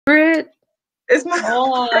Brit. It's my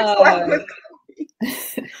first live with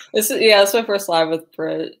It's my first live with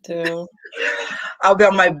Brit too. I'll be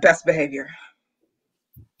on my best behavior.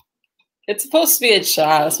 It's supposed to be a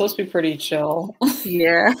chat. It's supposed to be pretty chill.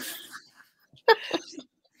 Yeah.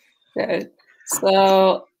 Okay.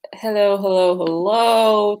 So,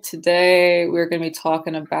 hello. Today we're going to be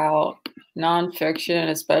talking about nonfiction,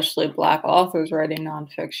 especially Black authors writing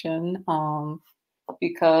nonfiction.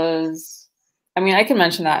 Because, I mean, I can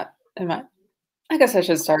mention that I guess I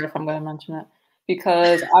should start if I'm going to mention it,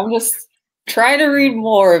 because I'm just trying to read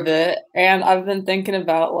more of it, and I've been thinking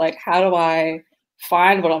about, like, how do I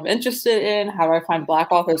find what I'm interested in? How do I find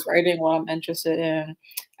Black authors writing what I'm interested in?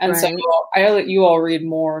 And so I know that you all read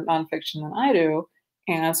more nonfiction than I do,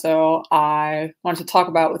 and so I wanted to talk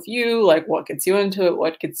about with you, like, what gets you into it,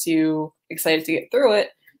 what gets you excited to get through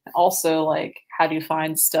it, and also, like, how do you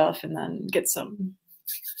find stuff and then get some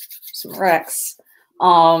recs.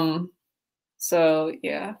 So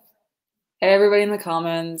yeah. Hey everybody in the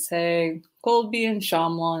comments. Hey Goldby and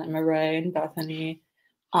Shamla and Mireille and Bethany.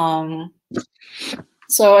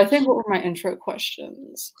 So I think what were my intro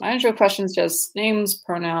questions? My intro questions just names,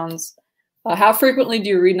 pronouns. How frequently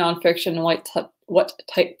do you read nonfiction, and what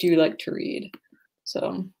type do you like to read?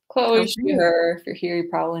 So Chloe, she, her. If you're here, you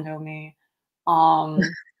probably know me.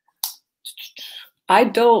 I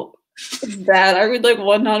don't. It's bad. I read like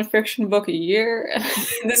one nonfiction book a year.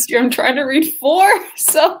 This year I'm trying to read 4,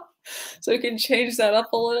 so we can change that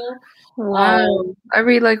up a little. Wow. I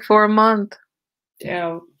read like 4 a month.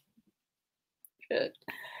 Yeah. Good.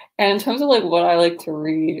 And in terms of like what I like to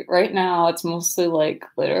read, right now it's mostly like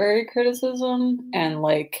literary criticism and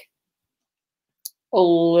like a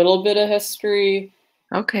little bit of history.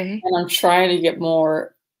 Okay. And I'm trying to get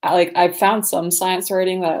more. I've found some science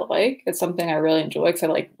writing that I like. It's something I really enjoy because I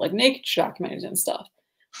like nature documentaries and stuff.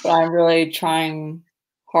 But I'm really trying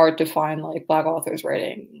hard to find like Black authors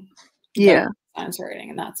writing science writing,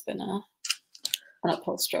 and that's been an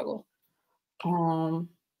uphill struggle. So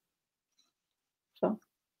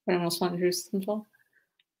anyone else want to introduce themselves?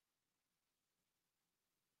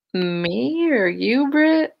 Me or you,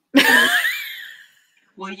 Britt?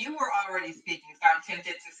 Well, you were already speaking, so I'm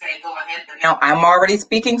tempted to say go ahead, but now I'm already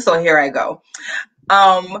speaking, so here I go.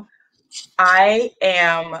 I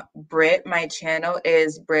am Britt. My channel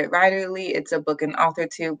is Britt Writerly. It's a book and author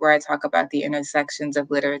tube where I talk about the intersections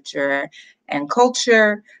of literature and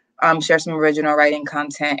culture, share some original writing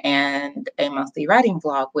content, and a monthly writing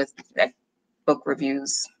vlog with book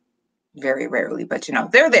reviews very rarely, but you know,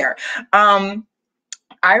 they're there.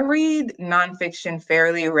 I read nonfiction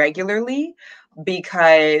fairly regularly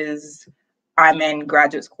because I'm in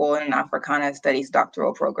graduate school in an Africana Studies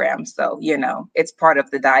doctoral program. So, you know, it's part of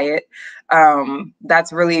the diet.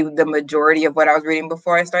 That's really the majority of what I was reading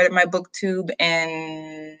before I started my booktube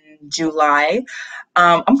in July.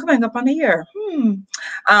 I'm coming up on a year.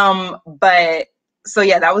 But so,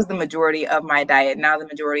 yeah, that was the majority of my diet. Now the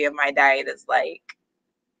majority of my diet is like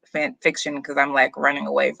fiction because I'm like running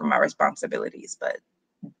away from my responsibilities. But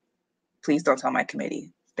please don't tell my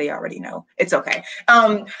committee. They already know. It's okay.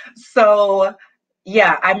 So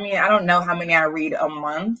yeah, I mean, I don't know how many I read a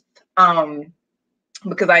month,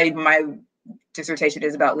 because my dissertation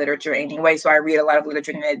is about literature anyway. So I read a lot of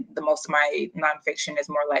literature, and the most of my nonfiction is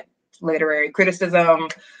more like literary criticism,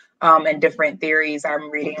 and different theories. I'm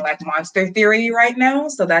reading like monster theory right now,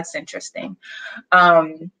 so that's interesting.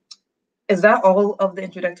 Is that all of the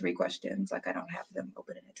introductory questions? Like I don't have them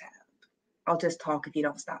open in a tab. I'll just talk if you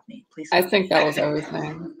don't stop me, please. I think that was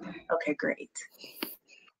everything. Okay, great.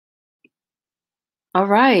 All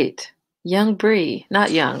right. Young Bree. Not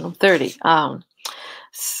young, I'm 30.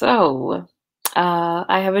 So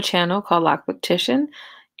I have a channel called Lockbooktition,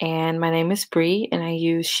 and my name is Bree, and I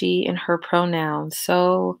use she and her pronouns.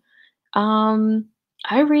 So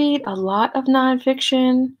I read a lot of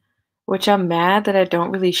nonfiction, which I'm mad that I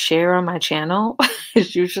don't really share on my channel.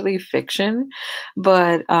 It's usually fiction,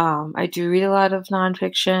 but I do read a lot of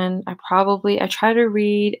nonfiction. I try to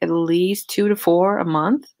read at least 2 to 4 a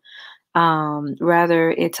month,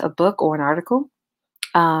 whether it's a book or an article.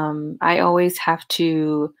 I always have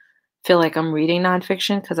to feel like I'm reading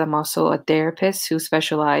nonfiction because I'm also a therapist who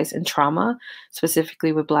specializes in trauma,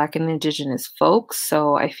 specifically with Black and Indigenous folks.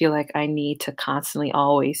 So I feel like I need to constantly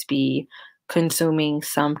always be consuming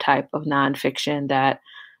some type of nonfiction that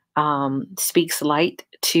speaks light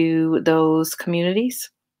to those communities.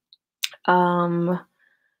 I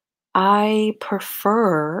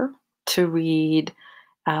prefer to read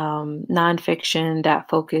nonfiction that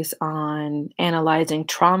focus on analyzing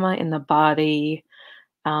trauma in the body,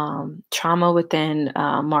 trauma within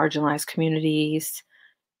marginalized communities,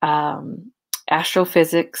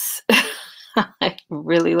 astrophysics. I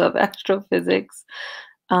really love astrophysics.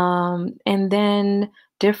 And then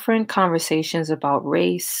different conversations about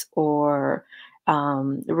race or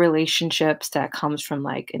relationships that comes from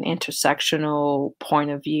like an intersectional point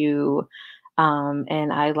of view.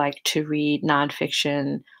 And I like to read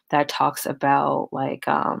nonfiction that talks about like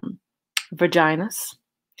vaginas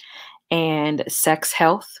and sex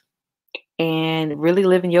health and really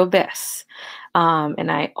living your best.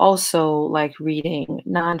 And I also like reading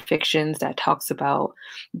nonfictions that talks about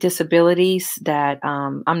disabilities that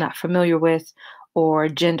I'm not familiar with or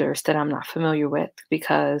genders that I'm not familiar with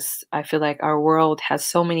because I feel like our world has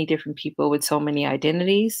so many different people with so many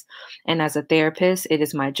identities. And as a therapist, it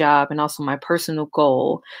is my job and also my personal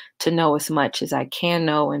goal to know as much as I can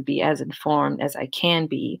know and be as informed as I can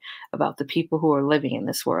be about the people who are living in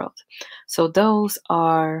this world. So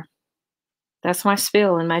that's my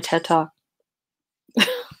spiel and my TED Talk.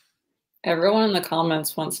 Everyone in the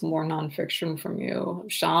comments wants more nonfiction from you.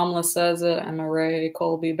 Shamla says it, Emma Ray,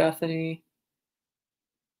 Colby, Bethany.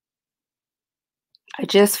 I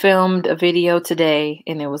just filmed a video today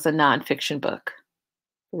and it was a nonfiction book.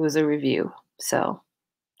 It was a review. So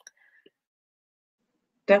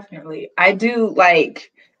definitely. I did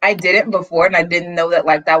it before and I didn't know that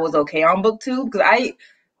like that was okay on BookTube because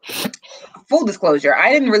full disclosure,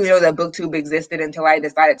 I didn't really know that BookTube existed until I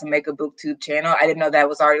decided to make a BookTube channel. I didn't know that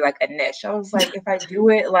was already like a niche. I was like, if I do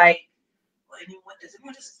it, like, does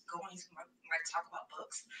anyone just go on YouTube and like talk about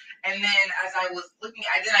books? And then as I was looking,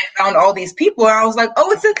 I found all these people and I was like,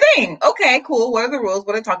 oh, it's a thing. Okay, cool. What are the rules?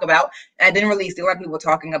 What to talk about? And I didn't really see a lot of people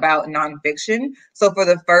talking about nonfiction. So for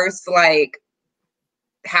the first like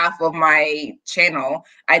half of my channel,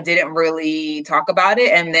 I didn't really talk about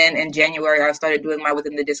it. And then in January, I started doing my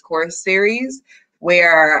Within the Discourse series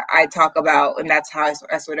where I talk about, and that's how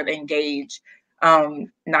I sort of engage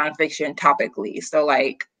nonfiction topically. So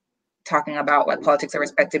like talking about like politics and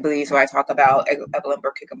respectability. So I talk about Evelyn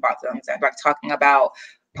Burke Higginbotham's, and like talking about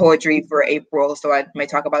poetry for April. So I may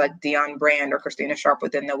talk about like Dion Brand or Christina Sharp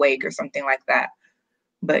Within the Wake or something like that.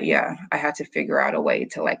 But yeah, I had to figure out a way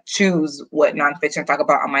to like choose what nonfiction to talk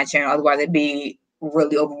about on my channel. Otherwise it'd be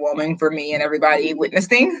really overwhelming for me and everybody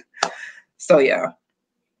witnessing. So yeah.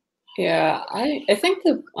 Yeah, I think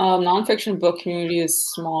the nonfiction book community is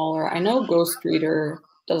smaller. I know Ghost Reader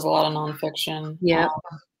does a lot of nonfiction. yeah.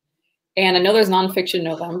 And I know there's Nonfiction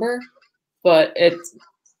November, but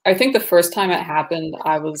I think the first time it happened,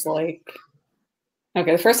 I was like,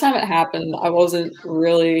 okay, the first time it happened, I wasn't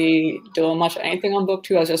really doing much of anything on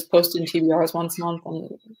BookTube. I was just posting TBRs once a month and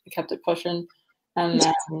I kept it pushing. And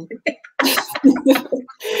then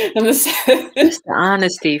Just the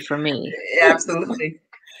honesty for me. Yeah, absolutely.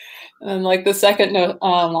 And like the second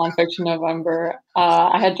Nonfiction November,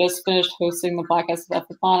 I had just finished hosting the Black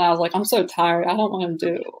SFF-a-thon. I was like, I'm so tired. I don't want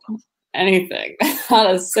to do anything,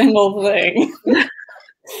 not a single thing.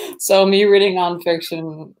 So me reading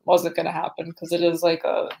nonfiction wasn't going to happen because it is like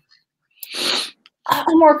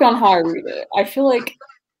I'm working on how I read it. I feel like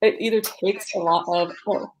it either takes a lot of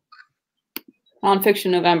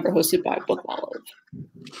Nonfiction November hosted by Book Olive.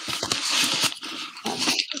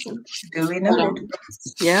 Duly noted.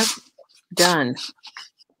 Yep. Done.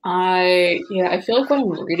 I feel like when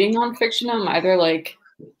I'm reading nonfiction, I'm either like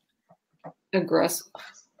aggressively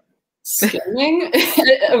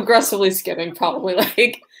skimming, probably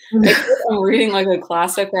like I'm reading like a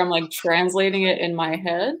classic where I'm like translating it in my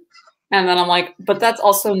head, and then I'm like, but that's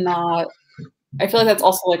also not. I feel like that's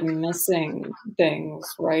also like missing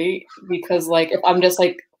things, right? Because like if I'm just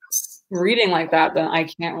like reading like that, then I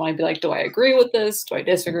can't really be like, do I agree with this? Do I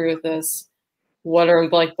disagree with this? What are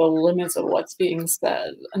like the limits of what's being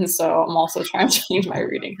said? And so I'm also trying to change my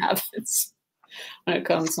reading habits when it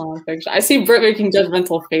comes to nonfiction. I see Britt making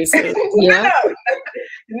judgmental faces. Yeah.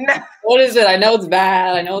 No. What is it? I know it's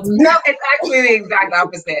bad. I know it's bad. No, it's actually the exact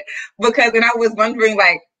opposite. Because and I was wondering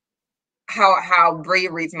like how Bree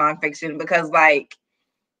reads nonfiction, because like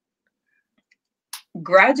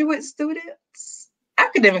graduate students,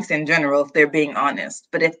 academics in general, if they're being honest,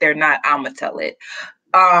 but if they're not, I'm gonna tell it.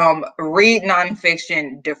 Read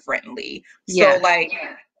nonfiction differently. Yes. So like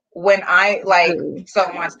when I like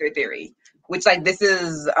Monster Theory, which like this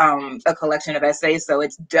is a collection of essays, so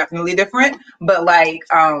it's definitely different. But like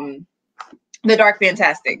The Dark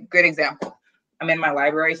Fantastic, good example. I'm in my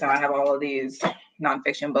library, so I have all of these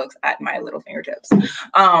nonfiction books at my little fingertips.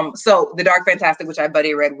 So The Dark Fantastic, which I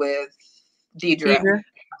buddy read with Deidre.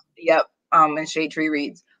 Yep. And Shade Tree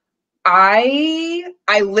Reads. I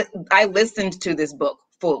listened to this book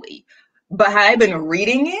fully, but had I been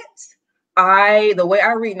reading it, the way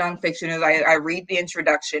I read nonfiction is I read the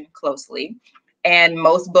introduction closely, And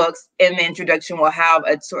most books in the introduction will have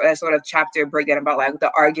a sort of chapter breakdown about like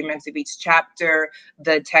the arguments of each chapter,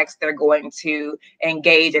 the text they're going to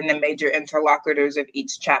engage, and the major interlocutors of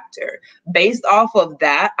each chapter. Based off of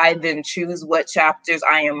that, I then choose what chapters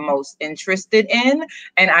I am most interested in,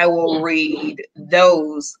 and I will read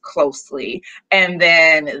those closely. And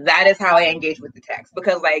then that is how I engage with the text.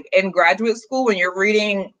 Because like in graduate school, when you're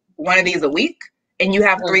reading one of these a week and you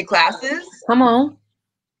have 3 classes, Come on.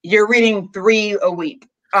 you're reading 3 a week.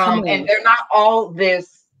 Come And on. they're not all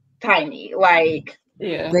this tiny. Like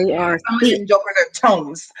Yeah. They are some of thick. these jokers are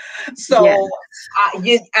tomes. So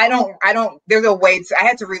I don't, there's a way to, I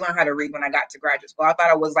had to relearn how to read when I got to graduate school. I thought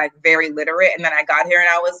I was like very literate. And then I got here and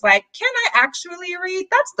I was like, can I actually read?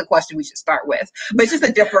 That's the question we should start with. But it's just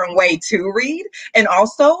a different way to read. And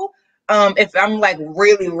also, if I'm like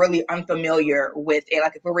really, really unfamiliar with it,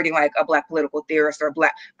 like if we're reading like a Black political theorist or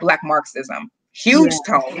Black Marxism, huge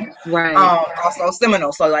tome, Right. also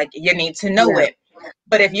seminal. So like you need to know it.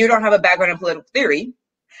 But if you don't have a background in political theory,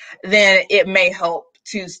 then it may help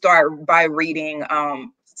to start by reading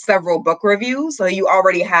several book reviews. So you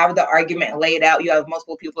already have the argument laid out. You have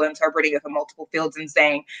multiple people interpreting it from multiple fields and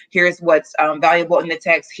saying, here's what's valuable in the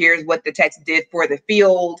text. Here's what the text did for the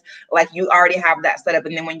field. Like you already have that set up.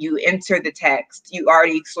 And then when you enter the text, you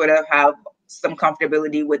already sort of have some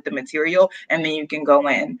comfortability with the material, and then you can go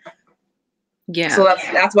in. Yeah. So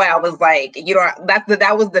that's why I was like, you know,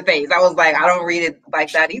 that was the phase. I was like, I don't read it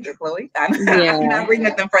like that either, Chloe. I'm not reading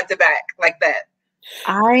it from front to back like that.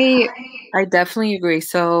 I definitely agree.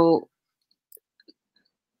 So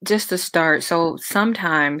just to start, so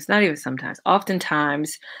sometimes, not even sometimes,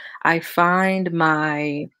 oftentimes I find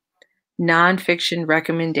my nonfiction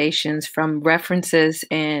recommendations from references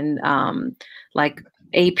in like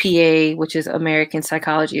APA, which is American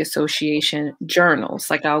Psychology Association journals.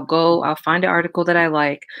 Like I'll find an article that I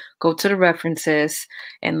like, go to the references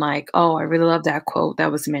and like, oh, I really love that quote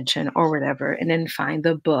that was mentioned or whatever, and then find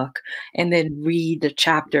the book and then read the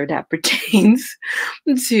chapter that pertains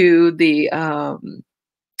to the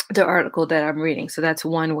article that I'm reading. So that's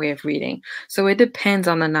one way of reading. So it depends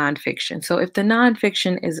on the nonfiction. So if the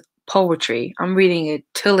nonfiction is poetry, I'm reading it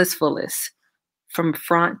till its fullest, from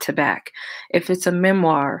front to back. If it's a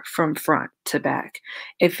memoir, from front to back.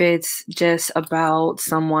 If it's just about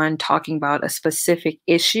someone talking about a specific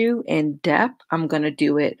issue in depth, I'm going to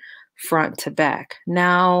do it front to back.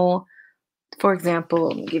 Now, for example,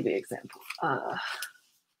 let me give you an example.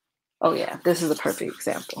 Oh yeah, this is a perfect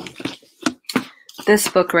example. This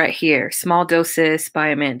book right here, Small Doses by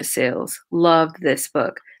Amanda Seales. Loved this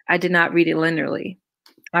book. I did not read it linearly.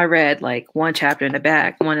 I read like one chapter in the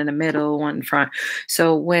back, one in the middle, one in front.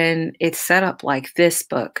 So when it's set up like this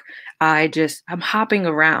book, I'm hopping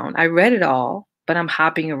around. I read it all, but I'm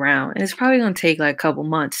hopping around. And it's probably going to take like a couple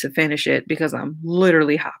months to finish it because I'm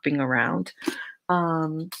literally hopping around.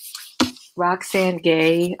 Roxane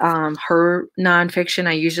Gay, her nonfiction,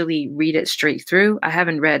 I usually read it straight through. I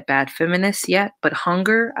haven't read Bad Feminist yet, but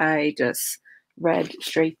Hunger, I just read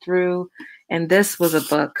straight through. And this was a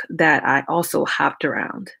book that I also hopped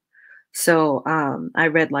around. So I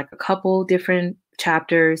read like a couple different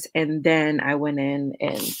chapters and then I went in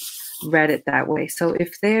and read it that way. So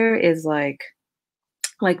if there is like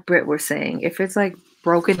Britt was saying, if it's like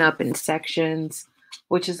broken up in sections,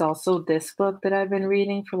 which is also this book that I've been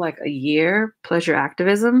reading for like a year, Pleasure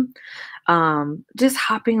Activism, just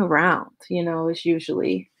hopping around, is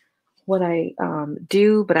usually what I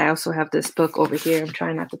do. But I also have this book over here. I'm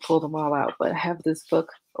trying not to pull them all out, but I have this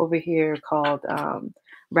book over here called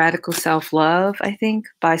Radical Self-Love, I think,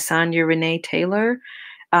 by Sonia Renee Taylor.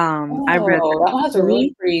 I read that one has a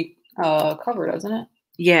really pretty cover, doesn't it?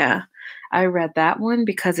 Yeah. I read that one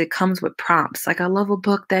because it comes with prompts. Like I love a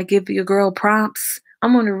book that gives your girl prompts.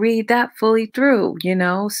 I'm going to read that fully through,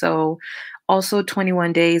 So also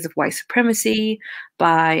 21 Days of White Supremacy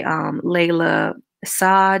by Layla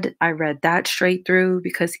Saad. I read that straight through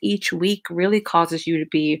because each week really causes you to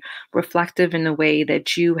be reflective in the way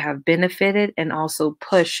that you have benefited and also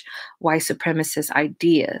push white supremacist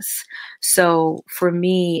ideas. So for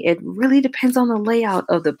me, it really depends on the layout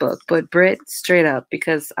of the book. But Britt, straight up,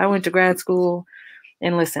 because I went to grad school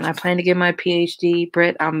and listen, I plan to get my PhD.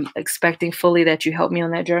 Britt, I'm expecting fully that you help me on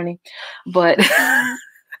that journey. But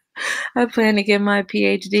I plan to get my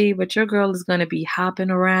PhD, but your girl is going to be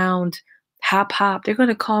hopping around. Hop. They're going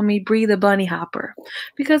to call me Bree the Bunny Hopper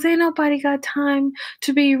because ain't nobody got time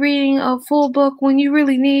to be reading a full book when you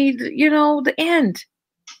really need, the end.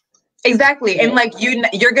 Exactly. And like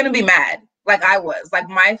you're going to be mad like I was. Like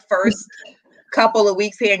my first couple of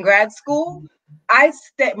weeks here in grad school,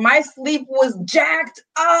 my sleep was jacked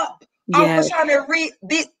up. Yes. I was trying to read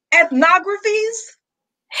Ethnographies?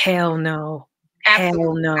 Hell no. Hell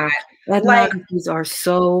Absolutely no. not. Like, Ethnographies are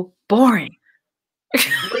so boring.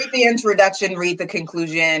 read the introduction, read the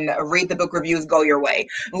conclusion, read the book reviews, go your way.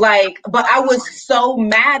 Like, but I was so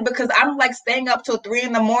mad because I'm like staying up till 3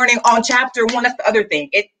 a.m. on chapter 1. That's the other thing.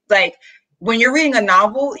 It like when you're reading a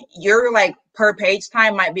novel, you're like per page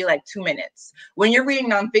time might be like 2 minutes. When you're reading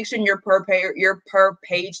nonfiction, your per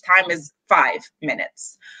page time is 5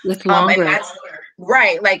 minutes. It's longer. And that's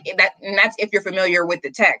right, like that, and that's if you're familiar with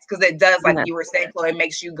the text, because it does, like Yeah. you were saying, Chloe, it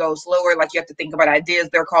makes you go slower. Like you have to think about ideas.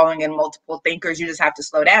 They're calling in multiple thinkers. You just have to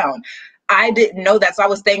slow down. I didn't know that, so I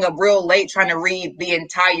was staying up real late trying to read the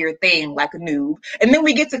entire thing like a noob. And then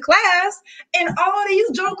we get to class, and all these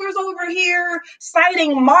jokers over here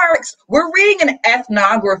citing Marx. We're reading an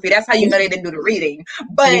ethnography. That's how you know they didn't do the reading.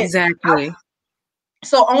 But Exactly.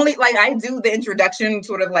 so only like I do the introduction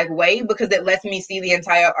sort of like way because it lets me see the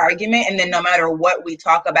entire argument, and then no matter what we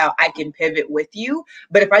talk about, I can pivot with you.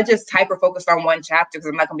 But if I just hyper focus on one chapter because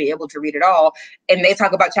I'm not gonna be able to read it all, and they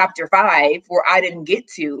talk about chapter 5 where I didn't get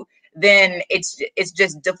to, then it's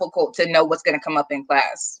just difficult to know what's gonna come up in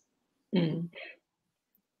class. In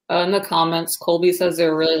the comments, Colby says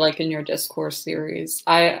they're really liking your discourse series.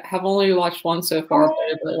 I have only watched one so far, but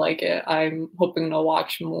I really like it. I'm hoping to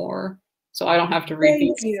watch more, so I don't have to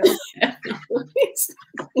read these.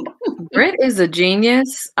 Britt is a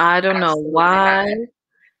genius. I don't know why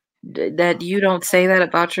that you don't say that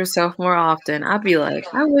about yourself more often. I'd be like,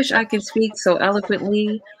 I wish I could speak so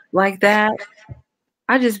eloquently like that.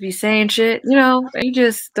 I just be saying shit, you know, and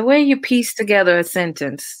just the way you piece together a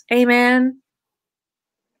sentence. Amen.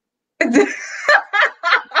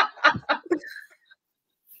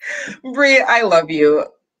 Brie, I love you.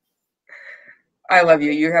 I love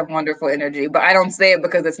you. You have wonderful energy, but I don't say it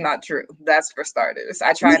because it's not true. That's for starters.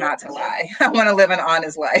 I try not to lie. I want to live an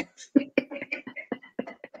honest life.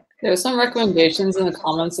 There's some recommendations in the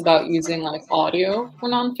comments about using like audio for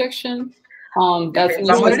nonfiction. That's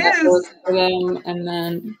what it is for them. And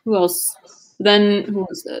then who else? Then who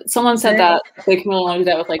was it? Someone said that they can only do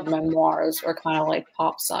that with like memoirs or kind of like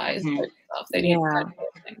pop size type stuff. They need that sort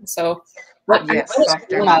of thing. So what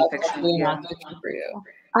softer nonfiction, nonfiction for you?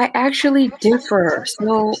 I actually differ.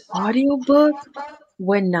 So audiobook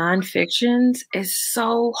with nonfictions is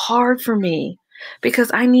so hard for me because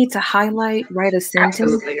I need to highlight, write a sentence.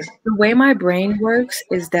 Absolutely. The way my brain works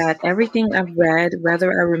is that everything I've read,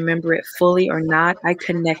 whether I remember it fully or not, I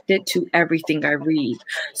connect it to everything I read.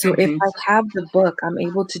 So if I have the book, I'm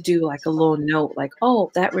able to do like a little note, like, oh,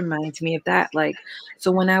 that reminds me of that. Like,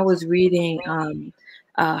 so when I was reading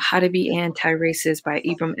How to Be Anti-Racist by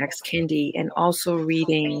Ibram X. Kendi, and also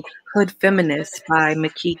reading Hood Feminist by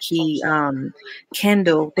Makiki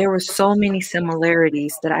Kendall, there were so many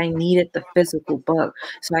similarities that I needed the physical book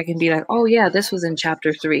so I can be like, oh yeah, this was in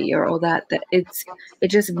chapter 3, or oh that it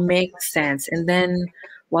just makes sense. And then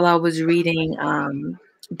while I was reading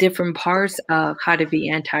different parts of How to Be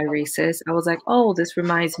Anti-Racist, I was like, oh, this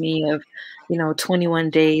reminds me of 21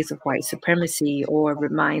 Days of White Supremacy, or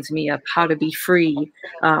reminds me of How to Be Free,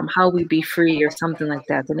 How We Be Free, or something like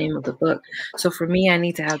that, the name of the book. So for me, I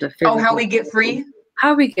need to have the physical. How We Get Free?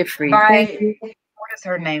 How We Get Free. By, what is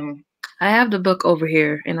her name? I have the book over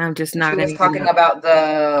here, and I'm just not. She was talking about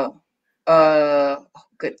the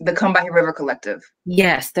Combahee River Collective.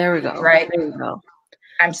 Yes, there we go. Right. There we go.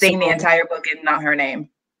 I'm seeing the entire book and not her name.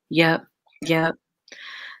 Yep.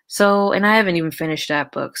 So, and I haven't even finished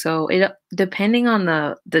that book. So it, depending on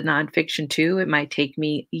the nonfiction too, it might take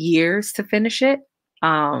me years to finish it.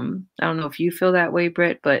 I don't know if you feel that way,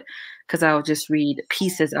 Britt, but because I'll just read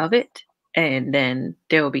pieces of it, and then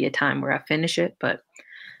there will be a time where I finish it. But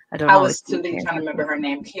I don't know. I was too busy trying to remember her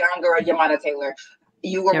name. Kianga Yamada Taylor.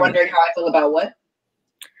 You were wondering how I feel about what?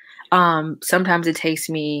 Sometimes it takes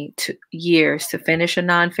me years to finish a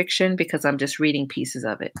nonfiction because I'm just reading pieces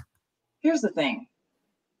of it. Here's the thing.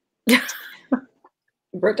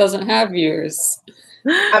 Britt doesn't have years.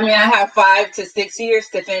 I mean, I have 5 to 6 years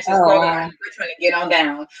to finish this program. We're trying to get on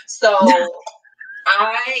down. So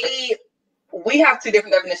we have 2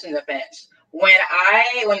 different definitions of finish. When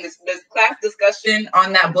this class discussion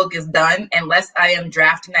on that book is done, unless I am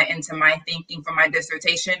drafting that into my thinking for my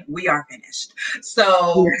dissertation, we are finished.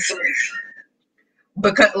 So,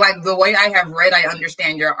 because like the way I have read, I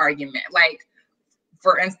understand your argument. Like,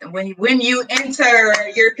 for instance, when you enter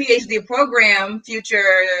your PhD program, future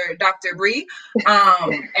Dr. Bree,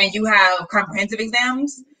 and you have comprehensive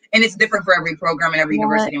exams, and it's different for every program and every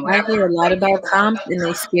university and whatever. I hear a lot about comps, and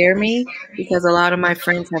they scare me because a lot of my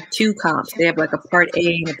friends have 2 comps. They have like a part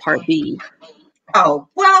A and a part B. Oh,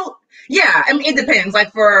 well, yeah. I mean, it depends.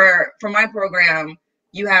 Like for my program,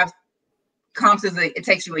 you have comps it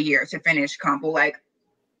takes you a year to finish comp. Well, like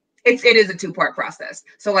it is a 2-part process.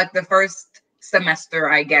 So like the first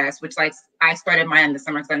semester, I guess, which like I started mine in the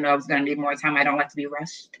summer because I know I was going to need more time. I don't like to be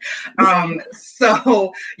rushed.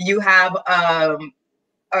 So you have a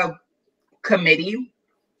committee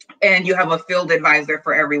and you have a field advisor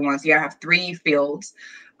for everyone. So you have 3 fields.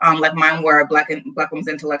 Like mine were Black women's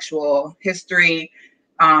intellectual history,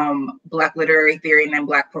 Black literary theory, and then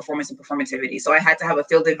Black performance and performativity. So I had to have a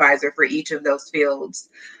field advisor for each of those fields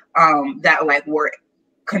that like were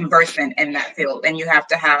conversant in that field, and you have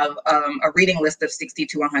to have a reading list of 60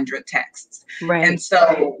 to 100 texts. Right. And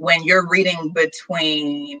so when you're reading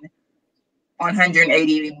between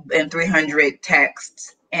 180 and 300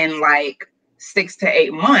 texts in like 6 to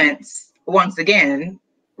 8 months, once again,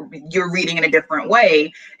 you're reading in a different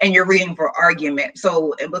way and you're reading for argument.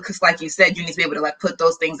 So because like you said, you need to be able to like put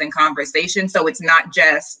those things in conversation. So it's not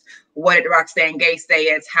just what did Roxane Gay say,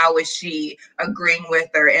 it's how is she agreeing with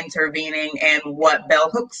or intervening and what Bell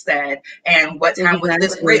Hooks said and what time was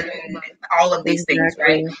this written, all of these things,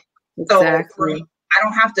 right? So for me, I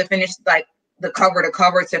don't have to finish like the cover to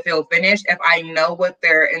cover to feel finished. If I know what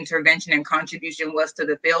their intervention and contribution was to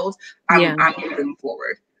the field, I'm moving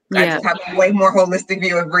forward. I just have a way more holistic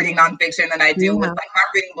view of reading nonfiction than I do with like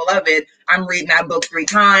I'm reading Beloved. I'm reading that book 3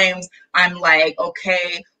 times. I'm like,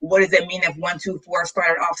 okay, what does it mean if 1, 2, 4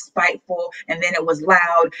 started off spiteful and then it was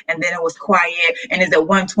loud and then it was quiet? And is it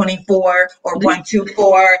 124 or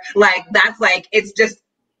 124? Like that's like it's just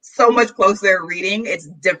so much closer reading. It's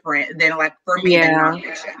different than like for me than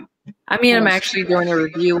nonfiction. I mean, I'm actually doing a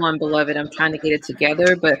review on Beloved. I'm trying to get it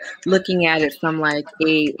together, but looking at it from like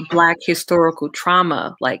a Black historical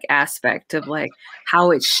trauma like aspect of like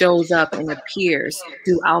how it shows up and appears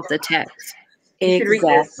throughout the text.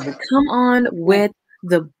 Exactly. Come on with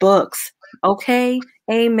the books. Okay.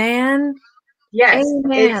 Amen. Yes.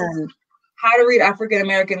 Amen. How to Read African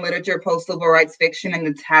American Literature, Post-Civil Rights Fiction, and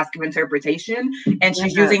the Task of Interpretation. And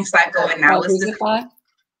she's using psychoanalysis.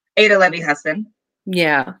 Ada Levy-Huston.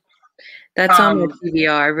 Yeah. That's on my TBR.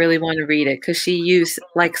 I really want to read it because she used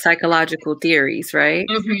like psychological theories, right?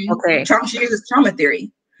 Mm-hmm. Okay. She uses trauma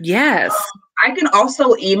theory. Yes. I can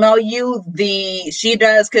also email you she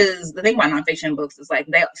does, because the thing about nonfiction books is like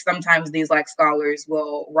sometimes these like scholars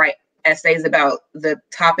will write essays about the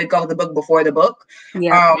topic of the book before the book.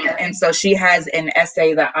 Yeah. And so she has an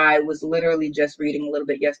essay that I was literally just reading a little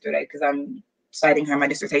bit yesterday because I'm citing her in my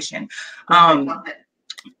dissertation.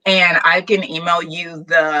 And I can email you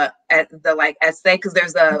the like essay because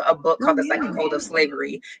there's a book called The Psychic Code of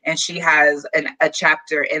Slavery, and she has a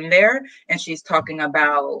chapter in there, and she's talking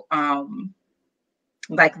about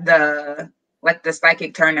like the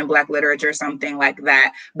psychic turn in Black literature, something like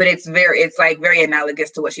that. But it's like very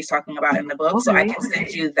analogous to what she's talking about in the book. Okay. So I can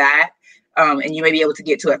send you that, and you may be able to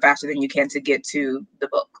get to it faster than you can to get to the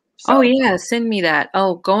book. So. Oh yeah, send me that.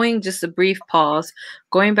 Oh, just a brief pause.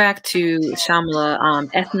 Going back to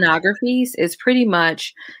Shamla, ethnographies is pretty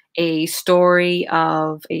much a story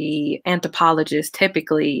of a anthropologist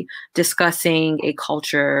typically discussing a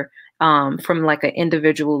culture from like an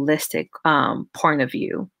individualistic point of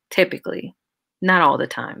view, typically. Not all the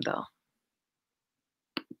time though.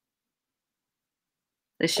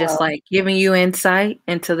 It's just like giving you insight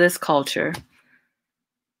into this culture.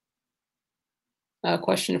 A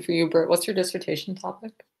question for you, Britt. What's your dissertation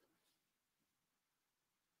topic?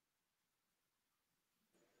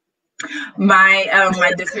 My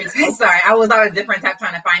dissertation. Sorry, I was on a different tab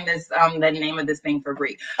trying to find this the name of this thing for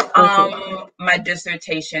Bree. My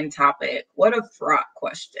dissertation topic. What a fraught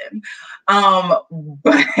question.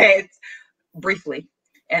 But briefly,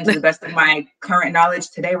 and to the best of my current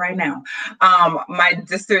knowledge today, right now, my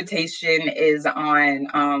dissertation is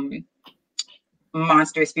on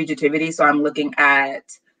monstrous fugitivity. So I'm looking at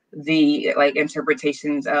the like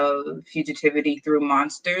interpretations of fugitivity through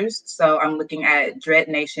monsters. So I'm looking at Dread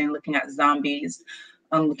Nation, looking at zombies,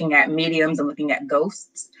 I'm looking at mediums, I'm looking at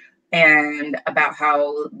ghosts, and about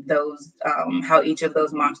how those how each of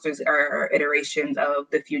those monsters are iterations of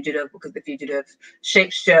the fugitive, because the fugitive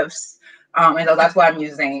shape shifts. And so that's why I'm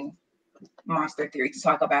using monster theory to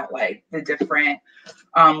talk about like the different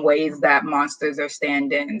ways that monsters are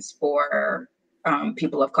stand-ins for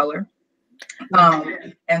people of color.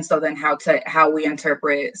 And so then how we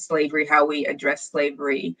interpret slavery, how we address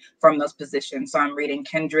slavery from those positions. So I'm reading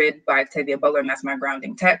Kindred by Octavia Butler, and that's my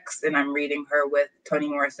grounding text. And I'm reading her with Toni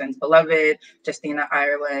Morrison's Beloved, Justina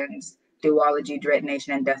Ireland's Duology, Dread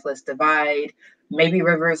Nation, and Deathless Divide, maybe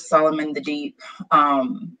Rivers, Solomon the Deep,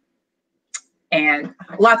 and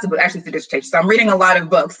lots of books, actually for dissertation. So I'm reading a lot of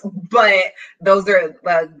books, but those are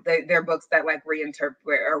they're books that like reinterpret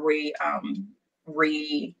or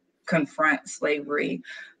confront slavery.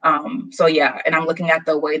 So yeah, and I'm looking at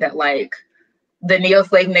the way that like the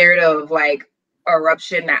neo-slave narrative, like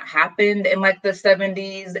eruption that happened in like the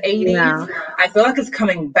 70s, 80s, Yeah. I feel like it's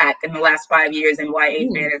coming back in the last 5 years in YA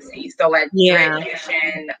fantasy. So like Yeah.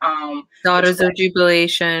 Dread, Daughters of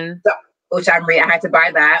Jubilation. which I'm reading. I had to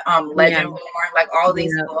buy that. Yeah. Legendborn, like all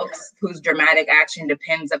these Yeah. books whose dramatic action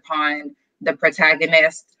depends upon the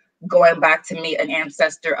protagonist going back to meet an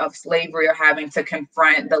ancestor of slavery or having to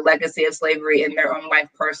confront the legacy of slavery in their own life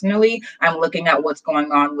personally. I'm looking at what's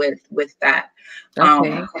going on with that.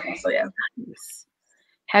 Okay. So yeah.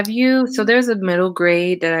 Have you, so there's a middle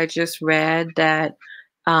grade that I just read that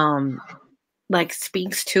like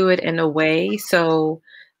speaks to it in a way. So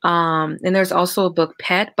and there's also a book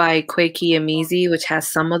Pet by Kweki Amizi, which has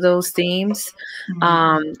some of those themes.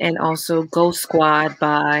 And also Ghost Squad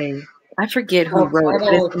by, I forget who wrote it,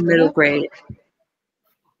 but it's the middle grade.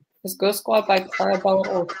 Is Ghost Squad by Clarabella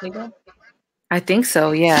Ortega? I think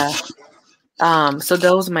so, yeah. So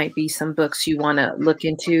those might be some books you want to look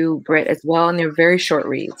into, Britt, as well, and they're very short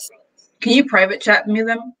reads. Can you private chat me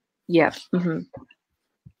them? Yeah.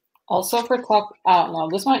 Also, for talk, I don't know,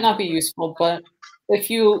 this might not be useful, but if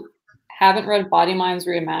you haven't read Body Minds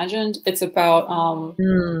Reimagined, it's about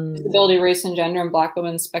disability, race, and gender in Black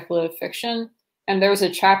women's speculative fiction. And there's a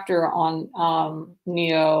chapter on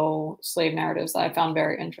neo-slave narratives that I found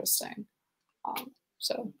very interesting.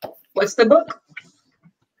 So, what's the book?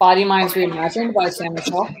 Body Minds Reimagined by Sam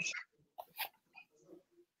Michelle.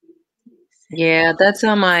 Yeah, that's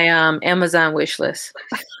on my Amazon wish list.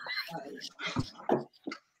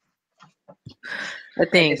 I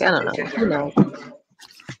think. I don't know. Who knows?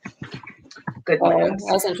 Good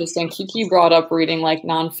that's interesting. Kiki brought up reading like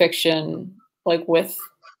nonfiction, like with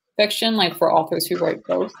fiction, like for authors who write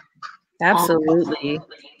both. Absolutely.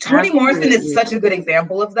 Toni Morrison is such a good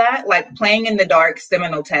example of that, like playing in the dark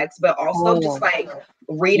seminal text, but also just like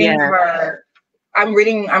reading her. I'm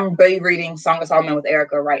reading Song of Solomon with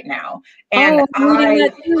Erica right now. And I'm reading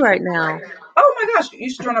that too right now. Oh my gosh,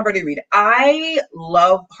 you should try to read it. I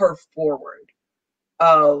love her forward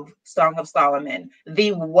of Song of Solomon.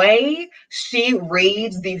 The way she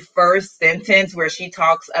reads the first sentence where she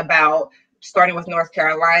talks about starting with North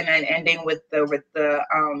Carolina and ending with the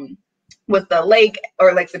lake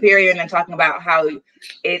or Lake Superior, and then talking about how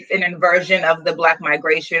it's an inversion of the Black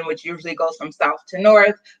migration, which usually goes from south to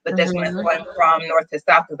north, but this one is going from north to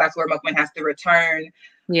south because that's where Milkman has to return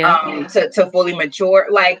to fully mature.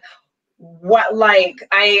 Like what, like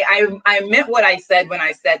I meant what I said when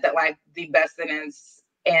I said that like the best sentence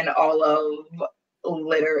in all of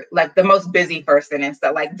like the most busy first sentence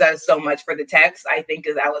that like does so much for the text, I think,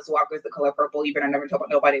 is Alice Walker's The Color Purple. Even I never told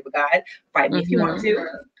nobody but God. Fight me if you want to.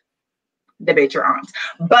 Debate your aunt.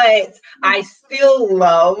 But I still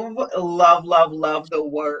love the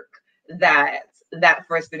work that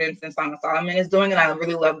first sentence in Song of Solomon is doing. And I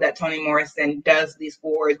really love that Toni Morrison does these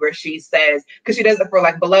forwards where she says, because she does it for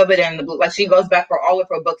like Beloved and the Blue, like she goes back for all of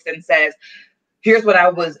her books and says, here's what I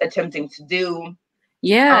was attempting to do.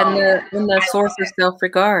 Yeah, and the source of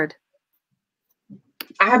self-regard.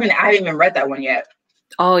 I haven't even read that one yet.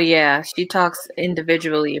 Oh yeah, she talks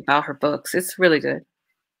individually about her books. It's really good.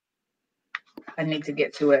 I need to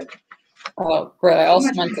get to it. Brett, I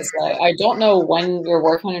also meant to say, I don't know when you're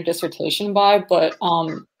working on your dissertation by, but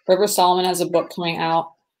River Solomon has a book coming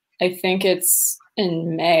out. I think it's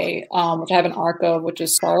in May, which I have an arc of, which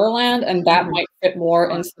is Sorrowland, and that might fit more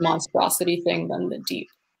into the monstrosity thing than the deep.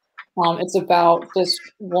 It's about this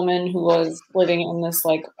woman who was living in this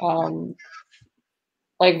like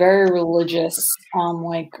very religious,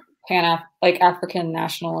 like African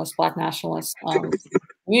nationalist, Black nationalist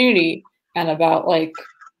community, and about like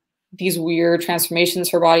these weird transformations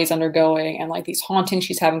her body's undergoing and like these hauntings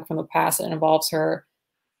she's having from the past. And it involves her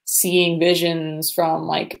seeing visions from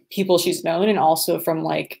like people she's known and also from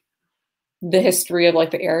like the history of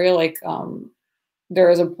like the area. Like there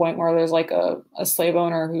is a point where there's like a slave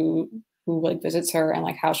owner who like visits her and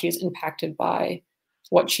like how she's impacted by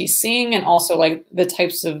what she's seeing and also like the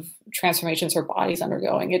types of transformations her body's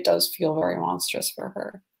undergoing. It does feel very monstrous for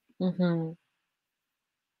her.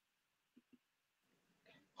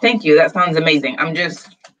 Thank you. That sounds amazing.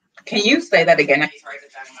 Can you say that again?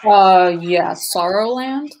 Yeah,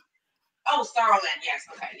 Sorrowland. Oh, Sorrowland. Yes.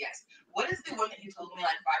 Okay. Yes. What is the one that you told me like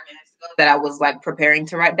 5 minutes ago that I was like preparing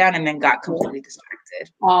to write down and then got completely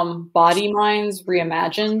distracted? Body Minds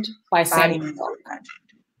Reimagined by Sam.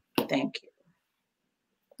 Thank you.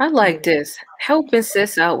 I like this. Helping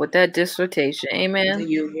sis out with that dissertation. Amen. Do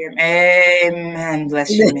you hear me? Amen.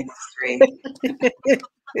 Bless your ministry.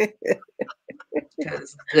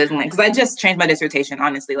 Because I just changed my dissertation,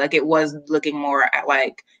 honestly. Like it was looking more at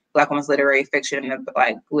like Black women's literary fiction,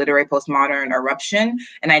 like literary postmodern eruption.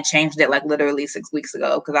 And I changed it like literally 6 weeks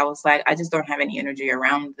ago because I was like, I just don't have any energy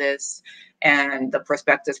around this. And the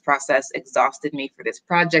prospectus process exhausted me for this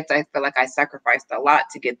project. I feel like I sacrificed a lot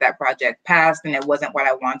to get that project passed, and it wasn't what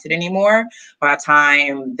I wanted anymore by the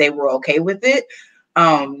time they were okay with it.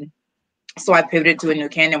 So I pivoted to a new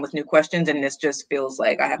canon with new questions, and this just feels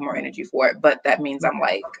like I have more energy for it. But that means I'm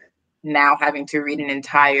like now having to read an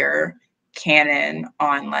entire canon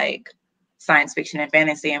on like science fiction and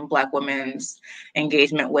fantasy and Black women's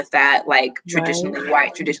engagement with that, like traditionally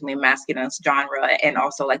white, traditionally masculine genre, and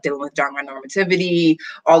also like dealing with genre normativity,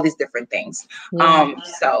 all these different things.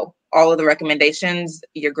 So all of the recommendations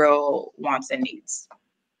your girl wants and needs.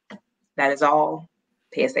 That is all.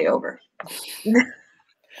 PSA over.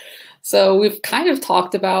 So we've kind of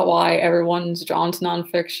talked about why everyone's drawn to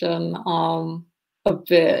nonfiction a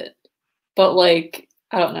bit, but like,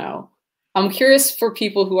 I don't know. I'm curious for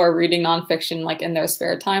people who are reading nonfiction like in their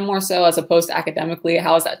spare time more so as opposed to academically.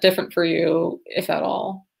 How is that different for you, if at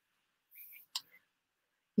all?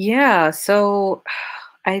 Yeah, so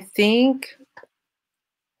I think,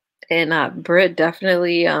 and Britt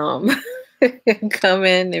definitely come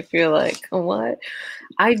in if you're like, what?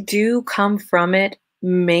 I do come from it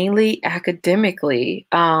mainly academically.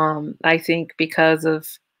 I think because of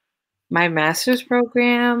my master's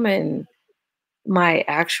program and my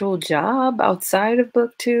actual job outside of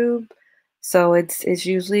BookTube. So it's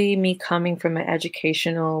usually me coming from an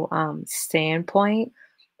educational standpoint.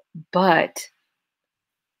 But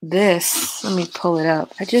this, let me pull it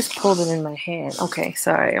up. I just pulled it in my hand. Okay,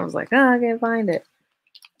 sorry. I was like, oh, I can't find it.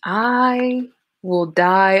 I will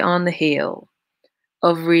die on the hill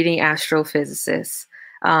of reading astrophysicists'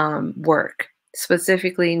 work,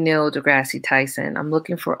 specifically Neil deGrasse Tyson. I'm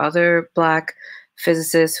looking for other Black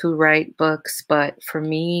physicists who write books, but for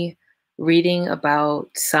me, reading about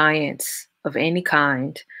science of any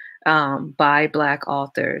kind by Black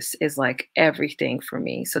authors is like everything for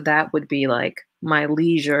me. So that would be like my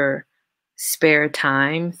leisure, spare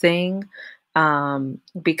time thing.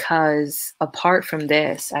 Because apart from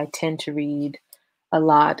this, I tend to read a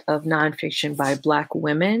lot of nonfiction by Black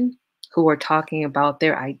women who are talking about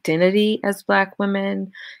their identity as Black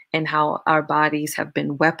women and how our bodies have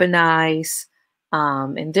been weaponized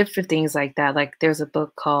and different things like that. Like there's a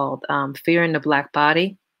book called Fear in the Black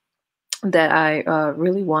Body that I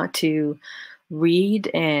really want to read.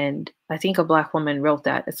 And I think a Black woman wrote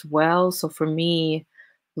that as well. So for me,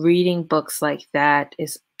 reading books like that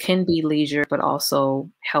can be leisure, but also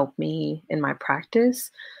help me in my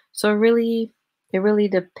practice. So it really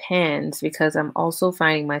depends because I'm also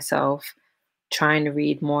finding myself trying to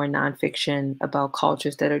read more nonfiction about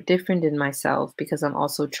cultures that are different than myself because I'm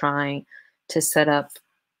also trying to set up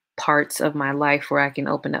parts of my life where I can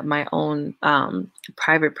open up my own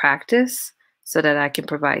private practice so that I can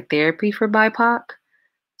provide therapy for BIPOC.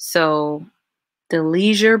 So the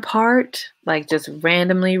leisure part, like just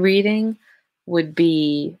randomly reading, would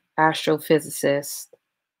be astrophysicist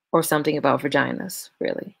or something about vaginas,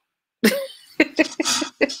 really.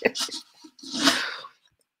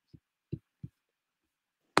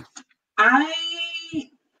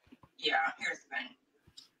 Here's the thing.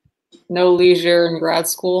 No leisure in grad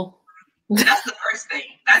school? That's the first thing.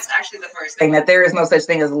 That's actually the first thing, that there is no such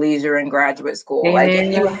thing as leisure in graduate school. Like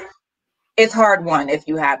it's hard won if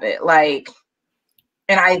you have it. Like,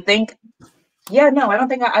 and I think, I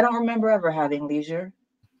don't remember ever having leisure.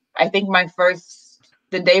 I think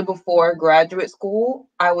the day before graduate school,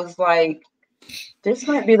 I was like, this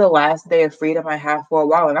might be the last day of freedom I have for a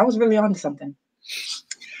while. And I was really on to something.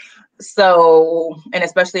 So, and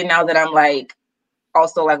especially now that I'm like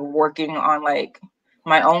also like working on like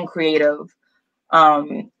my own creative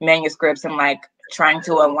manuscripts and like trying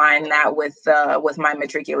to align that with my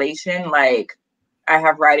matriculation. Like I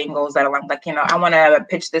have writing goals that are like, I want to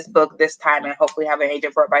pitch this book this time and hopefully have an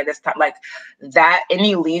agent for it by this time. Like that,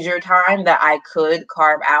 any leisure time that I could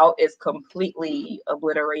carve out is completely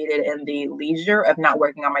obliterated in the leisure of not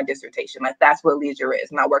working on my dissertation. Like that's what leisure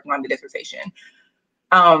is, not working on the dissertation.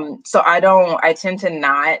 So I tend to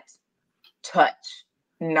not touch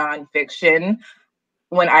nonfiction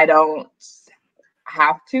when I don't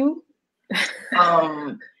have to.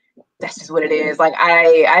 That's just what it is. Like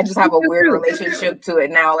I just have a weird relationship to it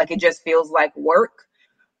now. Like it just feels like work.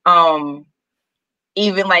 I'm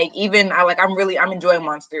enjoying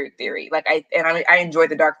monster theory. Like I enjoyed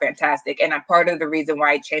the dark fantastic. And part of the reason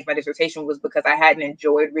why I changed my dissertation was because I hadn't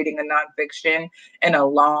enjoyed reading a nonfiction in a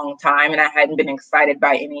long time. And I hadn't been excited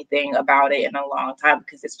by anything about it in a long time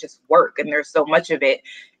because it's just work and there's so much of it.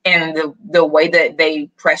 And the way that they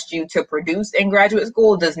pressed you to produce in graduate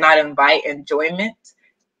school does not invite enjoyment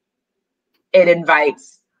it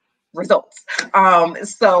invites results.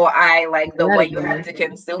 So I like the way you have to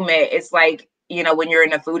consume it. It's like, you know, when you're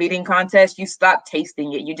in a food eating contest, you stop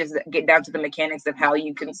tasting it. You just get down to the mechanics of how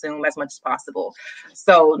you consume as much as possible.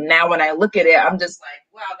 So now when I look at it, I'm just like,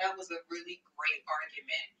 wow, that was a really great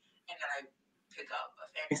argument. And then I pick up a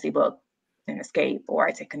fantasy book and escape, or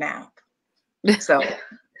I take a nap. So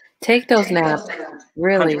take those naps.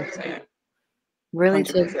 Really. 100%. Really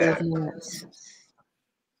 100%. take those naps.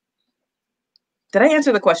 Did I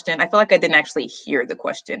answer the question? I feel like I didn't actually hear the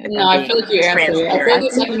question. No, I feel like you answered it. I feel like the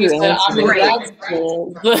second you said I'm in grad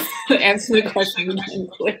school, the answer to the question became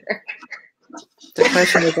clear. The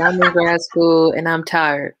question is, I'm in grad school and I'm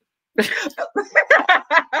tired.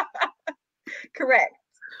 Correct.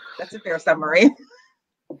 That's a fair summary.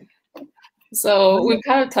 So we've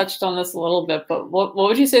kind of touched on this a little bit, but what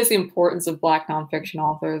would you say is the importance of Black nonfiction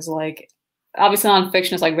authors? Like, obviously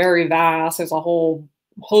nonfiction is like very vast. There's a whole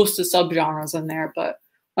host of subgenres in there, but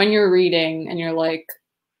when you're reading and you're like,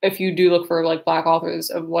 if you do look for like Black authors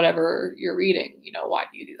of whatever you're reading, you know, why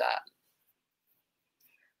do you do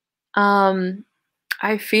that?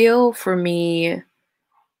 I feel for me,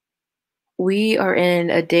 we are in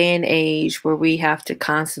a day and age where we have to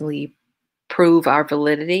constantly prove our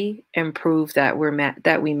validity and prove that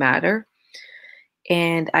that we matter.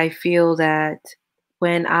 And I feel that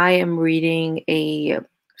when I am reading a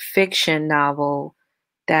fiction novel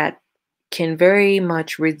that can very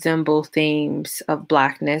much resemble themes of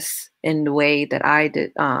Blackness in the way that I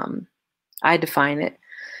define it,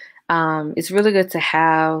 it's really good to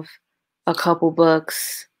have a couple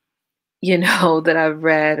books, you know, that I've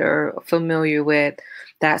read or familiar with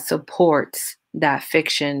that supports that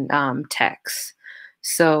fiction text.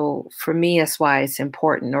 So for me, that's why it's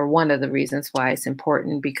important, or one of the reasons why it's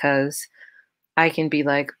important, because I can be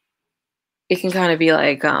like, it can kind of be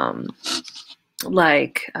like how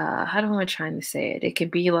do I trying to say it? It could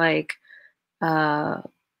be like some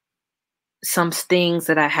things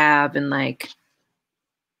that I have in like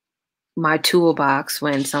my toolbox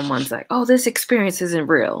when someone's like, oh, this experience isn't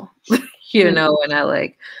real, you know, and I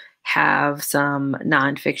like have some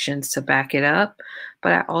nonfictions to back it up.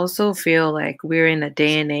 But I also feel like we're in a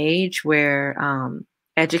day and age where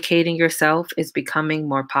educating yourself is becoming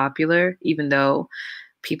more popular, even though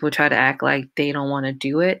people try to act like they don't want to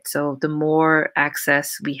do it. So the more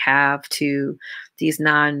access we have to these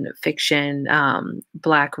nonfiction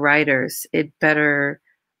Black writers, it better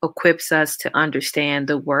equips us to understand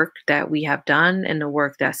the work that we have done and the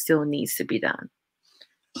work that still needs to be done.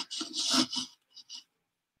 I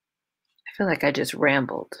feel like I just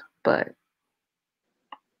rambled, but.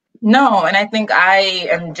 No, and I think I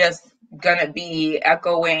am just gonna be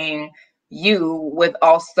echoing you with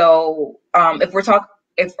also, are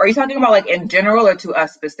you talking about like in general or to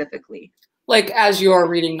us specifically? Like as you're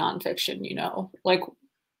reading nonfiction, you know, like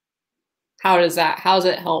how does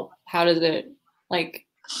it help? How does it like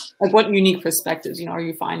what unique perspectives, you know, are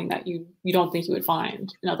you finding that you don't think you would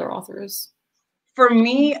find in other authors? For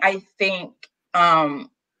me, I think I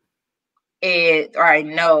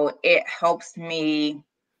know it helps me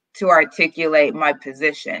to articulate my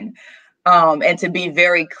position and to be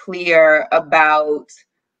very clear about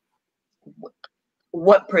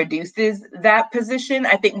what produces that position.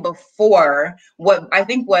 I think what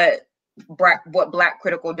Black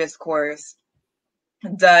critical discourse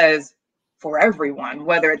does for everyone,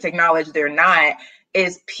 whether it's acknowledged or not,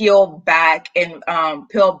 is peel back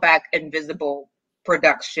invisible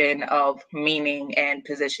production of meaning and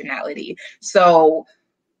positionality. So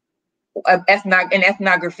in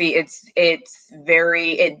ethnography, it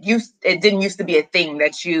didn't used to be a thing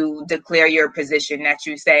that you declare your position, that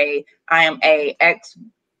you say, I am a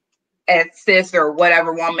cis or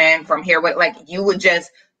whatever woman from here. Like you would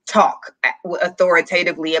just talk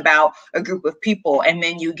authoritatively about a group of people, and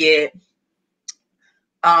then you get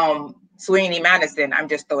Sweeney Madison. I'm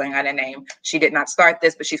just throwing out a name. She did not start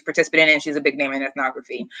this, but she's participating in it, and she's a big name in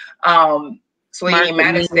ethnography. Sweeney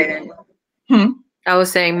Madison. I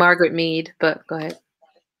was saying Margaret Mead, but go ahead.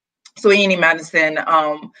 Sweeney Madison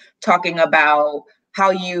talking about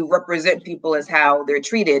how you represent people as how they're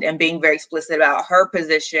treated, and being very explicit about her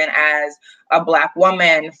position as a Black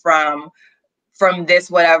woman from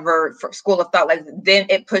this whatever school of thought. Like then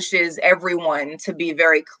it pushes everyone to be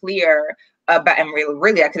very clear about, and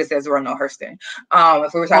really I could have said Zora Neale Hurston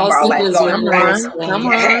if we were talking about like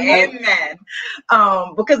amen.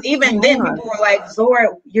 Because even then people were like, Zora,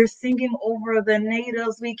 you're singing over the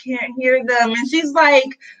natives, we can't hear them. And she's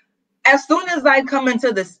like, as soon as I come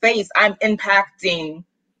into the space, I'm impacting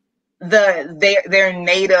their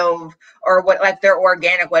native, or what, like their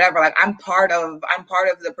organic, whatever. Like I'm part of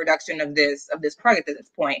the production of this product at this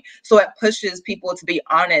point. So it pushes people to be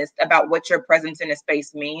honest about what your presence in a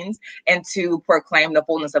space means and to proclaim the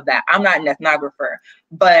fullness of that. I'm not an ethnographer,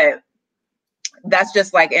 but that's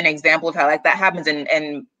just like an example of how like that happens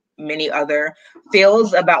in many other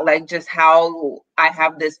fields, about like just how I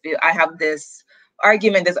have this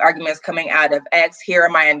argument, this argument is coming out of X, here are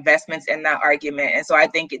my investments in that argument. And so I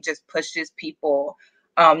think it just pushes people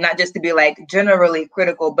not just to be like generally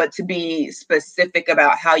critical, but to be specific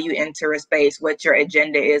about how you enter a space, what your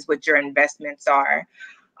agenda is, what your investments are,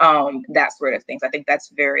 that sort of things. I think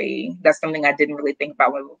that's something I didn't really think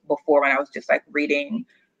about before when I was just like reading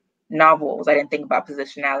novels. I didn't think about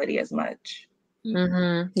positionality as much.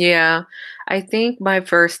 Yeah, I think my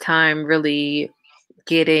first time really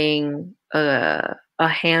getting a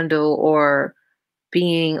handle or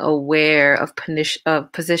being aware of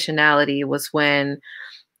positionality was when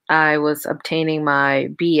I was obtaining my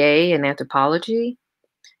BA in anthropology,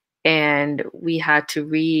 and we had to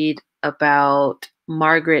read about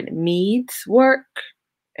Margaret Mead's work,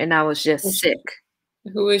 and I was just sick.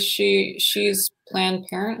 Who is she? She's Planned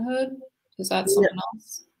Parenthood? Is that someone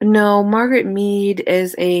else? No, Margaret Mead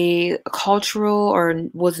is a cultural, or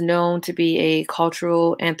was known to be a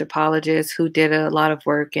cultural anthropologist who did a lot of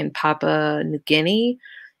work in Papua New Guinea,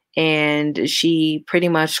 and she pretty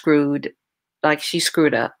much she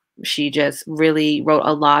screwed up. She just really wrote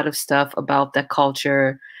a lot of stuff about the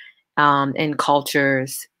culture, and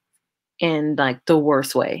cultures in like the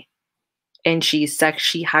worst way. And she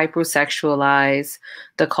hypersexualized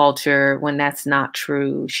the culture when that's not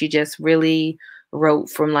true. She just really wrote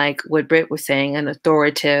from, like what Britt was saying, an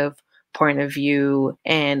authoritative point of view,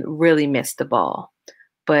 and really missed the ball.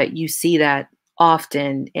 But you see that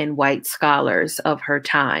often in white scholars of her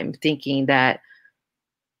time, thinking that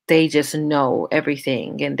they just know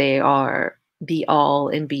everything and they are the all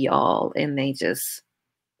and be all, and they just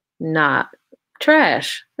not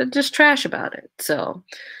trash. They're just trash about it. So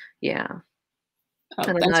yeah. I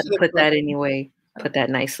don't know how to put that anyway, put that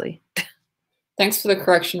nicely. Thanks for the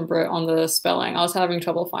correction, Britt, on the spelling. I was having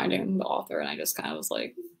trouble finding the author, and I just kind of was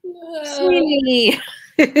like, Sweetie.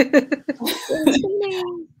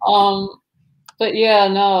 But yeah,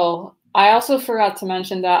 no. I also forgot to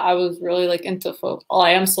mention that I was really like into folk. Well,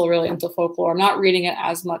 I am still really into folklore. I'm not reading it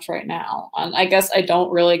as much right now. And I guess I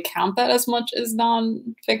don't really count that as much as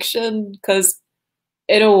nonfiction, because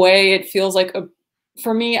in a way it feels like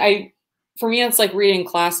for me, it's like reading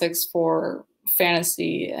classics for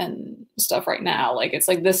fantasy and stuff right now. Like it's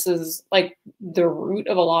like this is like the root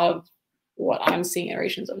of a lot of what I'm seeing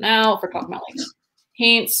iterations of now. If we're talking about like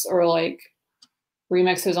paints or like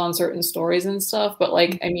remixes on certain stories and stuff, but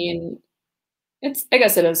like I mean, I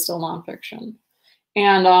guess it is still nonfiction.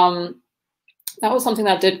 And that was something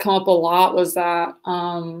that did come up a lot, was that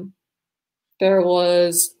there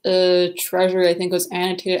was a treasury, I think it was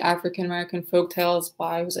Annotated African American Folktales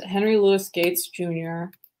by, was it Henry Louis Gates Jr.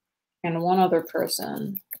 and one other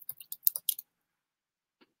person.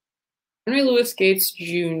 Henry Louis Gates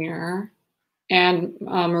Jr. and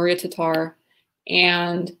Maria Tatar.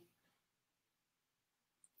 And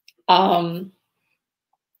that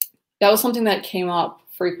was something that came up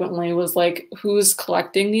frequently, was like who's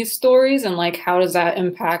collecting these stories and like how does that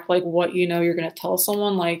impact like what you're going to tell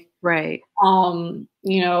someone, like right.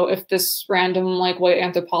 If this random like white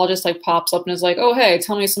anthropologist like pops up and is like, oh hey,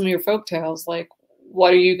 tell me some of your folk tales, like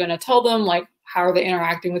what are you going to tell them, like how are they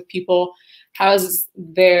interacting with people, how does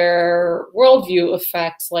their worldview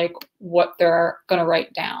affect like what they're going to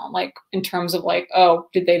write down, like in terms of like, oh,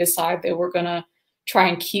 did they decide they were going to try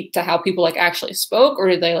and keep to how people like actually spoke, or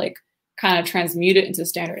did they like kind of transmute it into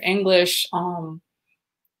standard English,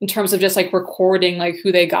 in terms of just like recording like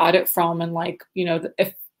who they got it from. And like,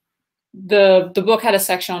 if the book had a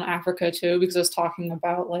section on Africa too, because it was talking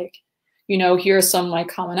about like, here are some like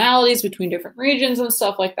commonalities between different regions and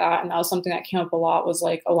stuff like that. And that was something that came up a lot, was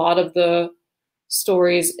like a lot of the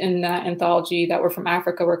stories in that anthology that were from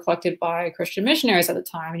Africa were collected by Christian missionaries at the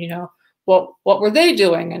time. And, what were they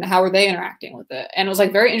doing and how were they interacting with it? And it was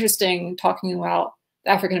like very interesting talking about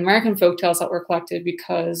the African American folktales that were collected,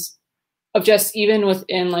 because of just even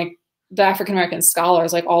within like the African American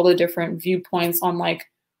scholars, like all the different viewpoints on like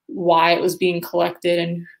why it was being collected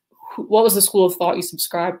and what was the school of thought you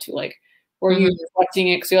subscribed to. Like, were you collecting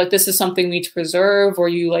it because you're like, this is something we need to preserve? Or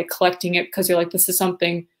you like collecting it because you're like, this is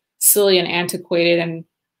something silly and antiquated and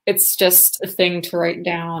it's just a thing to write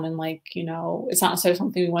down, and like, it's not necessarily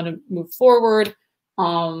something we want to move forward,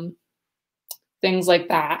 things like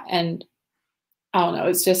that. And I don't know,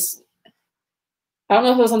 it's just, I don't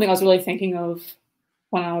know if it was something I was really thinking of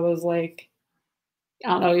when I was like, I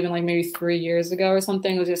don't know, even like maybe 3 years ago or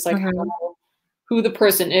something. It was just like Mhm. how who the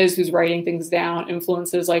person is who's writing things down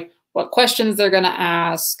influences like what questions they're gonna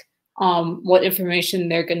ask, what information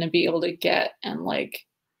they're gonna be able to get, and like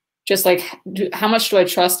just like how much do I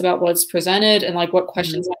trust about what's presented, and like what Mhm.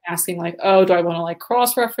 questions I'm asking, like, oh, do I want to like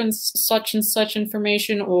cross-reference such and such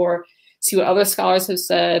information or see what other scholars have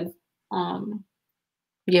said. Um,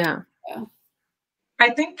 Yeah. yeah. I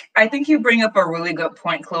think you bring up a really good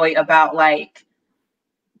point, Chloe, about like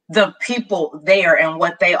the people there and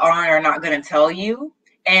what they are and are not going to tell you.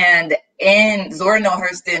 And Zora Neale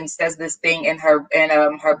Hurston says this thing in her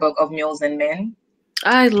book of Mules and Men.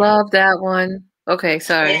 I love that one. Okay,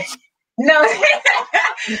 sorry. No,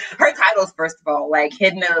 her titles, first of all, like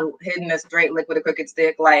hidden a straight lick with a crooked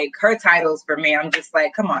stick. Like her titles for me, I'm just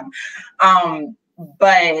like, come on.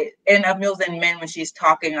 But in Of Mules and Men, when she's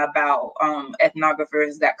talking about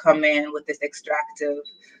ethnographers that come in with this extractive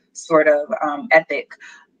sort of ethic,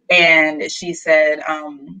 and she said,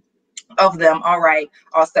 of them, all right,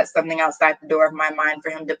 I'll set something outside the door of my mind for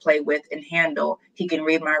him to play with and handle. He can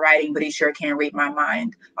read my writing, but he sure can't read my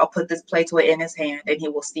mind. I'll put this play to it in his hand and he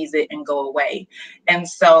will seize it and go away. And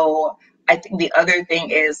so I think the other thing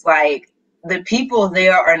is like the people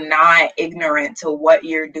there are not ignorant to what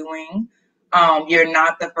you're doing. You're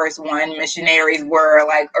not the first one. Missionaries were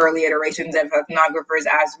like early iterations of ethnographers,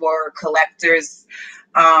 as were collectors.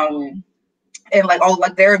 And like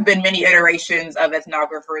there have been many iterations of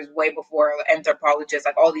ethnographers way before anthropologists,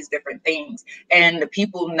 like all these different things, and the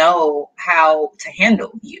people know how to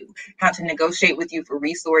handle you, how to negotiate with you for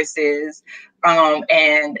resources,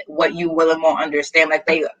 and what you will and won't understand. Like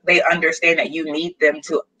they understand that you need them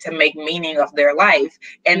to make meaning of their life,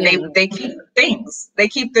 and Yeah. they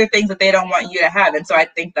keep their things that they don't want you to have. And so I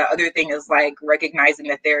think the other thing is like recognizing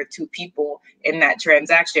that there are two people in that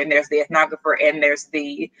transaction. There's the ethnographer and there's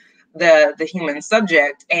the human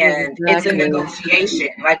subject, and it's a Exactly. negotiation.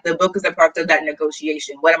 Like the book is a part of that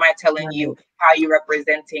negotiation. What am I telling you? Right. How are you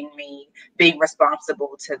representing me? Being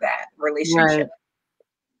responsible to that Right. relationship.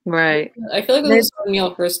 Right. I feel like They- there's a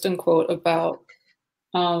Neil Hurston quote about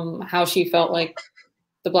how she felt like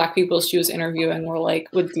the black people she was interviewing were like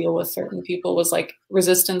would deal with certain people was like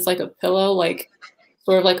resistance like a pillow, like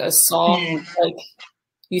sort of like a soft, like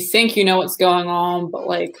you think you know what's going on, but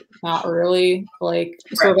like not really, like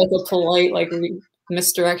sort Right. of like a polite like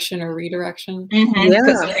misdirection or redirection. Because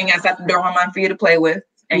Yeah. something else at the door my mind for you to play with,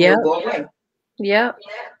 and Yep. you'll go away. Yep.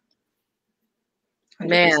 100%.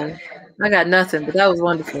 Man, I got nothing, but that was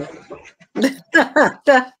wonderful.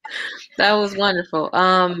 that, that was wonderful.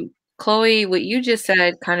 Chloe, what you just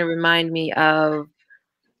said kind of remind me of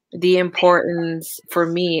the importance for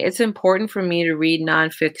me. It's important for me to read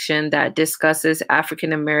nonfiction that discusses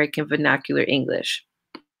African American vernacular English.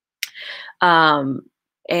 Um,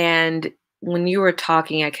 and when you were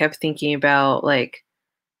talking, I kept thinking about like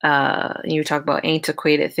you talk about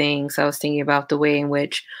antiquated things. I was thinking about the way in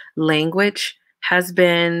which language has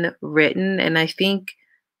been written, and I think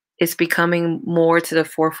it's becoming more to the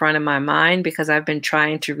forefront of my mind because I've been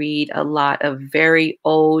trying to read a lot of very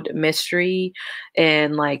old mystery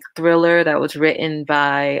and like thriller that was written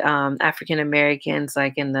by African Americans,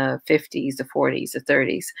 like in the 50s, the 40s, the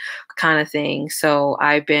 30s, kind of thing. So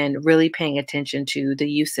I've been really paying attention to the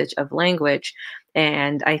usage of language.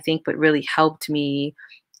 And I think what really helped me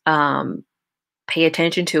um, pay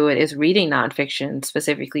attention to it is reading nonfiction,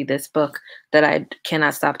 specifically this book that I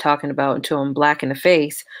cannot stop talking about until I'm black in the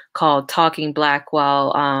face, called Talking Back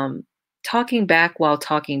While Talking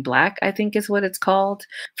Black, I think is what it's called.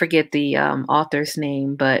 Forget the author's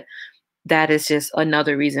name, but that is just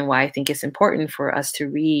another reason why I think it's important for us to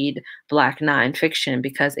read Black nonfiction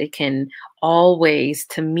because it can always,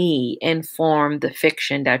 to me, inform the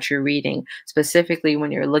fiction that you're reading, specifically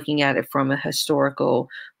when you're looking at it from a historical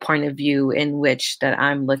point of view, in which that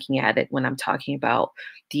I'm looking at it when I'm talking about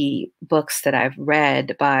the books that I've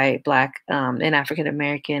read by Black and African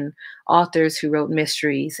American authors who wrote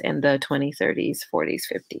mysteries in the 20s, 30s, 40s,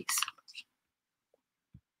 50s.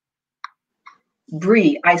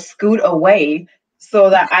 Bree, I scoot away so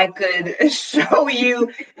that I could show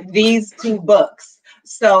you these two books.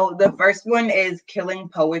 So the first one is Killing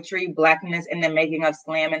Poetry, Blackness in the Making of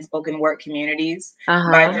Slam and Spoken Word Communities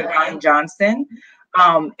by Uh-huh. Javon Johnson.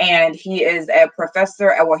 And he is a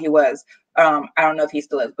professor, well, he was, I don't know if he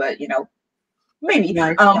still is, but maybe,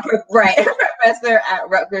 Nice. right, professor at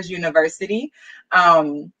Rutgers University.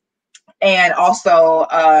 And also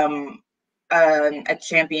a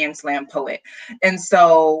champion slam poet. And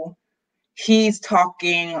so he's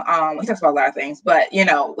talking, he talks about a lot of things, but you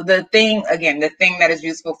know, the thing that is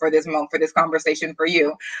useful for this moment, for this conversation for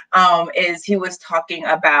you, is he was talking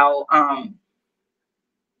about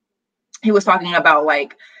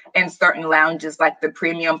like in certain lounges, like the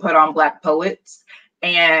premium put on Black poets.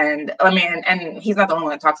 And I mean, and he's not the only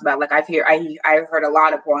one that talks about, like, I heard a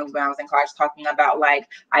lot of poems when I was in college talking about, like,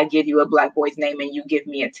 I give you a Black boy's name and you give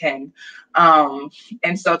me a 10.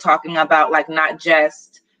 And so talking about, like, not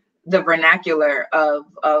just the vernacular of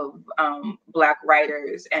Black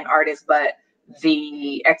writers and artists, but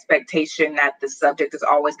the expectation that the subject is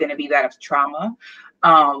always going to be that of trauma.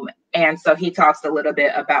 And so he talks a little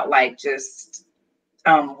bit about, like, just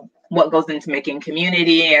what goes into making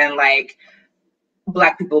community and, like,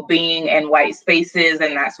 Black people being in white spaces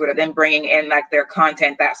and that sort of, then bringing in, like, their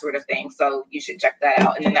content, that sort of thing. So you should check that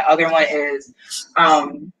out. And then the other one is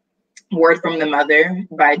Word from the Mother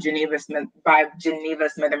by Geneva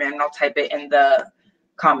Smitherman. And I'll type it in the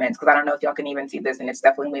comments because I don't know if y'all can even see this, and it's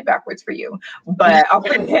definitely way backwards for you, but I'll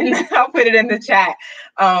put it in the chat.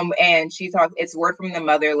 And she talks, it's Word from the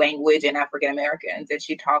Mother, Language in African Americans, and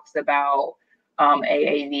she talks about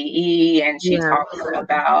AAVE, and she talks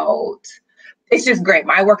about, it's just great.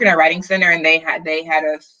 I work in a writing center, and they had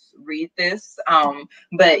us read this.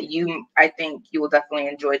 But I think you will definitely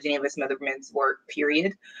enjoy Geneva Smitherman's work,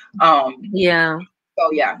 period. Yeah.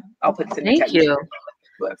 So yeah, I'll put this in the chat.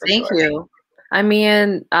 Thank you. I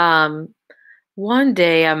mean, one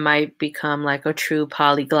day I might become like a true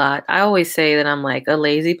polyglot. I always say that I'm like a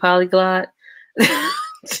lazy polyglot.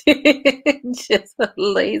 Just a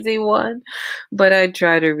lazy one. But I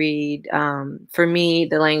try to read, for me,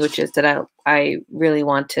 the languages that I really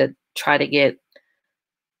want to try to get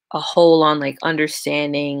a hold on, like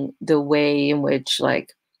understanding the way in which,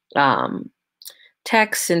 like,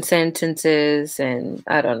 texts and sentences and,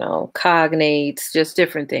 I don't know, cognates, just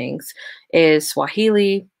different things, is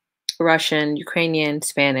Swahili, Russian, Ukrainian,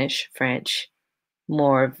 Spanish, French,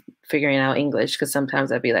 more figuring out English, because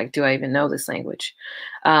sometimes I'd be like, do I even know this language?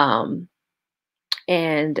 And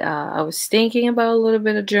I was thinking about a little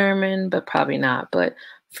bit of German, but probably not, but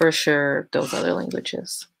for sure those other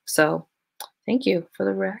languages. So thank you for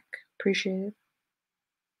the rec. Appreciate it.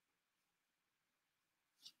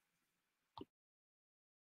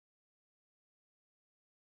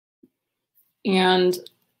 And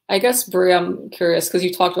I guess, Brie, I'm curious because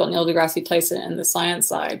you talked about Neil deGrasse Tyson and the science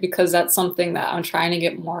side, because that's something that I'm trying to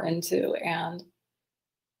get more into. And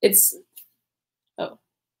it's, oh,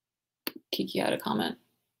 Kiki had a comment.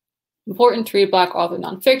 Important to read Black author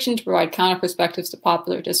nonfiction to provide counter perspectives to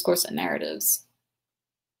popular discourse and narratives.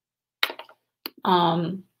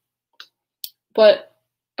 But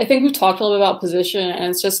I think we've talked a little bit about position,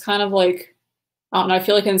 and it's just kind of like, I don't know, I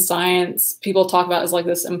feel like in science, people talk about it as like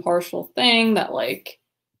this impartial thing that like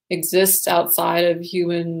exists outside of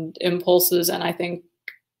human impulses. And I think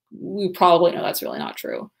we probably know that's really not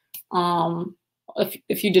true.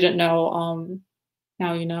 If you didn't know,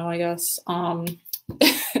 now you know, I guess.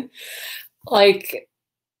 Like,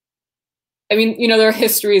 I mean, you know, there are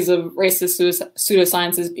histories of racist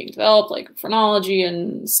pseudosciences being developed, like phrenology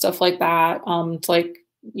and stuff like that, to like,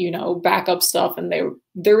 you know, back up stuff, and there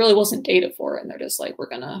really wasn't data for it, and they're just like, we're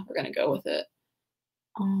gonna go with it.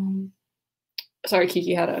 Sorry,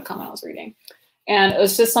 Kiki had a comment I was reading, and it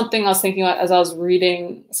was just something I was thinking about as I was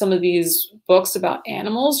reading some of these books about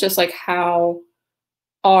animals, just like how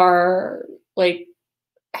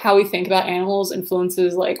we think about animals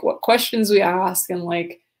influences like what questions we ask and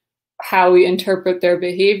like how we interpret their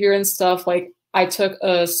behavior and stuff. Like I took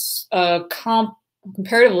a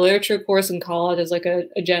comparative literature course in college as like a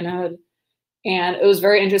gen ed, and it was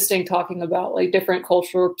very interesting talking about like different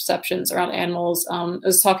cultural perceptions around animals. It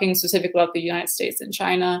was talking specifically about the United States and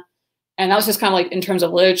China, and that was just kind of like in terms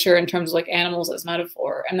of literature, in terms of like animals as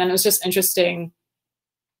metaphor. And then it was just interesting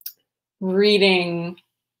reading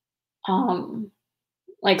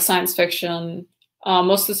like science fiction,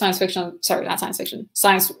 most of the science fiction, sorry, not science fiction,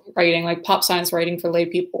 science writing, like pop science writing for lay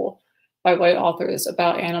people by white authors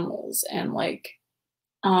about animals. And like,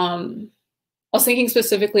 I was thinking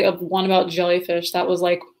specifically of one about jellyfish that was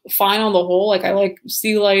like fine on the whole. Like I like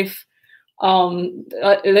sea life.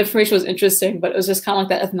 The information was interesting, but it was just kind of like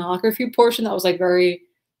that ethnography portion that was like very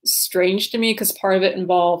strange to me, because part of it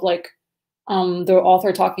involved like the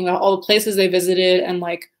author talking about all the places they visited and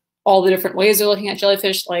like all the different ways they're looking at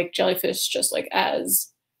jellyfish, like jellyfish just like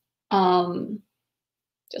as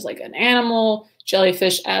just like an animal,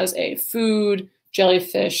 jellyfish as a food,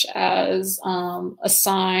 jellyfish as a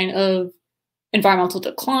sign of environmental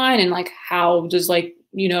decline, and like how does like,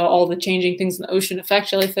 you know, all the changing things in the ocean affect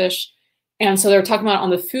jellyfish. And so they're talking about it on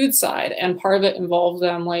the food side, and part of it involved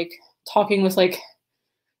them like talking with like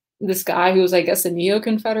this guy who was, I guess, a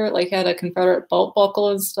neo-Confederate, like had a Confederate belt buckle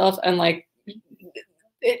and stuff, and like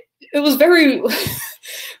it was very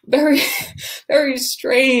very very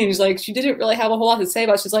strange. Like she didn't really have a whole lot to say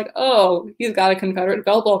about it. She's like, oh, he's got a Confederate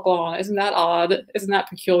belt buckle on, isn't that odd, isn't that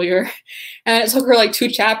peculiar? And it took her like 2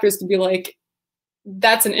 chapters to be like,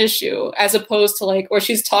 that's an issue, as opposed to like, or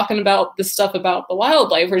she's talking about the stuff about the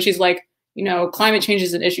wildlife where she's like, you know, climate change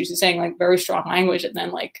is an issue. She's saying like very strong language, and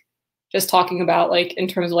then like just talking about like in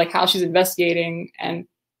terms of like how she's investigating and,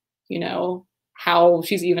 you know, how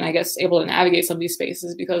she's even, I guess, able to navigate some of these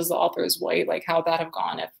spaces because the author is white, like how that have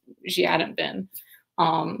gone if she hadn't been.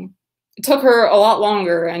 It took her a lot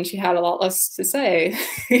longer and she had a lot less to say,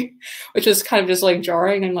 which was kind of just like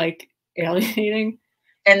jarring and like alienating.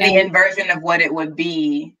 And the inversion of what it would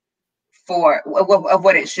be of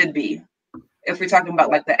what it should be. If we're talking about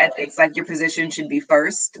like the ethics, like your position should be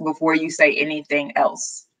first before you say anything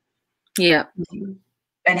else. Yeah.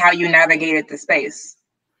 And how you navigated the space.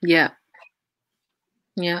 Yeah.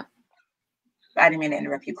 Yeah. I didn't mean to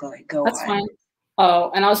interrupt you, Chloe. Go That's on. fine.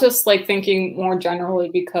 Oh, and I was just like thinking more generally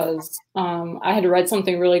because I had read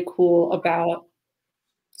something really cool about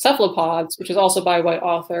cephalopods, which is also by a white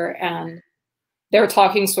author, and they were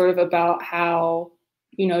talking sort of about how,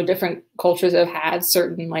 you know, different cultures have had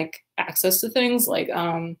certain like access to things. Like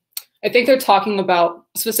I think they're talking about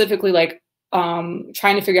specifically like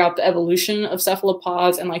trying to figure out the evolution of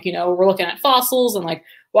cephalopods, and like, you know, we're looking at fossils and like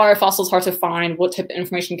why are fossils hard to find, what type of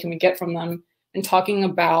information can we get from them, and talking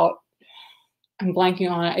about, I'm blanking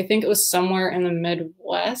on it, I think it was somewhere in the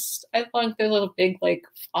Midwest, I think there's a big like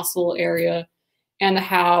fossil area, and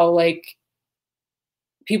how like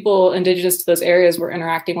people indigenous to those areas were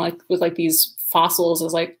interacting like with like these fossils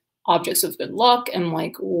as like objects of good luck and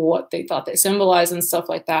like what they thought they symbolized and stuff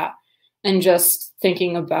like that. And just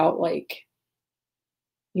thinking about like,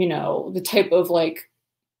 you know, the type of like,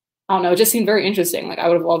 I don't know, it just seemed very interesting. Like I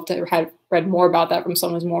would have loved to have read more about that from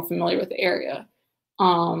someone who's more familiar with the area.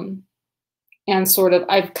 And sort of,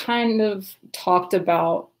 I've kind of talked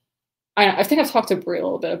about, I think I've talked to Brie a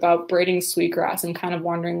little bit about braiding sweetgrass and kind of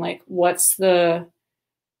wondering like, what's the,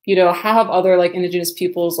 you know, how have other like indigenous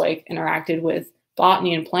peoples like interacted with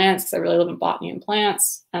botany and plants? Because I really live in botany and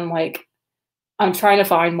plants, and like I'm trying to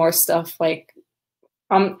find more stuff. Like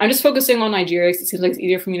I'm just focusing on Nigeria because it seems like it's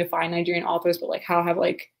easier for me to find Nigerian authors, but like how have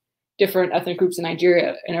like different ethnic groups in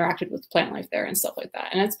Nigeria interacted with plant life there and stuff like that.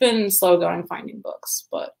 And it's been slow going finding books,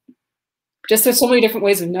 but just there's so many different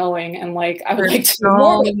ways of knowing, and like I would like to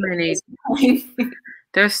know more.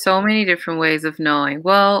 There's so many different ways of knowing.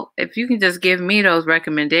 Well, if you can just give me those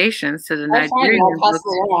recommendations to the Nigerian books,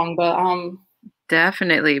 along, but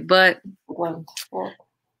definitely. But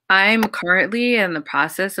I'm currently in the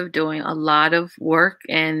process of doing a lot of work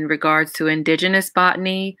in regards to indigenous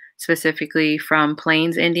botany, specifically from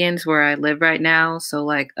Plains Indians where I live right now. So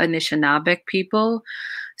like Anishinaabe people.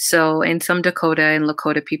 So, and some Dakota and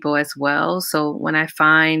Lakota people as well. So when I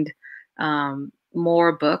find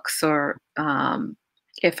more books or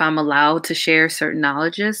if I'm allowed to share certain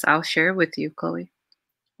knowledges, I'll share with you, Chloe.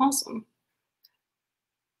 Awesome.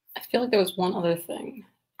 I feel like there was one other thing.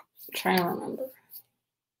 I'm trying to remember.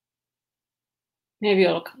 Maybe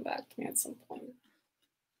it'll come back to me at some point.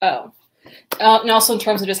 Oh. And also in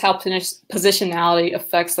terms of just how positionality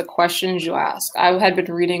affects the questions you ask. I had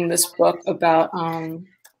been reading this book about, I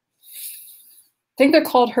think they're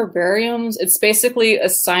called herbariums. It's basically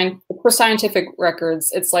for scientific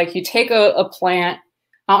records. It's like you take a plant.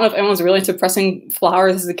 I don't know if anyone's really into pressing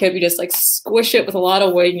flowers as a kid. You just like squish it with a lot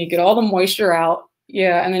of weight and you get all the moisture out.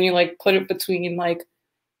 Yeah, and then you like put it between like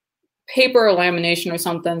paper or lamination or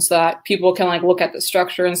something so that people can like look at the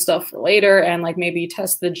structure and stuff for later and like maybe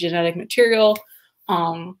test the genetic material.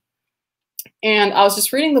 And I was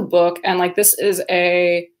just reading the book, and like this is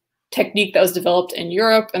a technique that was developed in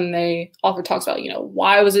Europe, and the author talks about, you know,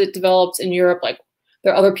 why was it developed in Europe? Like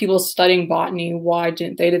there are other people studying botany. Why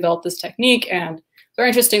didn't they develop this technique? And very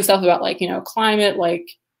interesting stuff about like, you know, climate, like,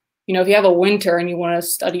 you know, if you have a winter and you want to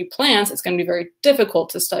study plants, it's going to be very difficult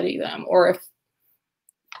to study them. Or if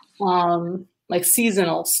like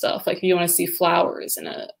seasonal stuff, like if you want to see flowers in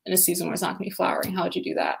a season where it's not going to be flowering, how would you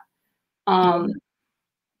do that?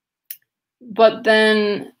 But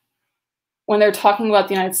then when they're talking about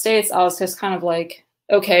the United States, I was just kind of like,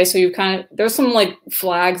 okay, so you kind of, there's some like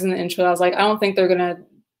flags in the intro. I was like, I don't think they're going to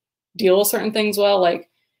deal with certain things well. Like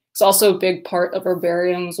it's also a big part of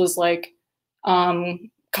herbariums was like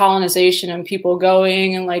colonization and people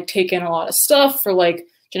going and like taking a lot of stuff for like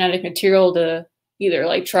genetic material to either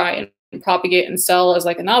like try and propagate and sell as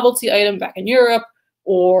like a novelty item back in Europe,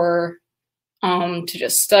 or to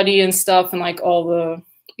just study and stuff, and like all the,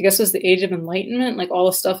 I guess it was the Age of Enlightenment, like all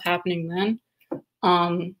the stuff happening then.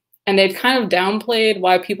 And they'd kind of downplayed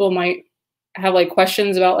why people might have like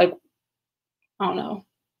questions about like, I don't know,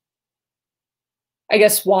 I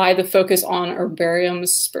guess why the focus on herbariums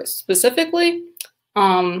specifically.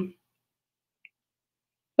 But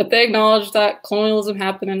they acknowledged that colonialism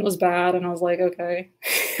happened and it was bad. And I was like, okay,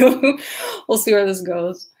 we'll see where this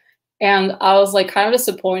goes. And I was like kind of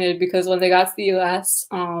disappointed because when they got to the US,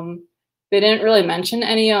 they didn't really mention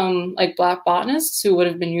any like Black botanists who would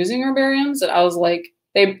have been using herbariums. And I was like,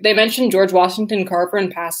 they mentioned George Washington Carver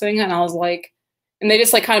in passing, and I was like, and they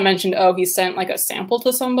just like kind of mentioned, oh, he sent like a sample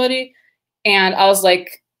to somebody. And I was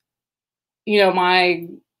like, you know, my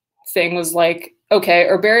thing was like, okay,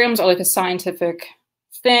 herbariums are like a scientific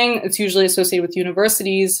thing. It's usually associated with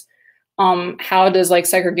universities. How does like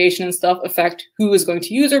segregation and stuff affect who is going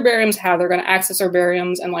to use herbariums, how they're going to access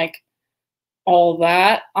herbariums, and like all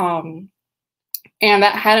that. And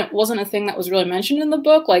that wasn't a thing that was really mentioned in the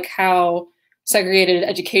book, like how segregated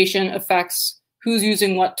education affects who's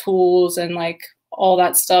using what tools and like all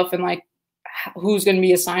that stuff, and like who's going to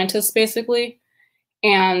be a scientist basically.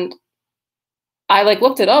 And I like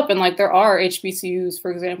looked it up, and like there are HBCUs,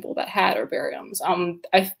 for example, that had herbariums.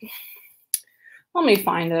 Let me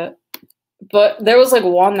find it. But there was like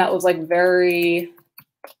one that was like very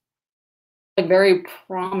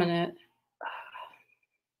prominent.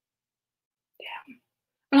 Damn,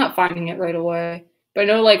 I'm not finding it right away. But I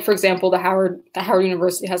know, like, for example, the Howard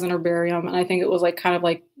University has an herbarium, and I think it was like kind of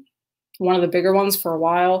like one of the bigger ones for a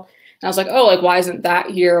while. And I was like, oh, like, why isn't that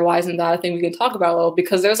here? Why isn't that a thing we could talk about a little?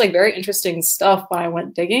 Because there's like very interesting stuff when I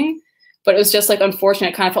went digging, but it was just like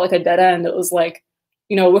unfortunate. It kind of felt like a dead end. It was like,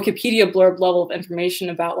 you know, Wikipedia blurb level of information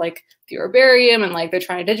about like the herbarium, and like they're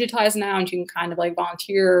trying to digitize now, and you can kind of like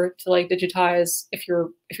volunteer to like digitize if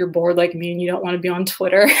you're bored like me and you don't want to be on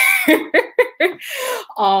Twitter.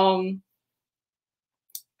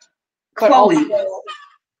 But also,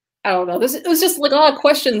 I don't know. It was just like a lot of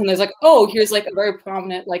questions, and there's like, oh, here's like a very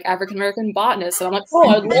prominent like African American botanist, and I'm like, oh,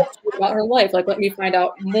 I'd love to hear about her life. Like, let me find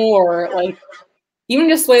out more. Like, even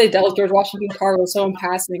just the way they dealt with George Washington Carver was so in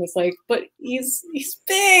passing. It's like, but he's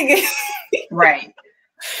big, right?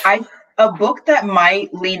 A book that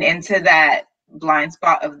might lean into that blind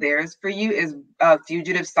spot of theirs for you is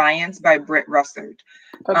Fugitive Science by Britt Russard.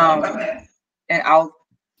 Okay. And I'll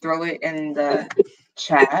throw it in the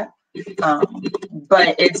chat.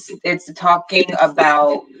 But it's talking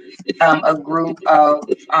about a group of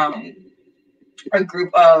I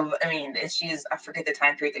mean, I forget the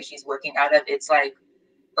time period that she's working out of. It's like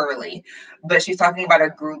early, but she's talking about a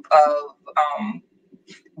group of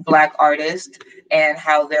Black artists and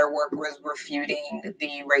how their work was refuting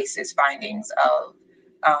the racist findings of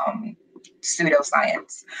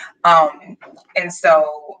pseudoscience. And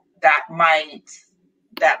so that might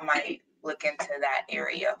look into that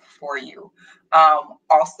area for you.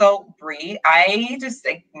 Also, Bree, I just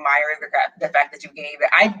admire the fact that you gave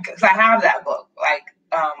it. Because I have that book, like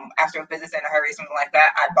Astrophysics in a Hurry, something like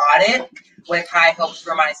that. I bought it with high hopes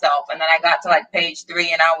for myself, and then I got to like page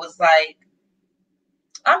 3, and I was like,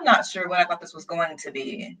 I'm not sure what I thought this was going to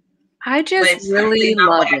be. I just really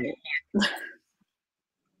love it.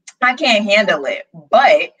 I can't handle it,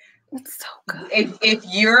 but it's so good.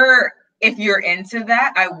 If you're into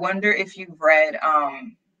that, I wonder if you've read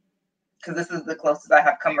because this is the closest I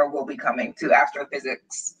have come or will be coming to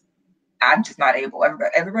astrophysics. I'm just not able.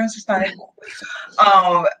 Everyone's just not able.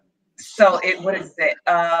 So what is it?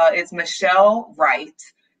 It's Michelle Wright,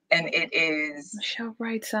 and it is Michelle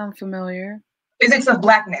Wright. Sound familiar? Physics of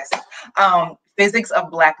Blackness. Physics of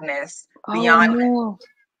Blackness beyond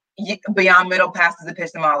middle passes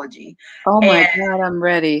epistemology. Oh my God, I'm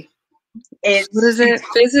ready. What is it?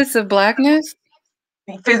 Physics of Blackness?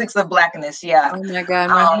 Physics of Blackness, yeah. Oh my God,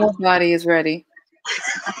 my whole body is ready.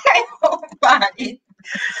 My whole body.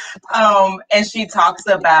 And she talks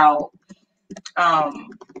about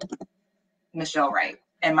Michelle Wright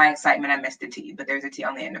and my excitement. I missed the T, but there's a T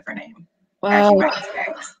on the end of her name. Wow,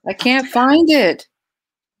 I can't find it.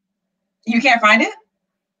 You can't find it?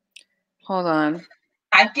 Hold on.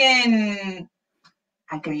 I can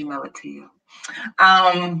email it to you.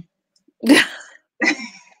 The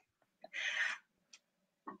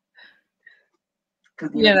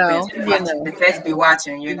feds be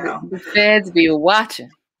watching, you know. The feds be watching.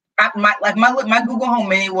 My Google Home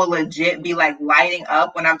Mini will legit be like lighting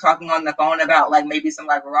up when I'm talking on the phone about like maybe some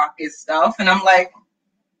like raucous stuff, and I'm like,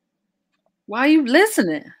 why are you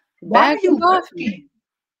listening? Why are you lurking?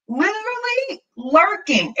 Literally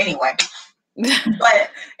lurking. Anyway,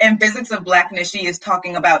 But in Physics of Blackness, she is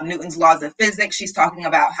talking about Newton's laws of physics. She's talking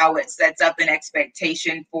about how it sets up an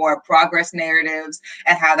expectation for progress narratives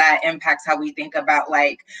and how that impacts how we think about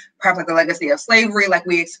like perhaps like the legacy of slavery. Like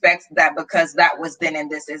we expect that because that was then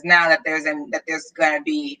and this is now that there's going to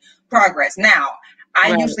be progress. Now,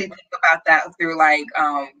 I usually think about that through like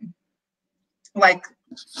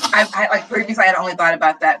I like previously I had only thought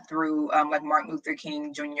about that through like Martin Luther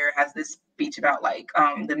King Jr. has this speech about like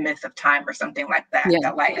the myth of time or something like that. Yeah.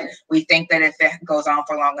 That like we think that if it goes on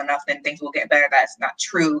for long enough, then things will get better. That's not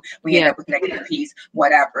true. We end up with negative peace,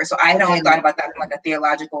 whatever. So I had only thought about that from like a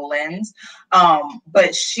theological lens.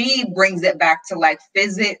 But she brings it back to like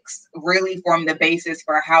physics really form the basis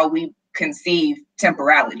for how we conceive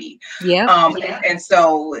temporality. And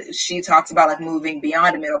so she talks about like moving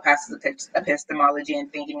beyond a middle passage epistemology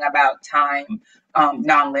and thinking about time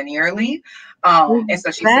non-linearly. And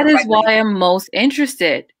so she that is why I'm most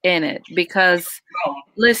interested in it, because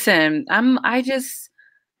listen,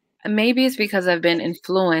 maybe it's because I've been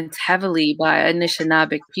influenced heavily by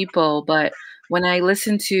Anishinaabe people, but when I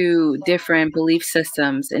listen to different belief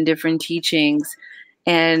systems and different teachings,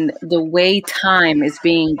 and the way time is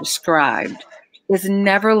being described is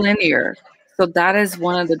never linear. So that is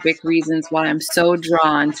one of the big reasons why I'm so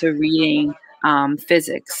drawn to reading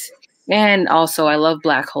physics. And also, I love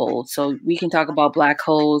black holes. So we can talk about black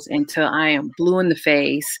holes until I am blue in the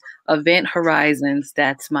face. Event horizons,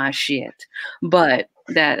 that's my shit. But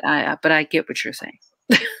I get what you're saying.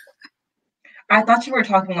 I thought you were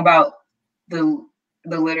talking about the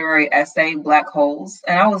literary essay Black Holes,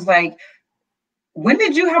 and I was like, when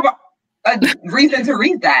did you have a reason to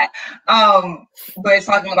read that? But it's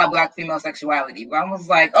talking about Black female sexuality. But I was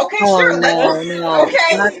like, okay, sure. No.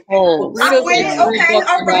 Okay. Black holes. Okay,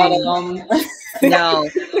 all right. No,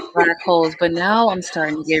 black holes. But now I'm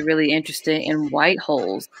starting to get really interested in white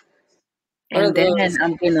holes. And then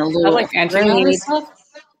I'm getting a little like antimatter stuff?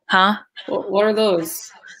 Huh? What are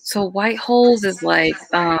those? So white holes is like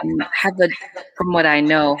from what I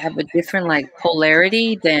know, have a different like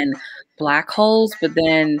polarity than black holes, but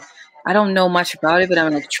then I don't know much about it, but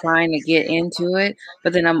I'm like trying to get into it.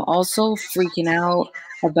 But then I'm also freaking out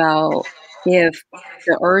about if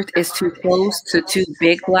the Earth is too close to two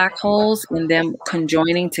big black holes and them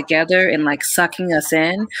conjoining together and like sucking us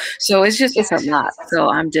in. So it's a lot. So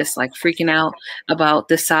I'm just like freaking out about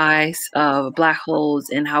the size of black holes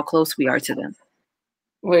and how close we are to them.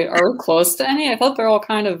 Wait, are we close to any? I thought they're all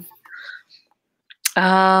kind of.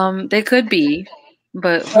 They could be,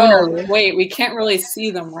 but wait, we can't really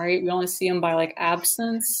see them, right? We only see them by like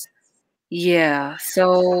absence. Yeah,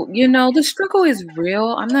 so the struggle is real.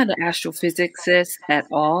 I'm not an astrophysicist at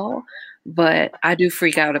all, but I do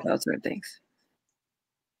freak out about certain things.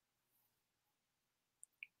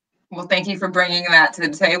 Well, thank you for bringing that to the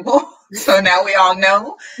table. So now we all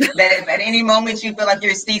know that if at any moment you feel like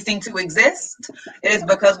you're ceasing to exist, it is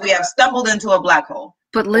because we have stumbled into a black hole.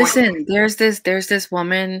 But listen, there's this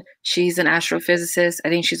woman, she's an astrophysicist. I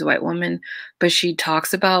think she's a white woman, but she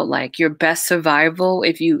talks about like your best survival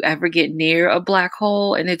if you ever get near a black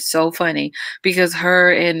hole. And it's so funny because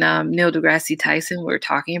her and Neil deGrasse Tyson were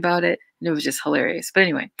talking about it. And it was just hilarious. But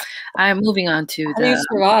anyway, I'm moving on to How do you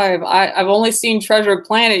survive? I've only seen Treasure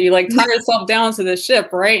Planet. You like tie yourself down to the ship,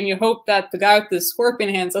 right? And you hope that the guy with the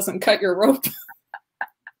scorpion hands doesn't cut your rope.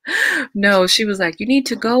 No, she was like, you need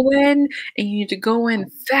to go in and you need to go in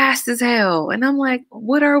fast as hell. And I'm like,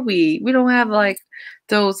 what are we? We don't have like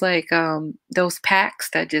those packs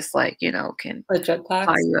that just like, can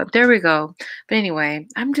fire you up. There we go. But anyway,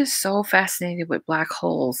 I'm just so fascinated with black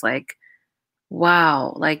holes. Like,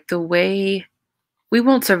 wow, like the way we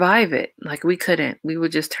won't survive it. Like we couldn't. We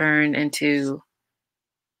would just turn into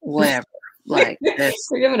whatever. Like this.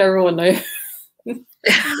 We're giving everyone a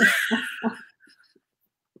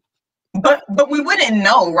But we wouldn't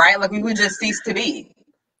know, right? Like we would just cease to be.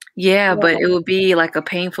 Yeah, but it would be like a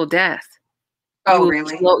painful death. Oh,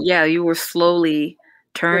 really? You were slowly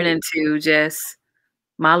turned into just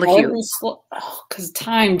molecules. Because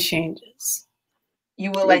time changes.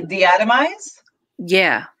 You will like deatomize?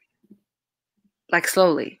 Yeah. Like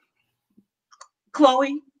slowly.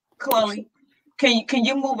 Chloe, can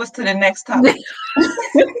you move us to the next topic?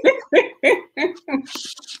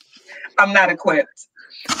 I'm not equipped.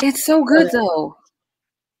 It's so good though.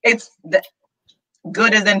 It's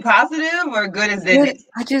good as in positive or good as in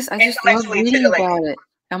I just love reading about it.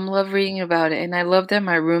 I love reading about it. And I love that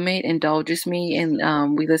my roommate indulges me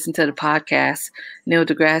and we listen to the podcast, Neil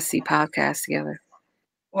deGrasse podcast together.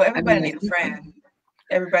 Well, everybody needs a friend.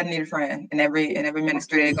 Everybody need a friend. And every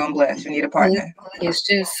ministry they're gonna bless. You need a partner. It's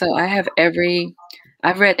just so I have every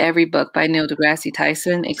I've read every book by Neil deGrasse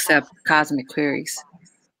Tyson except Cosmic Queries.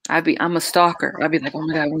 I'm a stalker. I'd be like, oh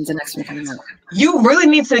my God, when's the next one coming out? You really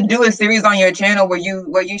need to do a series on your channel where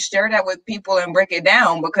you share that with people and break it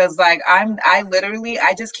down, because like I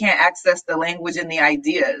just can't access the language and the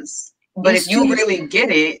ideas. But if you really get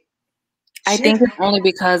it, I think it's only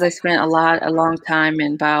because I spent a long time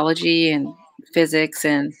in biology and physics,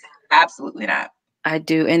 and absolutely not. I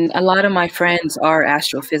do. And a lot of my friends are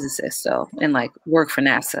astrophysicists, though, and like work for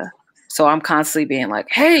NASA. So I'm constantly being like,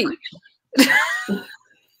 hey,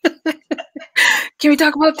 can we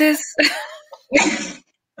talk about this?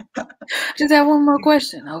 Just have one more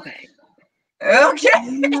question. Okay. Okay.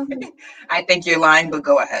 I think you're lying, but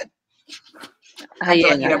go ahead. I feel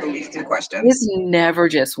like you have at least 2 questions. It's never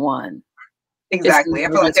just one. Exactly. I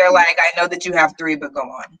feel like they're like, I know that you have 3, but go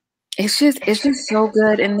on. It's just so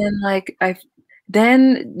good. And then like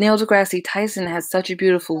then Neil deGrasse Tyson has such a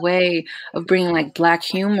beautiful way of bringing like Black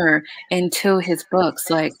humor into his books.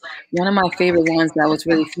 Like one of my favorite ones that was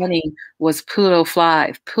really funny was Pluto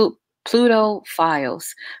Files,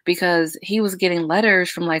 because he was getting letters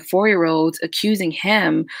from like 4-year-olds accusing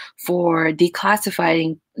him for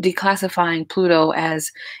declassifying Pluto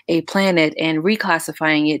as a planet and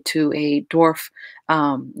reclassifying it to a dwarf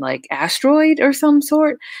like asteroid or some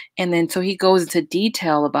sort. And then so he goes into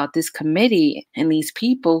detail about this committee and these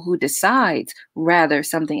people who decides whether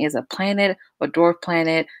something is a planet, a dwarf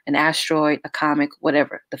planet, an asteroid, a comet,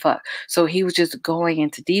 whatever the fuck. So he was just going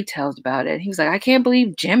into details about it. He was like, I can't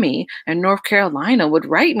believe Jimmy in North Carolina would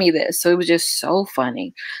write me this. So it was just so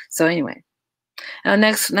funny. So anyway,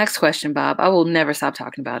 next question, Bob. I will never stop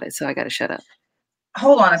talking about it, so I got to shut up.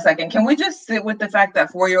 Hold on a second. Can we just sit with the fact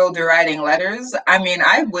that 4-year-olds are writing letters? I mean,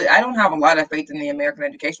 I don't have a lot of faith in the American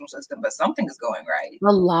educational system, but something is going right.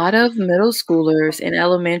 A lot of middle schoolers and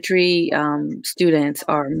elementary students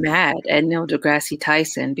are mad at Neil deGrasse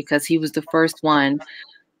Tyson because he was the first one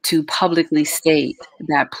to publicly state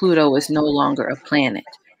that Pluto is no longer a planet.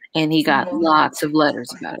 And he got lots of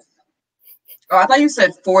letters about it. Oh, I thought you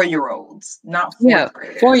said 4-year-olds, not 4th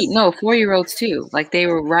graders. 4-year-olds too. Like they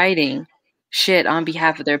were writing shit on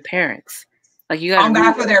behalf of their parents. Like you got on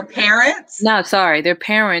behalf of their parents? No, sorry, their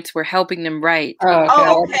parents were helping them write.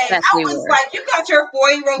 Oh, okay. I was like, you got your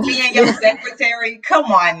 4-year-old being your secretary? Come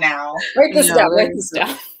on now. Write this down. Write this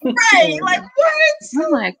down. Right? Like what?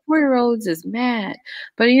 I'm like 4-year-olds is mad,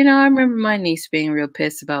 but you know, I remember my niece being real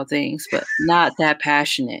pissed about things, but not that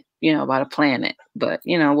passionate, you know, about a planet. But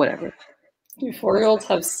you know, whatever. Dude, 4-year-olds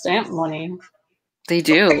have stamp money. They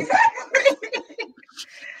do.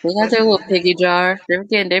 They got their little piggy jar.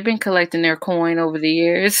 They've been collecting their coin over the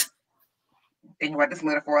years. Thinking about this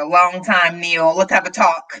letter for a long time, Neil. Let's have a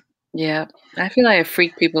talk. Yeah, I feel like I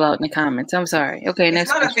freak people out in the comments. I'm sorry. Okay, it's next.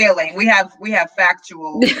 Not question. A feeling. We have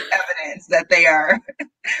factual evidence that they are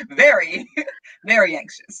very, very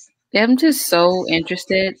anxious. I'm just so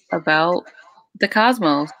interested about the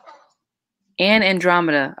cosmos and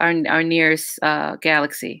Andromeda, our nearest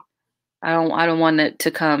galaxy. I don't want it to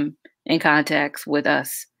come in contact with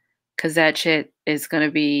us, because that shit is gonna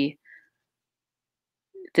be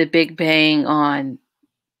the Big Bang on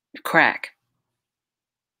crack.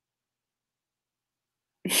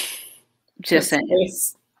 Just saying.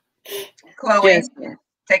 Nice. Chloe,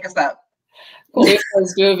 take us up. Chloe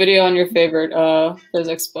says, do a video on your favorite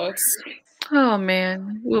physics books. Oh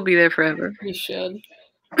man, we'll be there forever. You should.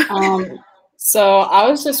 So I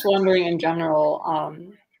was just wondering in general,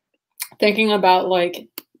 thinking about like,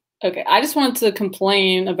 okay, I just wanted to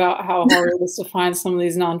complain about how hard it is to find some of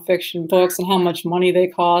these nonfiction books and how much money they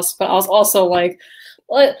cost. But I was also like,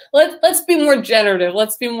 let's be more generative.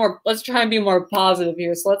 Let's try and be more positive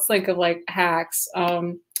here. So let's think of like hacks.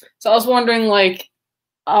 So I was wondering like,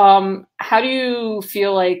 how do you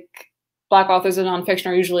feel like Black authors in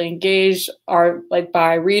nonfiction are usually engaged? Are like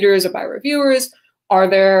by readers or by reviewers? Are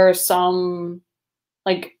there some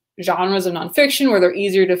like genres of nonfiction where they're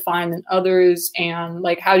easier to find than others? And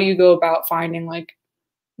like, how do you go about finding like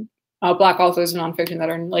Black authors in nonfiction that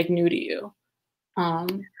are like new to you?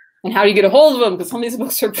 And how do you get a hold of them? Because some of these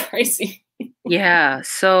books are pricey. Yeah.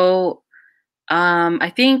 So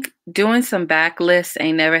I think doing some backlists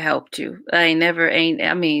ain't never helped you. I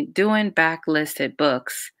mean, doing backlisted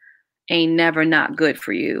books ain't never not good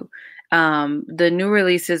for you. The new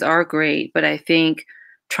releases are great, but I think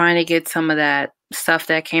trying to get some of that stuff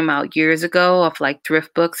that came out years ago of like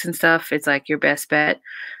thrift books and stuff, it's like your best bet.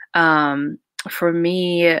 For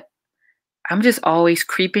me, I'm just always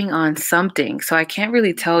creeping on something. So I can't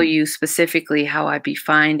really tell you specifically how I'd be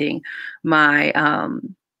finding my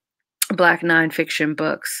Black nonfiction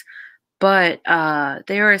books, but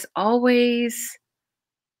there is always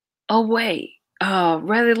a way.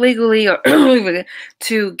 rather legally or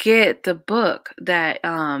to get the book that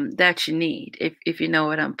you need, if you know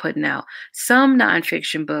what I'm putting out. Some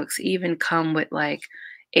nonfiction books even come with like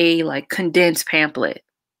a like condensed pamphlet.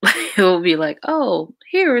 It will be like, oh,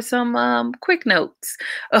 here are some quick notes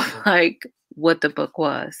of like what the book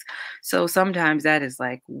was. So sometimes that is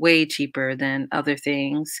like way cheaper than other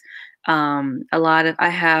things. A lot of I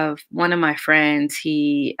have one of my friends,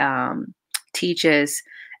 he teaches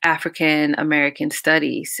African American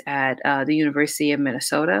Studies at the University of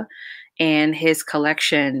Minnesota, and his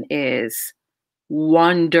collection is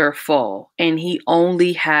wonderful. And he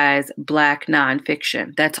only has Black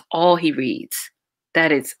nonfiction. That's all he reads.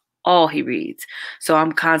 That is all he reads. So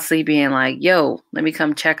I'm constantly being like, yo, let me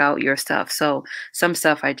come check out your stuff. So some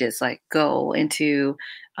stuff I just like go into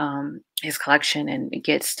his collection and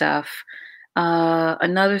get stuff.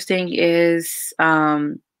 Another thing is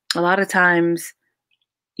a lot of times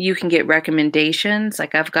you can get recommendations.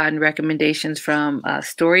 Like I've gotten recommendations from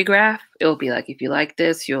Storygraph. It'll be like, if you like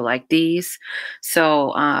this, you'll like these.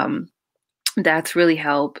 So that's really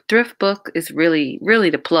helped. Thrift book is really, really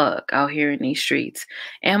the plug out here in these streets.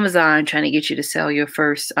 Amazon trying to get you to sell your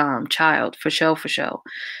first child for show, for show.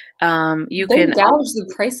 You They can gouge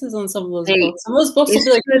the prices on some of those they, books. Some of those books will it's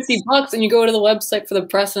be like just $50, and you go to the website for the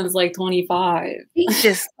press and it's like 25. it's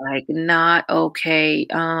just like not okay.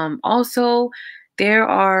 Also, there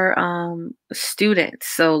are students.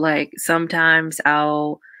 So like sometimes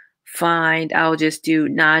I'll just do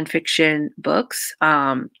nonfiction books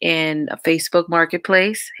in a Facebook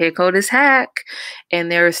marketplace. Here go this hack.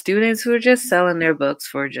 And there are students who are just selling their books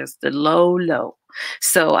for just the low, low.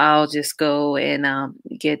 So I'll just go and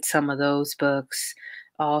get some of those books.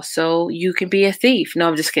 Also, you can be a thief. No,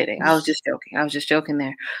 I'm just kidding. I was just joking. I was just joking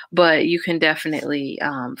there. But you can definitely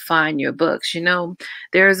find your books. You know,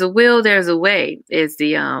 there's a will, there's a way, is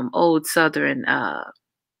the old Southern,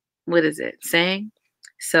 what is it, saying?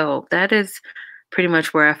 So that is pretty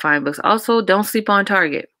much where I find books. Also, don't sleep on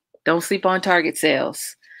Target. Don't sleep on Target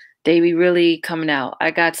sales. They be really coming out.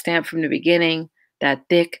 I got stamped from the beginning, that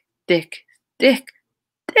thick, thick, thick,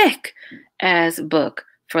 thick as book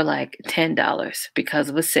for like $10 because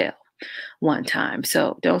of a sale one time.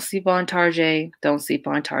 So don't sleep on Target. Don't sleep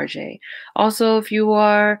on Target. Also, if you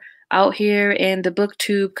are out here in the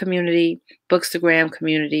booktube community, bookstagram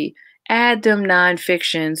community, add them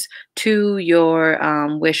nonfictions to your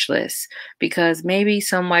wish list, because maybe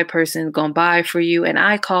some white person is gonna buy for you, and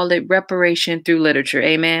I call it reparation through literature.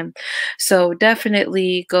 Amen. So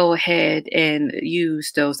definitely go ahead and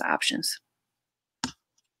use those options.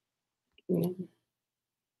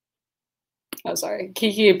 Oh, sorry.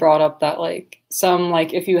 Kiki brought up that like some,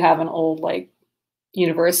 like if you have an old like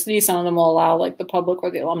university, some of them will allow like the public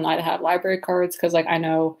or the alumni to have library cards, because like I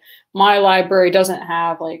know my library doesn't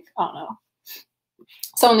have like, I don't know,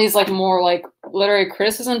 some of these like more like literary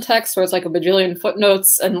criticism texts where it's like a bajillion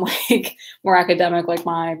footnotes and like more academic, like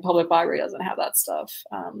my public library doesn't have that stuff.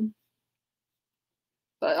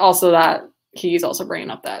 But also that Kiki's also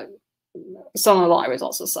bringing up that some of the libraries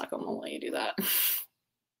also suck on the way you do that.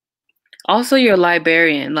 Also, your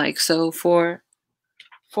librarian, like, so for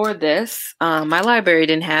this, my library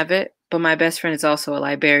didn't have it, but my best friend is also a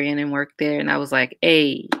librarian and worked there, and I was like,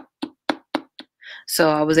 hey.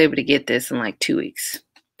 So I was able to get this in like 2 weeks.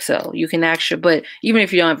 So you can actually, but even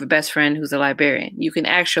if you don't have a best friend who's a librarian, you can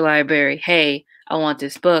ask your library, hey, I want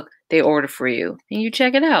this book. They order for you, and you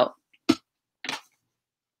check it out.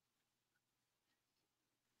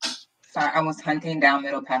 Sorry, I was hunting down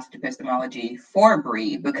middle passage epistemology for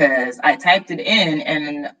Bree because I typed it in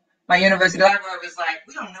and my university library was like,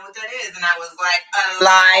 we don't know what that is. And I was like, a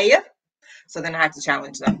lie. So then I had to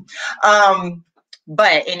challenge them.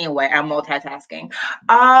 But anyway, I'm multitasking.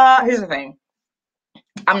 Here's the thing.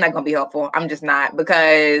 I'm not going to be helpful. I'm just not,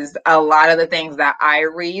 because a lot of the things that I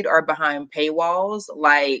read are behind paywalls,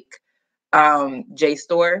 like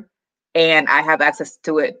JSTOR, and I have access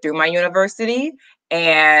to it through my university.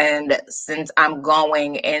 And since I'm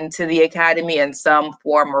going into the academy in some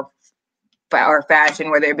form or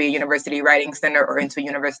fashion, whether it be a university writing center or into a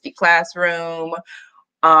university classroom,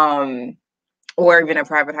 or even a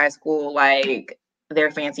private high school, like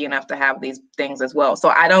they're fancy enough to have these things as well. So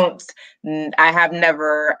I have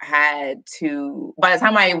never had to, by the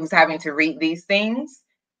time I was having to read these things,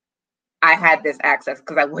 I had this access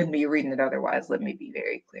because I wouldn't be reading it otherwise. Let me be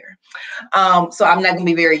very clear. So I'm not going to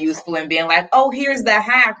be very useful in being like, oh, here's the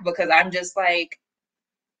hack, because I'm just like,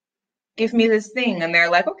 give me this thing. And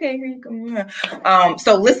they're like, okay, here you go.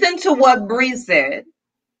 So listen to what Bree said.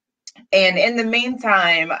 And in the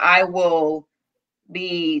meantime, I will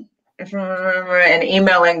be and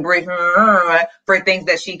emailing Brie for things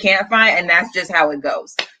that she can't find, and that's just how it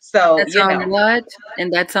goes. So, That's on what?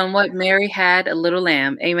 And that's on what? Mary had a little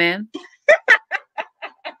lamb. Amen.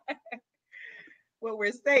 What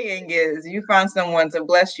we're saying is you find someone to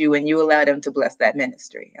bless you and you allow them to bless that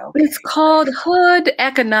ministry. Okay? It's called Hood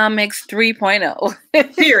Economics 3.0.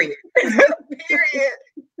 Period. Period.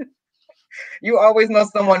 You always know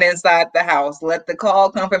someone inside the house. Let the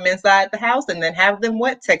call come from inside the house and then have them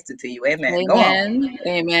what? Text it to you. Amen. Amen. Go on.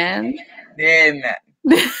 Amen. Amen.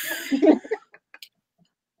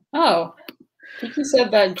 Oh, Kiki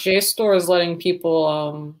said that JSTOR is letting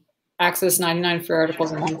people access 99 free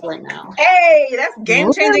articles a month right now. Hey, that's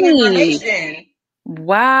game-changing information.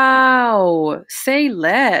 Wow. Say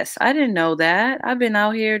less. I didn't know that. I've been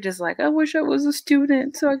out here just like, I wish I was a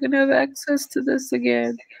student so I could have access to this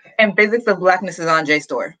again. And Physics of Blackness is on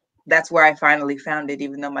JSTOR. That's where I finally found it,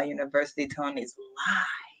 even though my university told me it's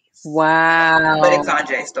lies. Wow. But it's on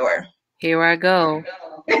JSTOR. Here I go.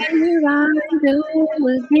 Here I go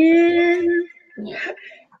again.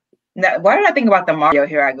 Now, why did I think about the Mario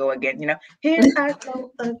Here I Go Again? You know, here I go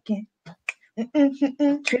again.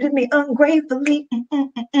 Treated me ungratefully.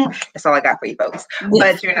 That's all I got for you folks.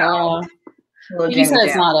 But you know, you said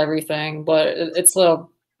it's not everything, but it's a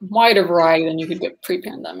wider variety than you could get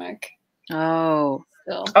pre-pandemic. Oh.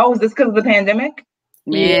 So. Oh, is this because of the pandemic?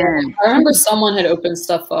 Man. Yeah. I remember someone had opened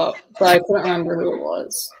stuff up, but I couldn't remember who it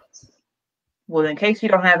was. Well, in case you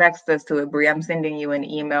don't have access to it, Brie, I'm sending you an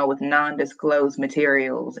email with non-disclosed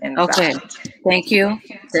materials inside. Okay. Thank you.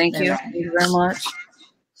 Thank you. Thank you very much.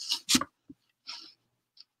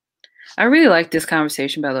 I really like this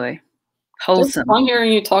conversation, by the way. Wholesome. It's fun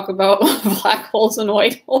hearing you talk about black holes and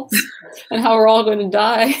white holes and how we're all going to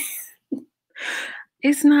die.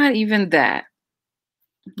 It's not even that.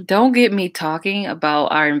 Don't get me talking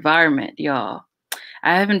about our environment, y'all.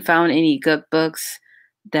 I haven't found any good books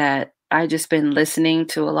that I just been listening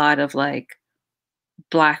to a lot of like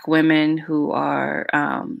Black women who are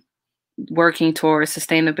working towards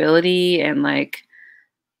sustainability and like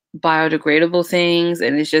biodegradable things,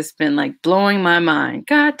 and it's just been like blowing my mind.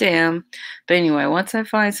 God damn. But anyway, once I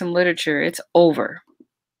find some literature, it's over.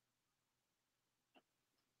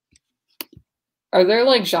 Are there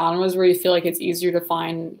like genres where you feel like it's easier to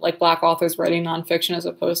find like Black authors writing nonfiction as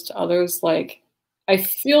opposed to others? Like, I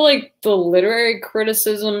feel like the literary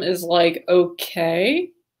criticism is like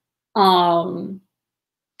okay. I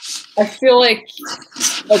feel like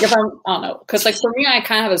if I don't know, because like for me, I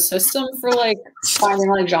kind of have a system for like finding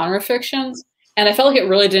like genre fiction, and I felt like it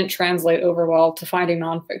really didn't translate over well to finding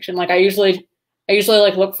nonfiction. Like I usually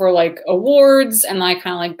like look for like awards, and I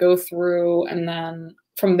kind of like go through, and then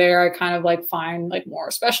from there I kind of like find like more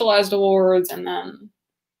specialized awards, and then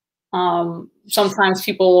sometimes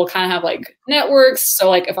people will kind of have like networks. So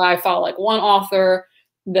like if I follow like one author,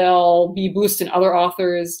 they'll be boosting other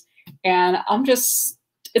authors, and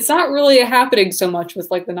it's not really happening so much with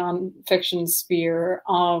like the nonfiction sphere.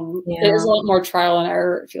 It is a lot more trial and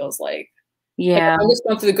error, it feels like. Yeah. Like, if I just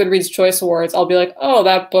go to the Goodreads Choice Awards, I'll be like, oh,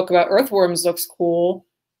 that book about earthworms looks cool.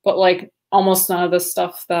 But like almost none of the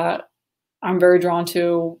stuff that I'm very drawn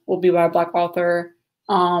to will be by a Black author.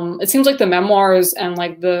 It seems like the memoirs and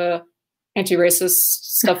like the anti-racist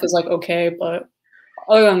stuff is like okay, but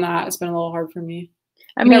other than that, it's been a little hard for me.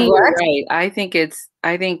 I mean, you're right. I think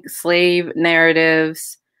slave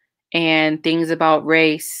narratives and things about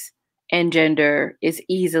race and gender is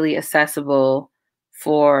easily accessible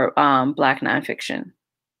for Black nonfiction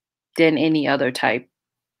than any other type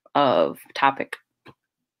of topic.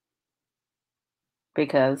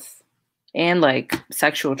 And like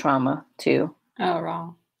sexual trauma too. Oh,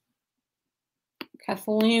 wow.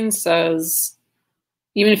 Kathleen says,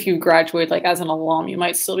 even if you graduate like as an alum, you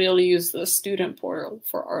might still be able to use the student portal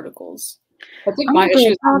for articles. I think my issue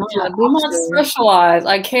is I'm not specialized.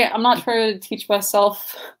 I'm not trying to teach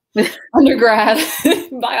myself undergrad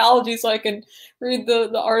biology so I can read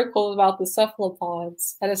the articles about the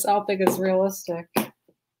cephalopods. I don't think it's realistic.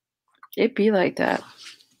 It'd be like that.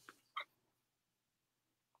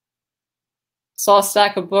 Saw a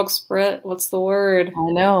stack of books, Britt. What's the word?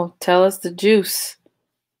 I know. Tell us the juice.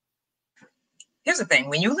 Here's the thing.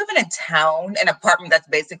 When you live in a town, an apartment that's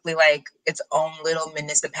basically like its own little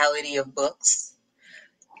municipality of books,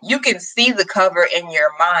 you can see the cover in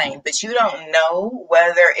your mind, but you don't know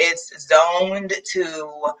whether it's zoned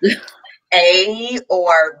to A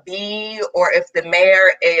or B, or if the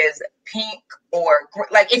mayor is pink or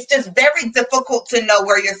like, it's just very difficult to know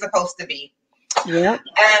where you're supposed to be. Yeah.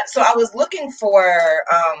 So I was looking for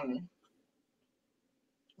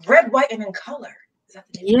Red, White, and in Color. Is that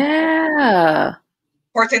the name? Yeah.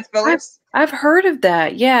 Hortense Spillers? I've heard of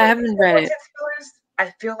that. Yeah, I Wait, haven't read it. Hortense Spillers?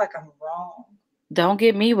 I feel like I'm wrong. Don't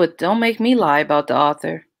make me lie about the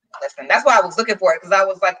author. Listen, that's why I was looking for it, because I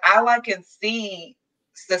was like, all I can see,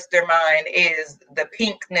 Sister Mine, is the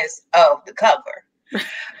pinkness of the cover.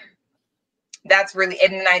 That's really,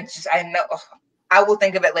 and I know, I will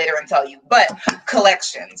think of it later and tell you. But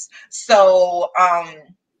collections. So,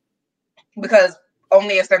 because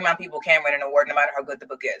only a certain amount of people can win an award, no matter how good the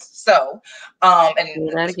book is. So,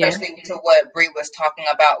 and especially to what Bree was talking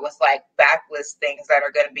about, was like backlist things that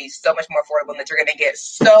are going to be so much more affordable, and that you're going to get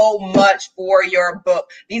so much for your book.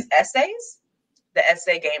 These essays, the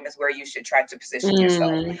essay game is where you should try to position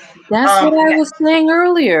yourself. That's what I was saying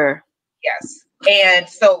earlier. Yes. And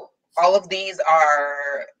so all of these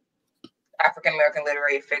are African American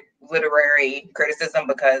literary criticism,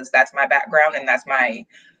 because that's my background and that's my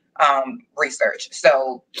research.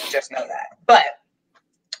 So just know that. But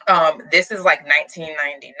this is like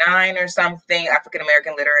 1999 or something. African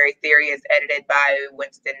American Literary Theory is edited by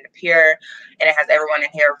Winston Napier, and it has everyone in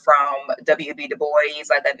here from W.B. Du Bois,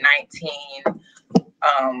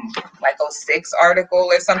 like a 06 article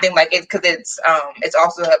or something, like it, because it's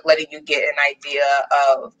also letting you get an idea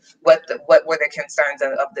of what were the concerns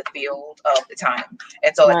of the field of the time.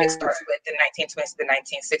 And so like it starts with the 1920s to the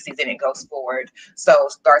 1960s and it goes forward. So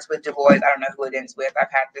it starts with Du Bois. I don't know who it ends with. I've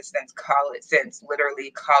had this since college, since literally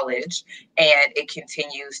college, and it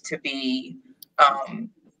continues to be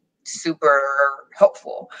super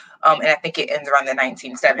helpful, and I think it ends around the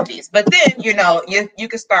 1970s. But then you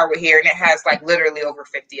can start with here, and it has like literally over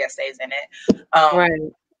 50 essays in it. Right,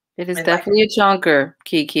 it is definitely a chunker,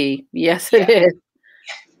 Kiki. Yes, it is.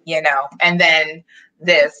 And then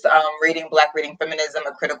this Reading Feminism,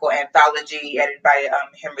 a critical anthology, edited by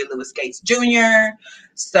Henry Louis Gates Jr.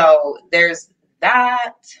 So there's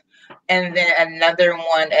that, and then another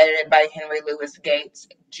one edited by Henry Louis Gates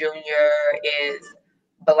Jr. is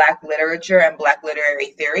Black Literature and Black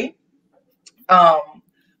Literary Theory.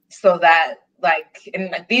 So that, like,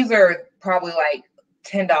 and these are probably like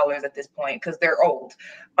 $10 at this point because they're old.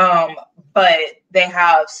 But they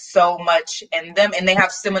have so much in them, and they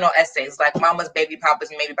have seminal essays like Mama's Baby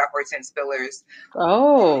Papa's Maybe by Hortense Spillers.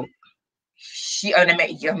 Oh.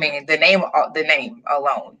 The name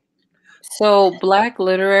alone. So Black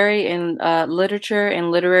Literary and Literature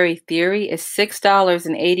and Literary Theory is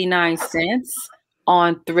 $6.89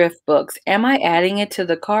 on Thrift Books. Am I adding it to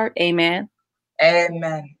the cart? Amen.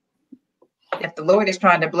 Amen. If the Lord is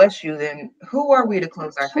trying to bless you, then who are we to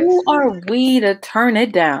close our faces? Who are we to turn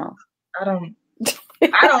it down? I don't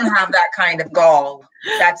have that kind of gall.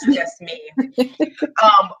 That's just me.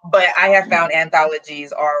 But I have found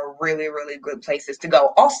anthologies are really, really good places to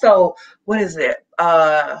go. Also, what is it?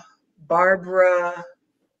 Barbara,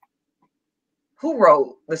 who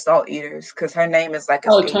wrote The Salt Eaters? Because her name is like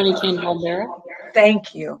Toni Cade Bambara.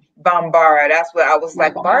 Thank you, Bambara. That's what I was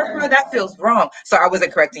like. Barbara, that feels wrong. So I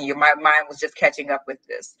wasn't correcting you. My mind was just catching up with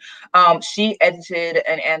this. She edited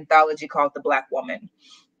an anthology called The Black Woman.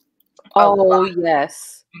 Oh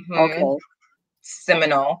yes. Mm-hmm. Okay.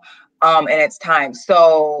 Seminal, in its time.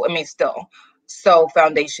 So so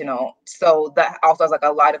foundational. So that also has like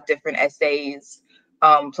a lot of different essays.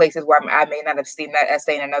 Places where I may not have seen that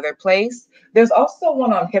essay in another place. There's also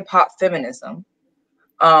one on hip hop feminism.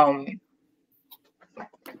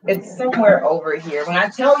 It's somewhere over here. When I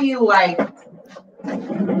tell you like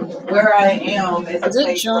where I am, is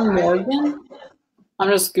it Joan Morgan? I'm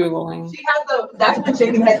just Googling. She has that's when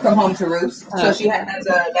Chicken Heads Come Home to Roost. So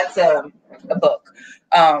that's a book.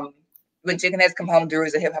 When Chicken Heads Come Home to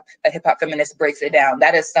Roost, a hip hop feminist breaks it down.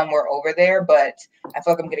 That is somewhere over there, but I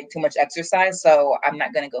feel like I'm getting too much exercise, so I'm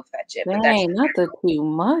not gonna go fetch it. Dang, not the too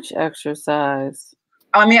much exercise.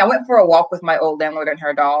 I mean, I went for a walk with my old landlord and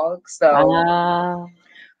her dog, so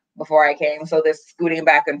before I came. So this scooting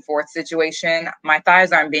back and forth situation, my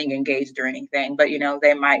thighs aren't being engaged or anything, but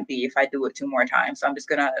they might be if I do it 2 more times. So I'm just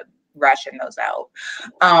gonna ration those out.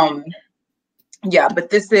 Yeah, but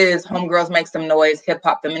this is Homegirls Make Some Noise, Hip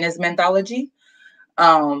Hop Feminism Anthology.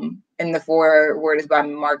 And the foreword is by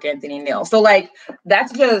Mark Anthony Neal. So like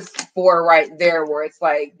that's just 4 right there, where it's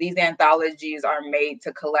like these anthologies are made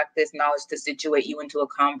to collect this knowledge to situate you into a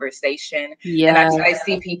conversation. Yeah. And I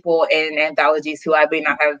see people in anthologies who I may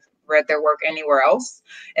not have read their work anywhere else.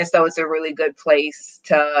 And so it's a really good place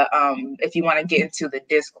to, if you want to get into the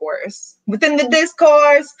discourse. Within the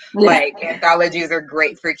discourse, like anthologies are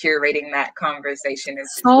great for curating that conversation.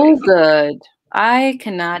 It's so good. I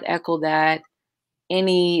cannot echo that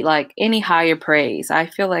any higher praise. I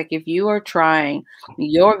feel like if you are trying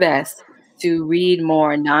your best to read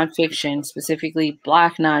more nonfiction, specifically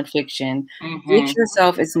Black nonfiction. Get Mm-hmm.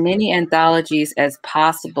 yourself as many anthologies as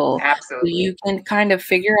possible so Absolutely. you can kind of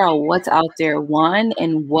figure out what's out there, one,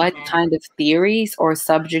 and what Mm-hmm. kind of theories or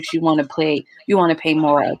subjects you want to pay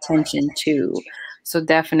more attention to. So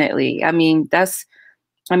definitely,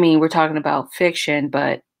 we're talking about fiction,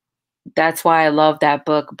 but that's why I love that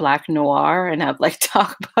book, Black Noir, and I'd like to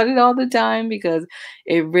talk about it all the time because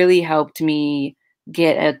it really helped me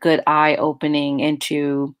get a good eye opening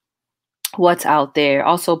into what's out there.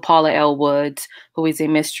 Also, Paula L. Woods, who is a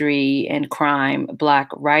mystery and crime Black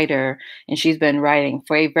writer, and she's been writing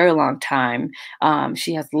for a very long time.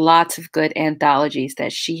 She has lots of good anthologies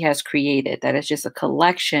that she has created that is just a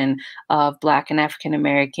collection of Black and African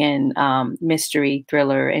American mystery,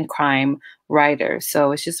 thriller, and crime writers.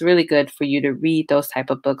 So it's just really good for you to read those type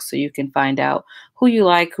of books so you can find out who you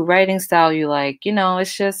like, who writing style you like.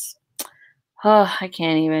 It's just, oh, I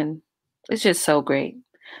can't even. It's just so great.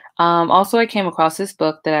 Also, I came across this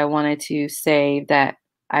book that I wanted to say that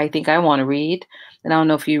I think I want to read. And I don't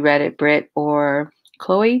know if you read it, Britt or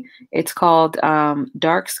Chloe. It's called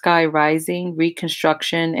Dark Sky Rising,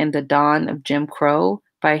 Reconstruction and the Dawn of Jim Crow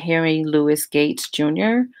by Henry Louis Gates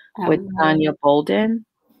Jr. with Tanya Bolden.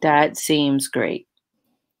 That seems great.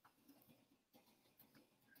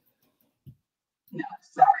 No,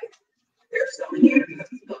 sorry. There's so many areas of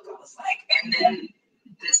this book. I was like, and then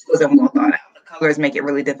this wasn't well thought out. The colors make it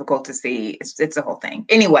really difficult to see. It's a whole thing.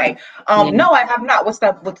 Anyway, Yeah. no, I have not. What's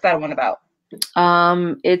that one about?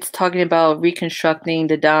 It's talking about reconstructing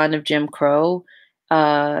the dawn of Jim Crow.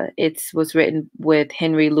 It was written with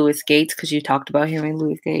Henry Louis Gates because you talked about Henry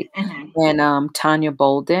Louis Gates and Tanya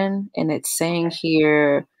Bolden, and it's saying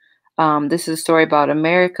here. This is a story about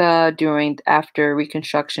America after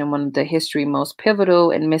Reconstruction, one of the history most pivotal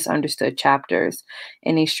and misunderstood chapters.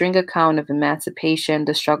 In a string account of emancipation,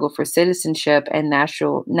 the struggle for citizenship and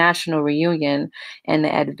national reunion, and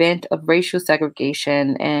the advent of racial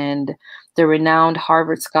segregation, and the renowned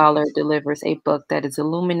Harvard scholar delivers a book that is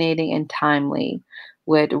illuminating and timely,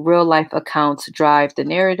 with real-life accounts drive the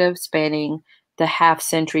narrative spanning the half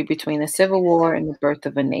century between the Civil War and the birth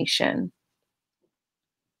of a nation.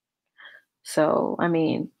 So,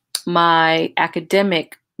 my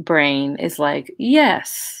academic brain is like,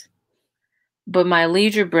 yes, but my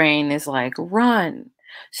leisure brain is like, run.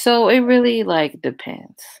 So it really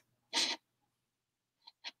depends.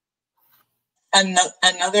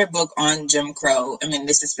 Another book on Jim Crow. I mean,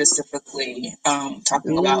 this is specifically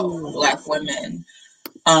talking about Black women,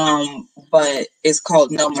 but it's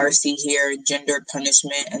called No Mercy Here: Gender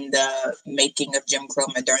Punishment and the Making of Jim Crow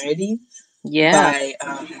Modernity by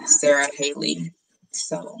Sarah Haley.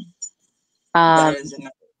 So that is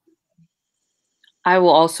another. I will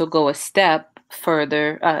also go a step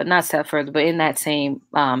further, not step further, but in that same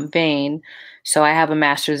vein. So I have a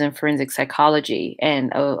master's in forensic psychology,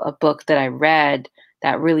 and a book that I read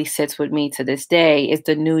that really sits with me to this day is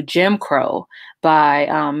The New Jim Crow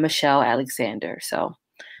by Michelle Alexander. So,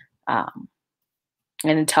 and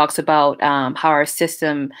it talks about how our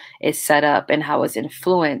system is set up and how it's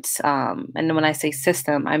influenced. And when I say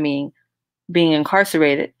system, I mean being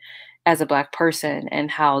incarcerated as a Black person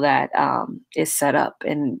and how that is set up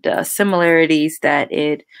and the similarities that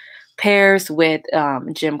it pairs with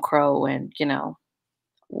Jim Crow and,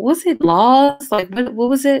 was it laws? Like, what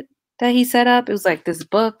was it that he set up? It was like this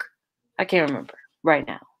book. I can't remember right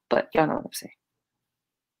now, but y'all know what I'm saying.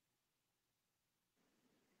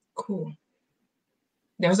 Cool.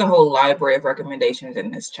 There's a whole library of recommendations in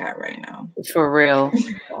this chat right now. For real.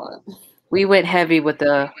 We went heavy with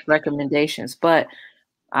the recommendations, but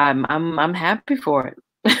I'm happy for it.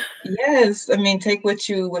 Yes, I mean, take what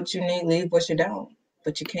you need, leave what you don't.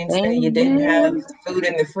 But you can't say you didn't have food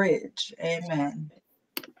in the fridge. Amen.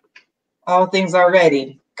 All things are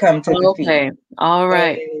ready. Come to the feet. Okay. All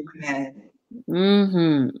right. Amen.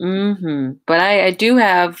 But I do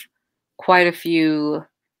have quite a few.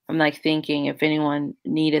 I'm thinking if anyone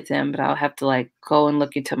needed them, but I'll have to go and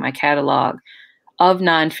look into my catalog of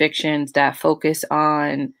nonfictions that focus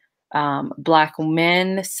on Black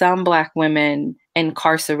men, some Black women,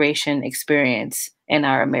 incarceration experience in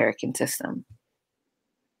our American system.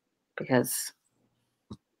 Because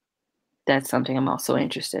that's something I'm also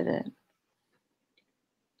interested in.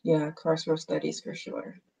 Yeah, carceral studies for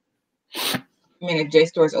sure. I mean, if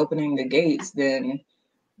JSTOR is opening the gates, then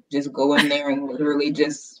just go in there and literally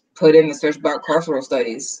just put in the search bar carceral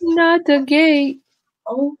studies. Not the gate.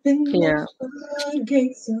 Open the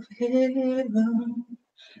gates of heaven.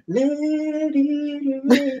 Let it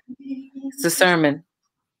rain. It's a sermon.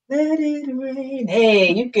 Let it rain. Hey,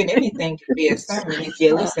 anything can be a sermon if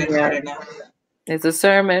you listen hard enough. It's a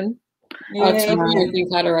sermon. Yeah. Tiffany, I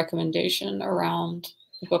think, had a recommendation around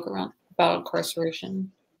the book around about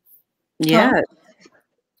incarceration. Yeah,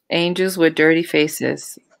 Angels with Dirty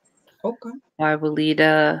Faces Okay. by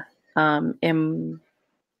Walida Marisha.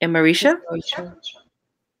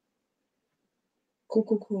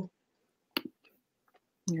 Cool.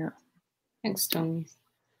 Yeah. Thanks, Tony.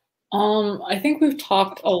 I think we've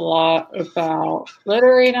talked a lot about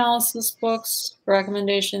literary analysis books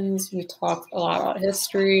recommendations. We talked a lot about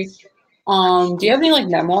history. Do you have any like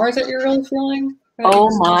memoirs that you're really feeling? Oh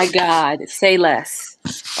my God, say less.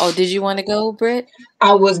 Oh, did you want to go, Britt?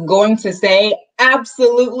 I was going to say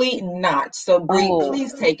absolutely not. So Bree,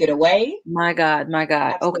 please take it away. My God.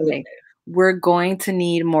 Absolutely. Okay. We're going to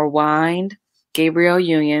need more wine. Gabrielle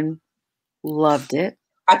Union. Loved it.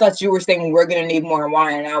 I thought you were saying we're gonna need more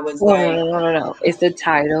wine, and I was No. It's the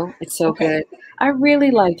title. It's so good. I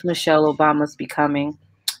really liked Michelle Obama's Becoming.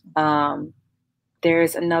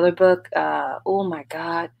 There's another book. Oh my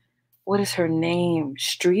God. What is her name?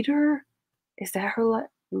 Streeter? Is that her?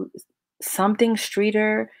 Something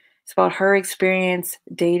Streeter. It's about her experience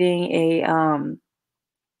dating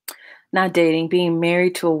not dating, being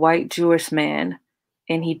married to a white Jewish man,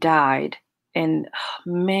 and he died. And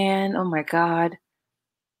man, oh my God,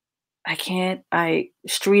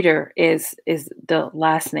 Streeter is the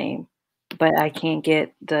last name, but I can't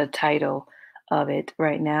get the title of it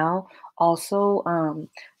right now. Also,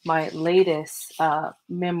 my latest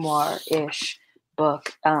memoir-ish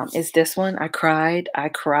book is this one. I cried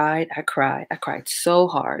so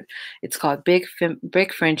hard. It's called Big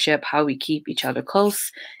Friendship: How We Keep Each Other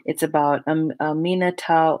Close. It's about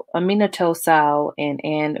Aminatou Sao and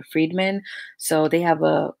Anne Friedman. So they have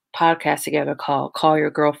a podcast together called Call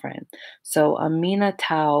Your Girlfriend. So Amina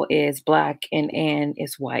Tao is black and Anne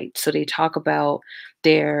is white. So they talk about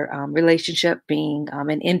their relationship being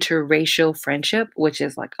an interracial friendship, which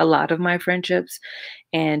is like a lot of my friendships,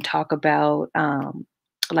 and talk about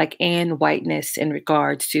like Anne whiteness in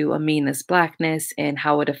regards to Amina's blackness and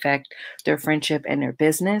how it affect their friendship and their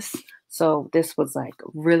business. So this was like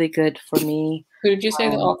really good for me. Who did you say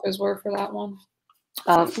the authors were for that one?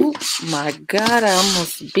 My God, I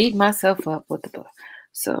almost beat myself up with the book.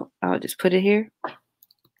 So I'll just put it here.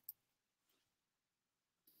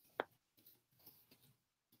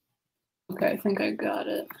 Okay, I think I got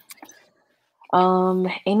it.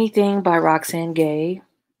 Anything by Roxane Gay,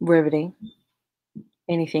 riveting.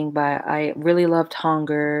 Anything by I really loved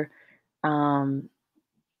Hunger.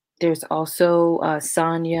 There's also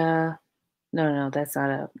Sonia. No, that's not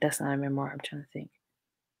a memoir. I'm trying to think.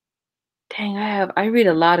 Dang, I read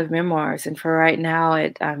a lot of memoirs, and for right now,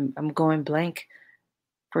 I'm going blank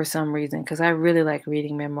for some reason because I really like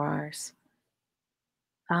reading memoirs.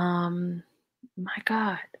 My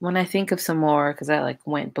God, when I think of some more, because I like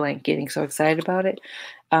went blank, getting so excited about it.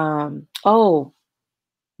 Oh,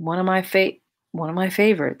 one of my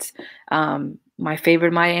favorites. My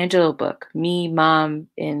favorite Maya Angelou book, Me, Mom,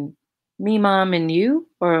 and You,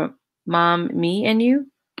 or Mom, Me, and You.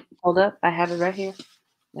 Hold up, I have it right here.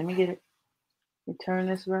 Let me get it. Let me turn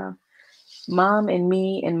this around. Mom and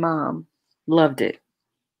Me and Mom. Loved it.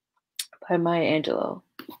 By Maya Angelou.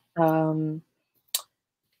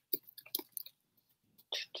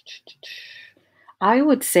 I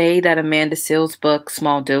would say that Amanda Seales' book,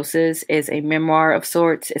 Small Doses, is a memoir of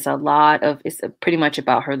sorts. It's pretty much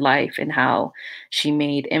about her life and how she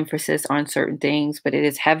made emphasis on certain things, but it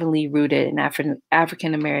is heavily rooted in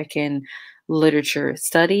African American literature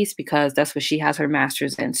studies because that's what she has her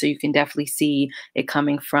master's in. So you can definitely see it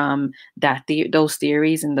coming from those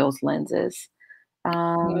theories and those lenses.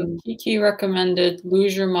 Kiki recommended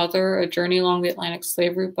Lose Your Mother, A Journey Along the Atlantic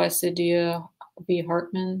Slave Route by Sadia B.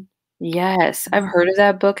 Hartman. Yes, I've heard of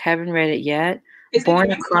that book. Haven't read it yet.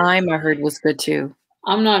 Born a Crime, I heard was good too.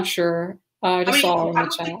 I'm not sure. I just saw it in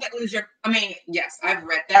the chat. Yes, I've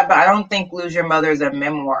read that, but I don't think Lose Your Mother is a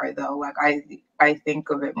memoir though. Like I think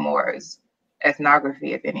of it more as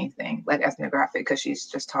ethnography, if anything, like ethnographic, because she's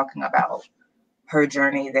just talking about her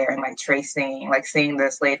journey there and like tracing, like seeing the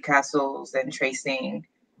slave castles and tracing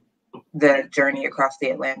the journey across the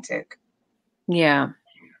Atlantic. Yeah.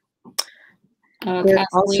 There's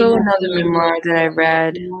also another memoir that I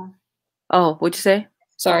read. Oh, what'd you say?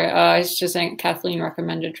 Sorry, I was just saying Kathleen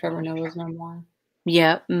recommended Trevor Noah's memoir.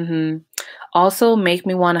 Yeah. Also, Make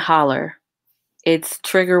Me Want to Holler. It's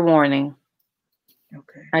trigger warning.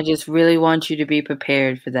 Okay. I just really want you to be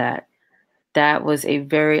prepared for that. That was a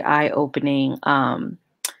very eye-opening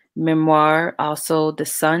memoir. Also, The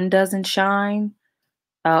Sun Doesn't Shine.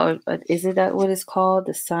 Is it that what it's called?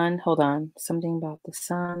 The sun. Hold on. Something about the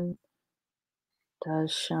sun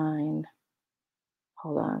does shine.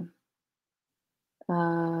 Hold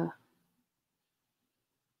on.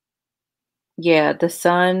 Yeah, The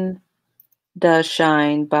Sun Does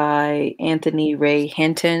Shine by Anthony Ray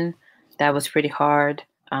Hinton. That was pretty hard.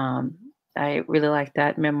 I really like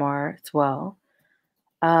that memoir as well.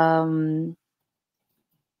 Um,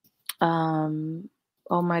 um,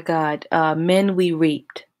 oh my God, Men We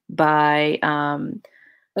Reaped That's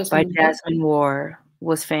by one. Jasmine Moore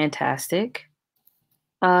was fantastic.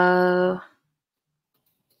 Uh,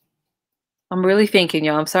 I'm really thinking,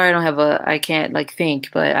 y'all. I'm sorry I can't like think,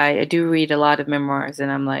 but I do read a lot of memoirs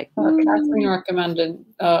and I'm like, Catherine recommended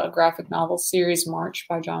a graphic novel series, March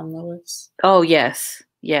by John Lewis. oh yes,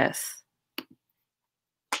 yes.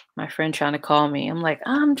 My friend trying to call me. I'm like,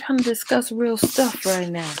 I'm trying to discuss real stuff right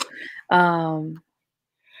now.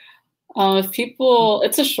 If people,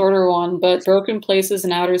 it's a shorter one, but Broken Places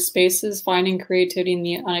and Outer Spaces, Finding Creativity in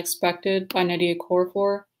the Unexpected by Nydia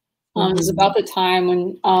Corfor. Is Mhm. about the time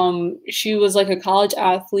when she was like a college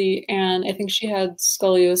athlete, and I think she had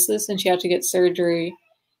scoliosis and she had to get surgery,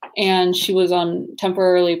 and she was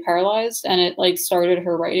temporarily paralyzed, and it like started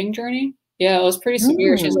her writing journey. Yeah, it was pretty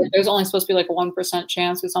severe. She's like, Mm. there's only supposed to be like a 1%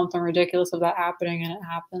 chance or something ridiculous of that happening, and it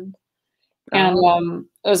happened. And Oh.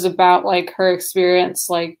 it was about like her experience,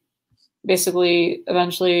 like basically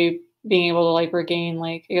eventually being able to like regain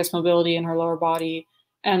like I guess mobility in her lower body,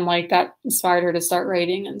 and like that inspired her to start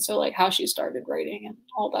writing, and so like how she started writing and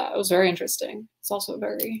all that. It was very interesting. It's also a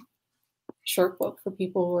very short book for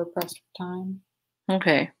people who are pressed for time.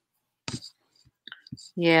 Okay.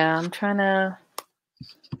 Yeah, I'm trying to.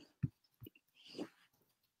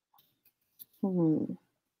 Hmm.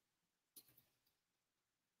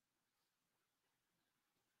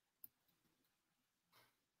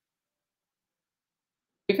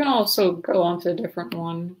 You can also go on to a different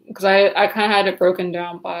one because I kind of had it broken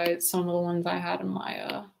down by some of the ones I had in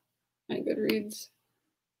my Goodreads.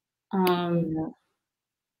 Yeah.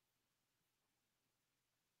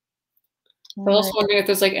 I was All also wondering if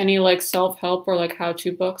there's like any like self-help or like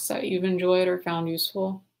how-to books that you've enjoyed or found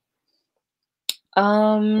useful.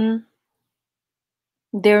 right.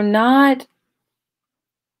 They're not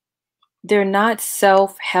they're not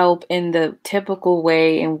self-help in the typical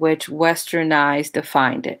way in which westernized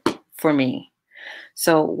defined it for me.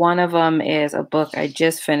 So one of them is a book I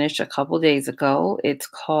just finished a couple days ago. It's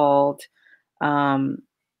called um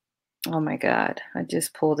oh my God, I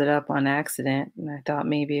just pulled it up on accident and I thought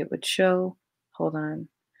maybe it would show. Hold on.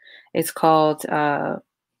 It's called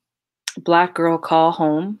Black Girl Call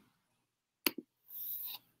Home.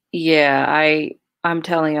 Yeah, I'm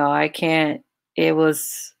telling y'all, I can't it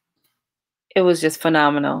was it was just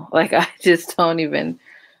phenomenal. Like I just don't even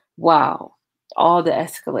wow. All the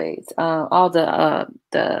escalades, all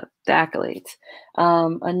the accolades.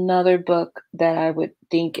 Another book that I would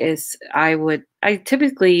think is I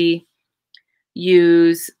typically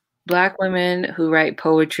use Black women who write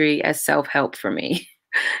poetry as self-help for me,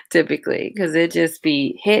 typically, because it just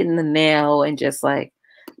be hitting the nail and just like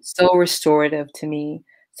so restorative to me.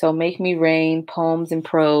 So Make Me Rain, Poems and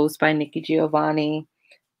Prose by Nikki Giovanni,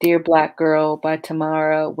 Dear Black Girl by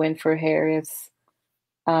Tamara Winford Harris.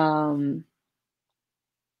 Um,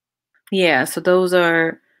 yeah, so those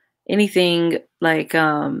are anything like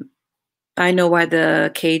I Know Why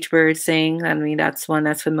the Cage Birds Sing. I mean, that's one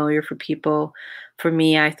that's familiar for people. For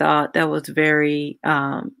me, I thought that was very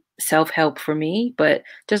self-help for me, but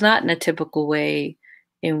just not in a typical way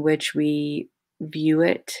in which we view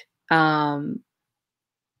it.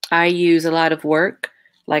 I use a lot of work,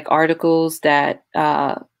 like articles that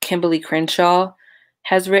Kimberly Crenshaw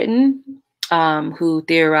has written, who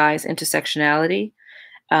theorize intersectionality.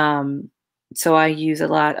 Um, so I use a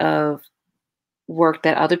lot of work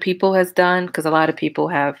that other people has done because a lot of people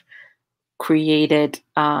have created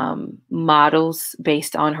models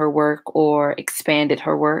based on her work or expanded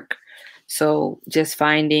her work. So just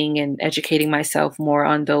finding and educating myself more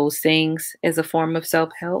on those things is a form of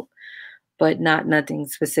self-help, but not nothing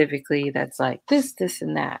specifically that's like this,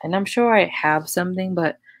 and that. And I'm sure I have something,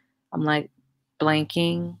 but I'm like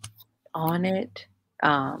blanking on it.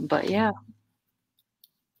 But yeah.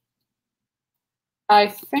 I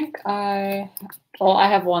think I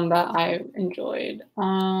have one that I enjoyed.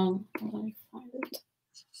 Let me find it.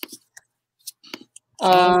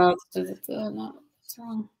 Not, what's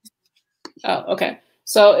wrong? Oh, okay.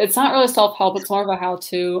 So it's not really self-help, it's more of a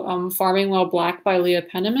how-to. Farming While Black by Leah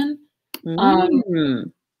Penniman. Um,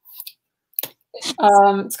 Mm.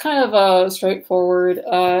 it's kind of straightforward.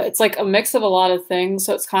 It's like a mix of a lot of things.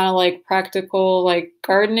 So it's kind of like practical, like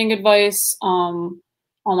gardening advice, on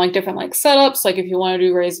like different like setups. Like if you want to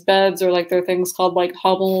do raised beds, or like there are things called like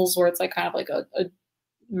hummels where it's like kind of like a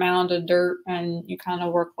mound of dirt and you kind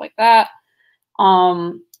of work like that.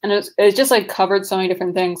 and it just like covered so many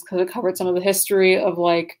different things because it covered some of the history of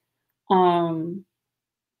like I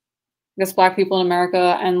guess Black people in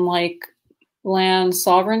America and like land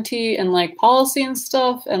sovereignty and like policy and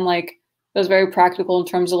stuff, and like it was very practical in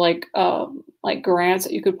terms of like grants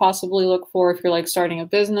that you could possibly look for if you're like starting a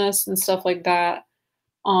business and stuff like that,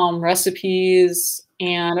 recipes,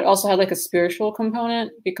 and it also had like a spiritual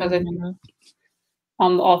component because I think Mhm.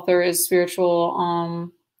 the author is spiritual. I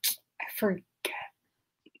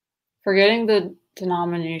forgetting the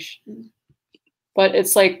denomination, but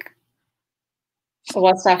it's like a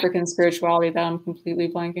West African spirituality that I'm completely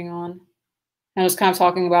blanking on. And it was kind of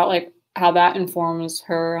talking about like how that informs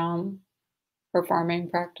her farming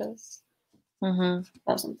practice. Mhm.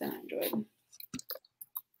 That's something I enjoyed.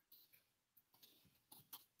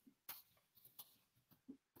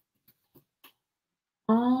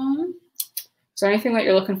 Is there anything that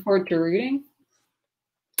you're looking forward to reading?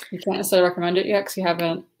 You can't necessarily recommend it yet because you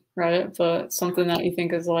haven't read it, but something that you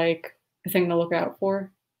think is like a thing to look out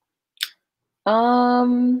for.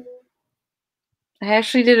 I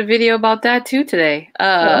actually did a video about that too today.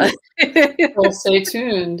 Well, stay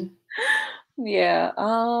tuned. Yeah.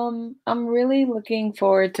 I'm really looking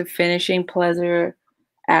forward to finishing Pleasure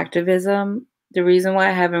Activism. The reason why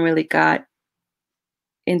I haven't really got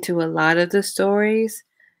into a lot of the stories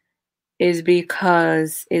is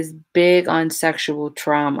because it's big on sexual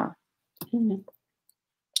trauma. Mhm.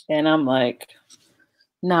 And I'm like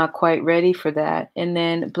not quite ready for that. And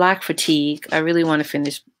then Black Fatigue. I really want to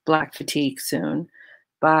finish Black Fatigue soon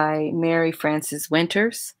by Mary Frances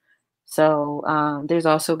Winters. So there's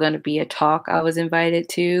also going to be a talk I was invited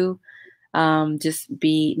to.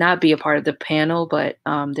 Not be a part of the panel, but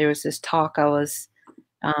there was this talk I was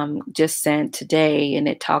just sent today, and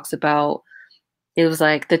it talks about. It was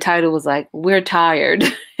like the title was like "We're Tired,"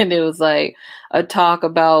 and it was like a talk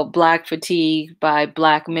about Black fatigue by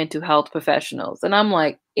Black mental health professionals, and I'm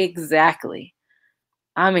like, exactly.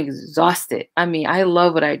 I'm exhausted. I mean, I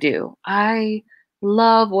love what I do. I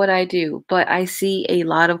love what I do, but I see a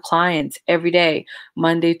lot of clients every day,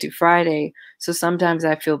 Monday through Friday. So sometimes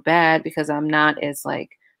I feel bad because I'm not as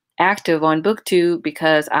like active on BookTube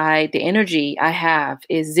because the energy I have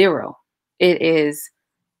is zero. It is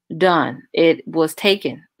done. It was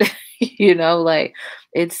taken. Like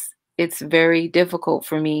it's very difficult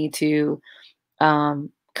for me to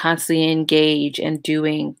constantly engage in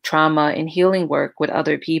doing trauma and healing work with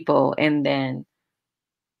other people and then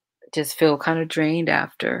just feel kind of drained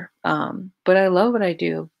after. But I love what I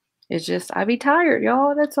do. It's just I be tired,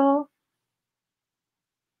 y'all. That's all.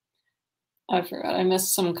 I forgot. I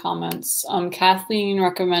missed some comments. Kathleen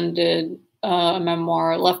recommended a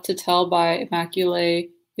memoir, Left to Tell by Immaculée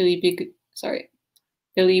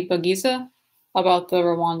Ilibagiza about the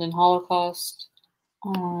Rwandan Holocaust.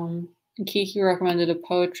 And Kiki recommended a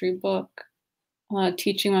poetry book,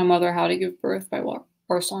 Teaching My Mother How to Give Birth by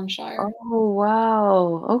Orson Shire. Oh,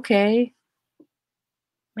 wow. Okay.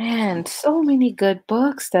 Man, so many good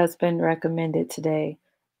books that's been recommended today.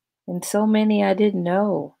 And so many I didn't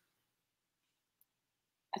know.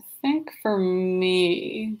 I think for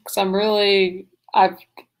me, because I'm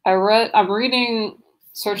reading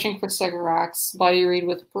Searching for Cigarettes by You Read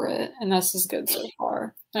with Brit, and this is good so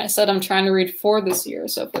far. And I said I'm trying to read 4 this year,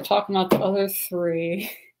 so if we're talking about the other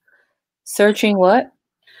 3. Searching what?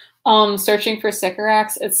 Searching for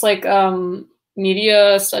Cigarettes. It's like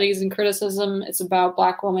media studies and criticism. It's about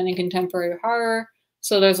Black women in contemporary horror.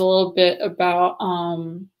 So there's a little bit about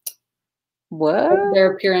What?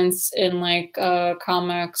 their appearance in like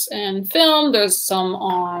comics and film. There's some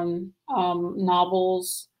on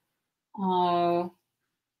novels.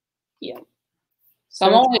 Yeah. So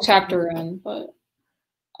I'm only a chapter in, but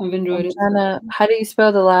I've enjoyed it. How do you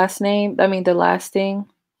spell the last name? I mean, the last thing?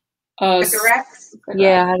 Cigarettes?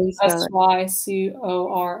 Yeah, how do you spell it?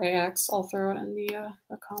 SYCORAX. I'll throw it in the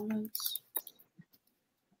comments.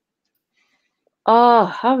 Oh,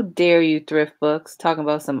 how dare you, thrift books, talking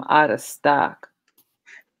about some out of stock.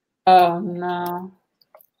 Oh, no.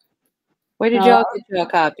 Where did y'all get your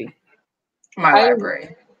copy? My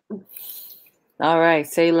library. All right,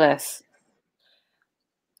 say less.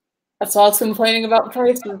 That's all it's complaining about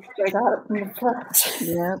prices. I got it from the press.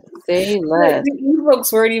 Yeah, say less. The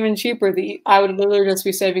ebooks weren't even cheaper. I would literally just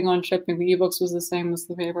be saving on shipping. The ebooks was the same as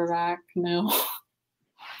the paperback. No.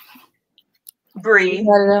 Bree,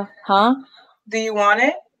 huh? do you want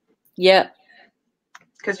it? Yep.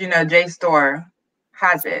 Because JSTOR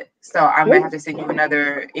has it, so I might have to send you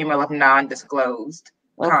another email of non-disclosed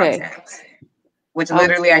content. Which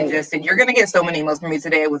literally I just said, you're gonna get so many emails from me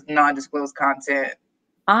today with non-disclosed content.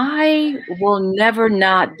 I will never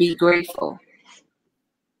not be grateful.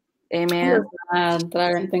 Amen. was mad that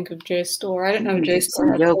I didn't think of JSTOR. I didn't know Get JSTOR some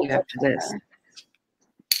had yoga books after on this. there.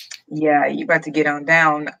 Yeah, you about to get on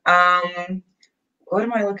down. What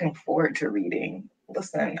am I looking forward to reading?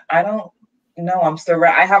 Listen, I don't know.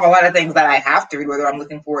 I have a lot of things that I have to read, whether I'm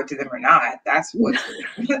looking forward to them or not. That's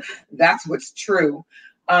what's true.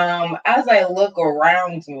 As I look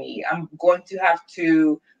around me, I'm going to have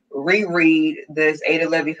to reread this Ada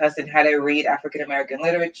Levy Hudson How to Read African American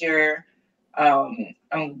Literature. I'm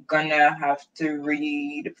gonna have to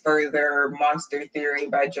read further Monster Theory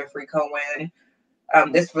by Jeffrey Cohen.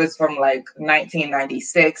 This was from like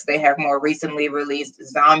 1996. They have more recently released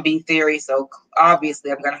Zombie Theory. So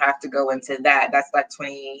obviously I'm going to have to go into that. That's like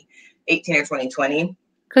 2018 or 2020.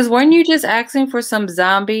 Because weren't you just asking for some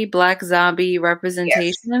black zombie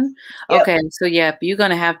representation? Yes. Yep. Okay, so yeah, you're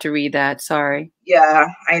going to have to read that. Sorry. Yeah,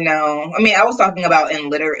 I know. I mean, I was talking about in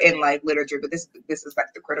literature, but this is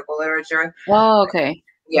like the critical literature. Oh, okay.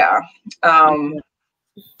 Yeah.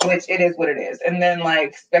 Which it is what it is. And then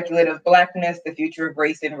like Speculative Blackness, The Future of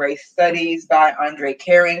Race and Race Studies by Andre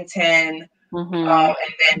Carrington. And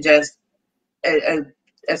then just a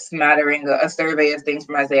smattering, a survey of things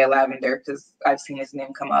from Isaiah Lavender, because I've seen his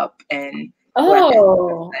name come up. And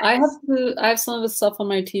I have some of his stuff on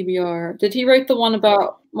my TBR. Did he write the one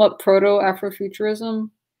about what proto-Afrofuturism?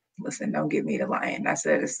 Listen, don't give me the lion. I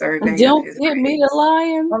said a survey. Don't give me the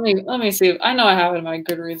lion. Let me see. I know I have it in my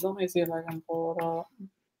Goodreads. Let me see if I can pull it up.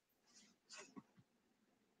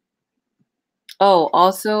 Oh,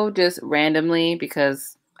 also just randomly,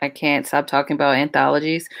 because I can't stop talking about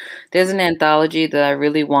anthologies. There's an anthology that I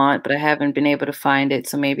really want, but I haven't been able to find it.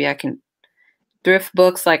 So maybe I can thrift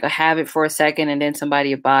books, like I have it for a second and then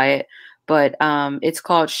somebody will buy it. But it's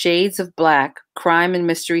called Shades of Black: Crime and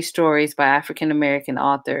Mystery Stories by African American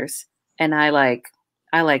Authors. And I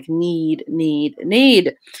need.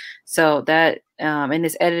 So that and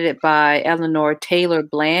it's edited by Eleanor Taylor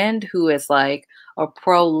Bland, who is like a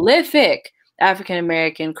prolific African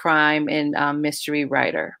American crime and mystery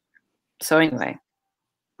writer. So anyway,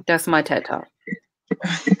 that's my TED Talk.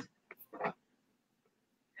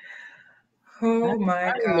 Oh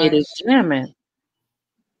my roommate is jamming.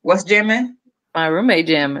 What's jamming? My roommate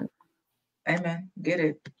jamming. Amen. Get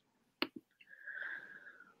it.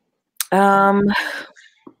 What am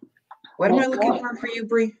I looking for you,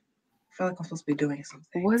 Bree? I feel like I'm supposed to be doing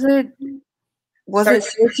something. Was it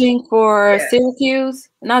searching for Syracuse?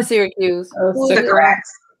 Not Syracuse.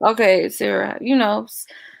 Sycorax. Okay, Sarah. You know,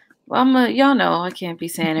 y'all know I can't be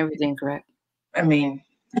saying everything correct. I mean,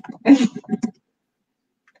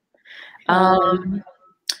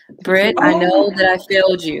 Britt, I know that I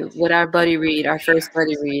failed you with our first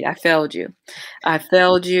buddy read. I failed you. I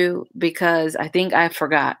failed you because I think I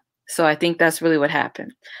forgot. So I think that's really what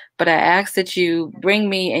happened. But I asked that you bring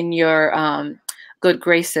me in your good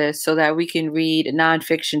graces so that we can read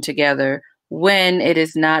nonfiction together when it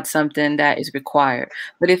is not something that is required.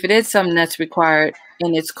 But if it is something that's required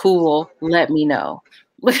and it's cool, let me know.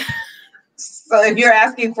 So if you're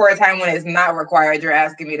asking for a time when it's not required, you're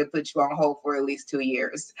asking me to put you on hold for at least 2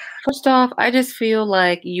 years. First off, I just feel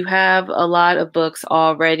like you have a lot of books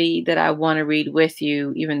already that I want to read with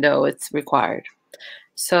you, even though it's required.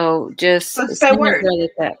 So just say word. The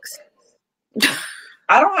text.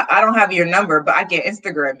 I don't have your number, but I can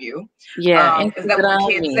Instagram you. Yeah, is that what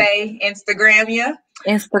the kids say? Instagram you?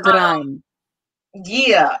 Instagram.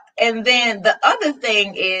 Yeah. And then the other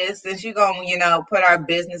thing is, since you're going to, put our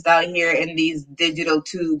business out here in these digital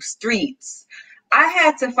tube streets, I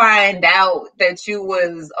had to find out that you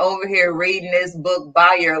was over here reading this book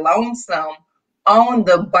by your lonesome on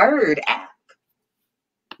the Bird app.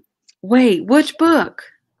 Wait, which book?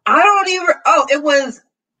 I don't even, it was,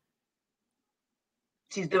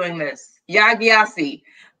 she's doing this. Yagyasi,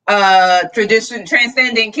 Tradition,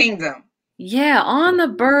 Transcending Kingdom. Yeah, on the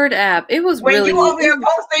Bird app. It was when really. When you over here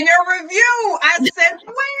posting your review, I said,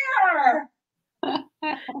 where?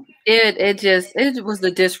 It was the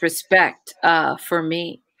disrespect for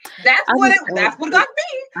me. That's what got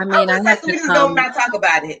me. I mean, I have we just gonna not talk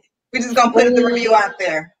about it. We're just gonna put the review out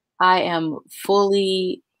there. I am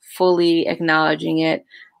fully acknowledging it.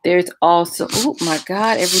 There's also, oh my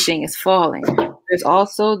God, everything is falling. There's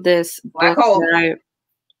also this Black book hole.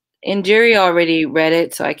 and Jerry already read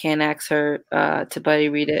it, so I can't ask her to buddy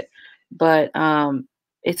read it. But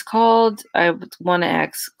it's called, I want to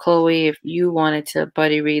ask Chloe if you wanted to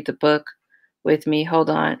buddy read the book with me. Hold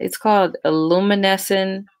on. It's called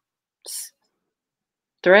Illuminescent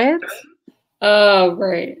Threads. Oh,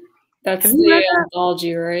 right. That's the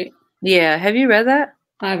anthology, right? Yeah. Have you read that?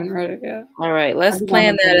 I haven't read it yet. All right. Let's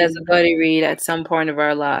plan that as a buddy read at some point of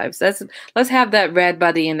our lives. Let's have that read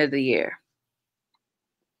by the end of the year.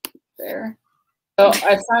 there. So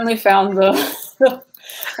I finally found the.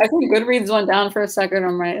 I think Goodreads went down for a second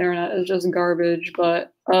on my internet. It's just garbage.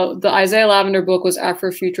 But the Isaiah Lavender book was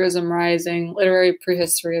Afrofuturism Rising: Literary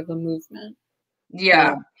Prehistory of the Movement.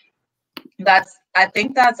 Yeah, I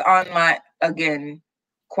think that's on my, again,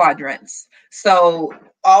 quadrants. So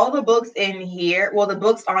all the books in here, well, the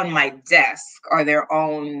books on my desk are their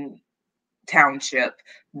own township.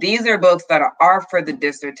 These are books that are for the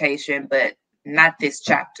dissertation, but not this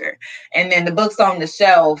chapter. And then the books on the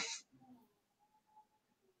shelf,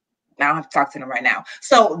 I don't have to talk to them right now.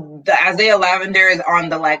 So the Isaiah Lavender is on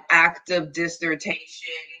the like active dissertation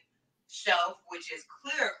shelf, which is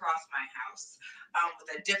clear across my house,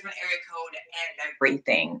 with a different area code and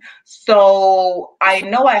everything. So I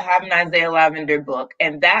know I have an Isaiah Lavender book,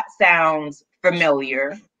 and that sounds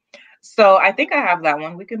familiar. So I think I have that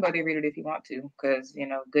one. We can both read it if you want to, because, you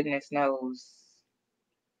know, goodness knows.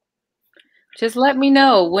 Just let me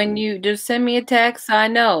know when you just send me a text. I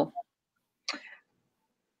know.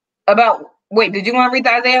 Wait, did you want to read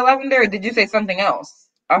the Isaiah Lavender, or did you say something else?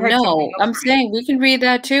 I heard something else. I'm saying we can read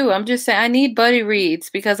that too. I'm just saying I need buddy reads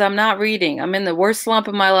because I'm not reading. I'm in the worst slump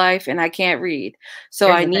of my life and I can't read. So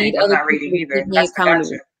I need I'm other not reading people to either. keep me That's the accountable.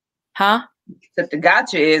 gotcha. Huh? Except the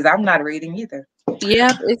gotcha is I'm not reading either.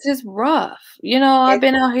 Yeah, it's just rough. You know, I've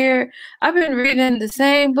been out here, I've been reading the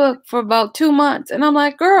same book for about 2 months. And I'm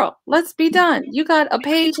like, girl, let's be done. You got a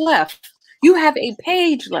page left. You have a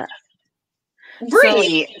page left.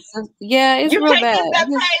 Read. So, yeah, it's you real can't bad. Get that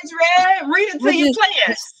page read. Read it till you play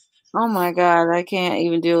it. Oh my God, I can't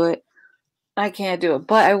even do it. I can't do it.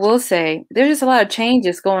 But I will say there's just a lot of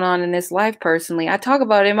changes going on in this life personally. I talk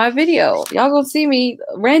about it in my video. Y'all gonna see me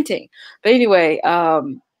ranting. But anyway,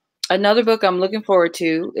 another book I'm looking forward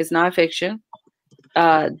to is nonfiction.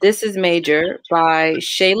 This is Major by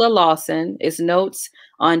Shayla Lawson. It's notes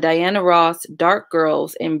on Diana Ross, Dark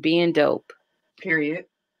Girls, and Being Dope. Period.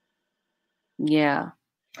 Yeah.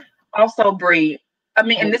 Also, Bree, I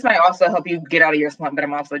mean, and this might also help you get out of your slump, but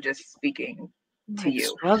I'm also just speaking to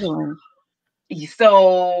you. Struggling.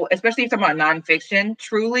 So, especially if you're talking about nonfiction,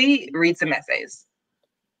 truly read some essays.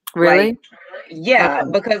 Really? Like, yeah,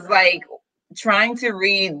 because like trying to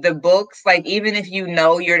read the books, like even if you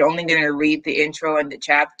know you're only going to read the intro and the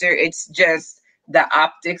chapter, it's just the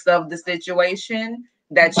optics of the situation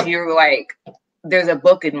that you're like, there's a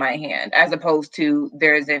book in my hand, as opposed to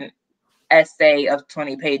there's an essay of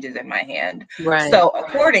 20 pages in my hand. Right. So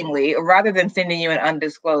accordingly, rather than sending you an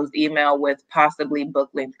undisclosed email with possibly book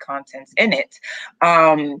length contents in it,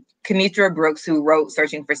 Kenitra Brooks, who wrote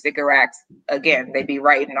Searching for Sycorax, again, they be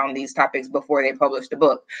writing on these topics before they publish the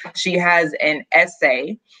book. She has an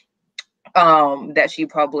essay that she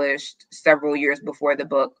published several years before the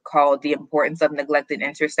book called The Importance of Neglected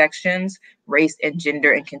Intersections, Race and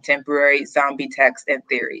Gender in Contemporary Zombie Texts and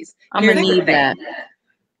Theories. I'm going to need that.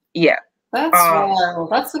 Yeah. That's wild.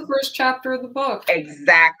 That's the first chapter of the book.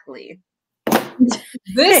 Exactly.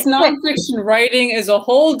 This nonfiction writing is a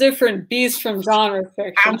whole different beast from genre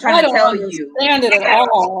fiction. I'm trying to tell you. I don't understand it at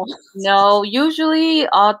all. No, usually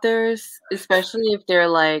authors, especially if they're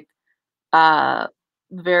like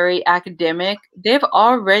very academic, they've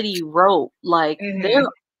already wrote like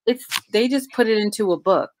they just put it into a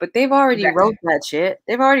book, but they've already wrote that shit.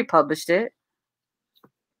 They've already published it.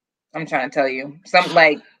 I'm trying to tell you.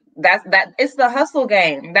 That it's the hustle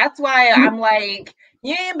game. That's why I'm like,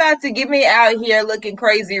 you ain't about to get me out here looking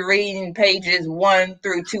crazy reading pages 1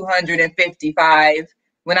 through 255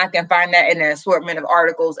 when I can find that in an assortment of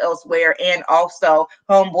articles elsewhere. And also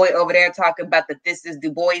homeboy over there talking about that this is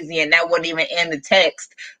Du Boisian, that wasn't even in the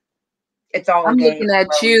text. It's all I'm looking at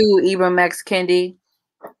you, Ibram X. Kendi.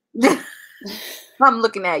 I'm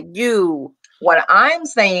looking at you. What I'm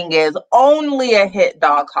saying is only a hit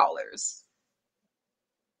dog hollers.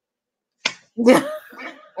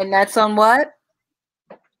 And that's on what?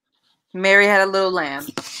 Mary Had a Little Lamb.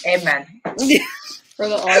 Amen. For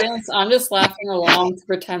the audience, I'm just laughing along to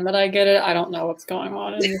pretend that I get it. I don't know what's going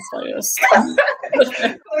on in the slightest.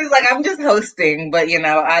 It's like I'm just hosting, but you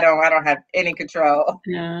know, I don't have any control.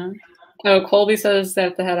 Yeah. Oh, Colby says they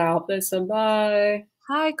have to head out. They said bye.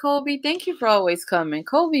 Hi, Colby. Thank you for always coming.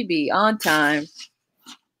 Colby be on time.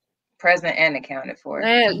 Present and accounted for.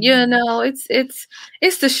 You know, it's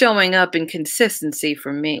the showing up and consistency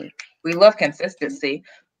for me. We love consistency.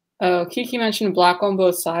 Oh, Kiki mentioned Black on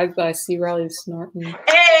Both Sides, but I see Riley snorting.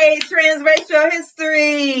 Hey, transracial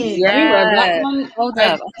history! Yeah. Have you read that one? Hold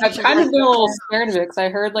up. I've kind of been a little scared of it because I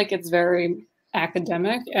heard like it's very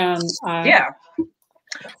academic and yeah.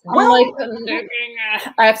 Well, like,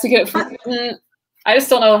 I have to get from, I just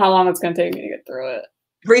don't know how long it's going to take me to get through it.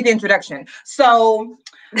 Read the introduction. So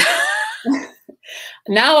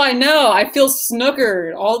Now I know. I feel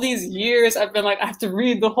snookered. All these years I've been like, I have to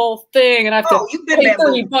read the whole thing and I have to You've been pay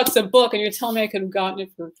bamboozled. $30 a book, and you're telling me I could have gotten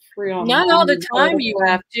it for free on Not all the time you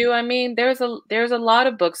Audible. have to. I mean, there's a lot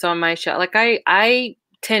of books on my shelf. Like I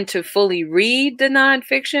tend to fully read the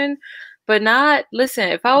nonfiction, but not listen.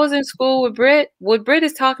 If I was in school with Britt, what Britt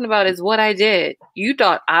is talking about is what I did. You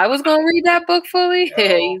thought I was gonna read that book fully?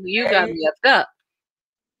 You got me effed up.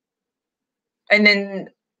 And then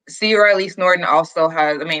Sierra Elise Norton also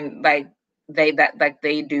has, I mean, like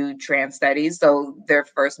they do trans studies. So their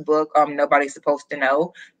first book, Nobody's Supposed to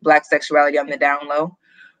Know, Black Sexuality on the Down Low.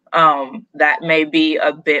 That may be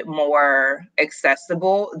a bit more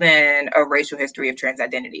accessible than a racial history of trans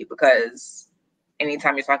identity, because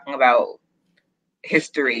anytime you're talking about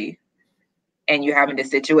history and you having to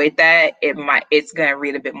situate that, it's gonna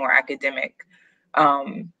read a bit more academic.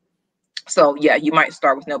 So yeah, you might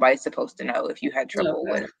start with Nobody's Supposed to Know if you had trouble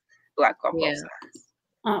with Black on both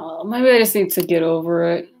sides. Maybe I just need to get over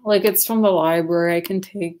it. Like, it's from the library. I can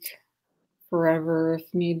take forever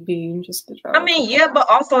if need be. Just to try. I mean, yeah, but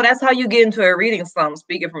also that's how you get into a reading slump,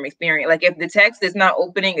 speaking from experience. Like, if the text is not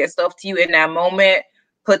opening itself to you in that moment,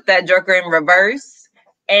 put that joker in reverse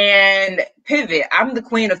and pivot. I'm the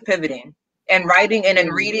queen of pivoting and writing, and in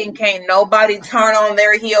reading, can't nobody turn on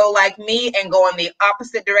their heel like me and go in the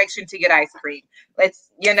opposite direction to get ice cream.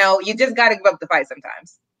 You just got to give up the fight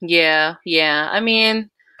sometimes. Yeah. I mean,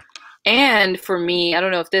 and for me, I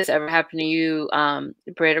don't know if this ever happened to you,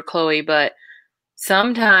 Britt or Chloe, but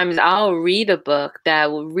sometimes I'll read a book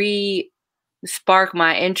that will spark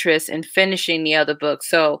my interest in finishing the other book.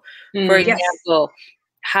 So, for example,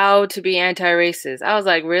 How to Be Anti-Racist. I was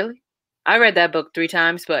like, really? I read that book 3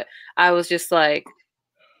 times, but I was just like,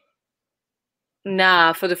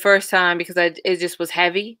 nah, for the first time, because it just was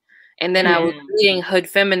heavy. And then I was reading Hood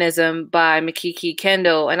Feminism by Makiki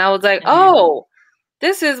Kendall, and I was like, oh,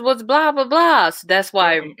 this is what's blah, blah, blah. So that's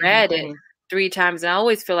why I read it 3 times. And I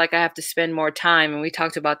always feel like I have to spend more time. And we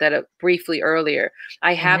talked about that briefly earlier.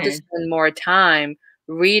 I have to spend more time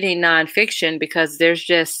reading nonfiction because there's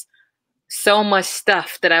just so much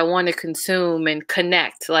stuff that I want to consume and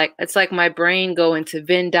connect. Like, it's like my brain go into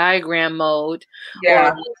Venn diagram mode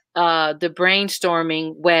or the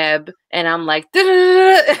brainstorming web, and I'm like,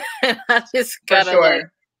 and I just gotta like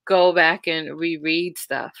go back and reread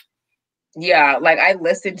stuff. Yeah, like I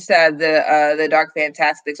listened to the Dark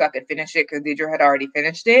Fantastic so I could finish it because Deidre had already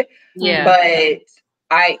finished it. Yeah. But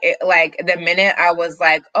like the minute I was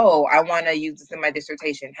like, oh, I want to use this in my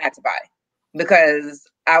dissertation, had to buy, because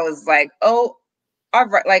I was like, oh, all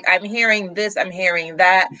right, like I'm hearing this, I'm hearing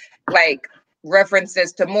that, like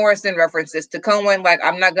references to Morrison, references to Cohen. Like,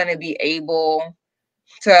 I'm not gonna be able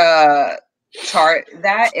to chart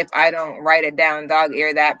that if I don't write it down, dog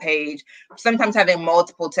ear that page. Sometimes having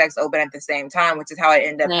multiple texts open at the same time, which is how I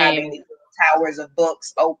end up having these towers of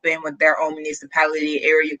books open with their own municipality,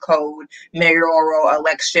 area code, mayoral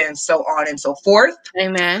elections, so on and so forth.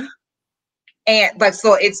 Amen. And like,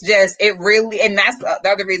 so it's just, it really, and that's the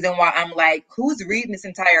other reason why I'm like, who's reading this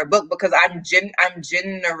entire book? Because I'm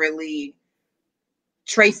generally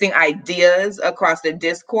tracing ideas across the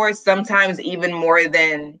discourse, sometimes even more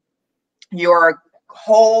than your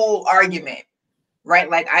whole argument, right?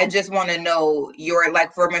 Like, I just want to know your,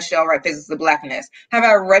 like, for Michelle, right, Physics of Blackness. Have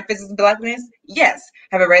I read Physics of Blackness? Yes.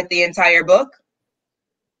 Have I read the entire book?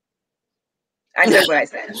 I said what I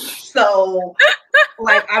said. So,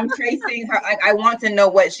 like, I'm tracing her. Like, I want to know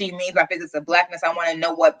what she means by Physics of Blackness. I want to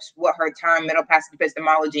know what her term middle passage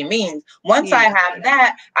epistemology means. Once I have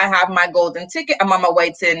that, I have my golden ticket. I'm on my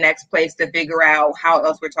way to the next place to figure out how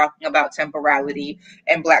else we're talking about temporality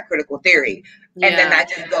and Black critical theory. And then I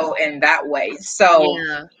just go in that way. So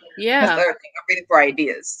that's the other thing. I'm reading for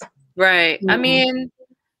ideas. Right. I mean,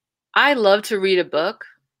 I love to read a book,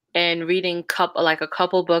 and reading a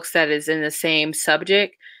couple books that is in the same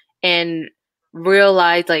subject, and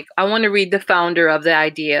realize, like, I want to read the founder of the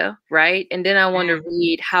idea, right? And then I want to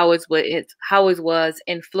read how it was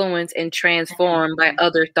influenced and transformed by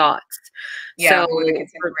other thoughts. Yeah,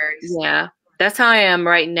 yeah, that's how I am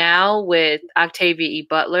right now with Octavia E.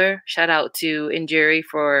 Butler. Shout out to Injuri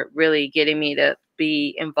for really getting me to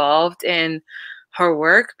be involved in her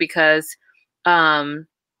work, because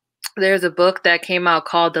there's a book that came out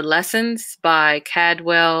called The Lessons by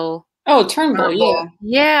Cadwell. Oh, Turnbull, yeah.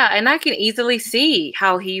 Yeah, and I can easily see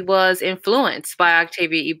how he was influenced by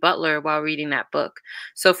Octavia E. Butler while reading that book.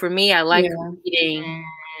 So for me, I like reading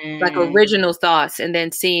like original thoughts and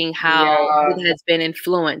then seeing how it has been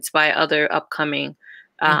influenced by other upcoming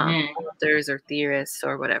authors or theorists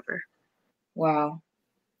or whatever. Wow.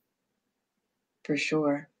 For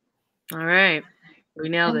sure. All right. We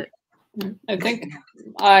nailed it. I think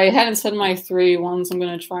I hadn't said my 3 ones I'm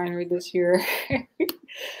going to try and read this year.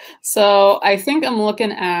 So I think I'm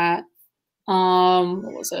looking at,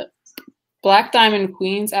 what was it? Black Diamond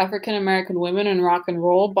Queens, African American Women in Rock and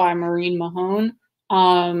Roll by Maureen Mahone.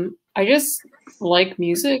 I just like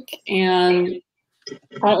music, and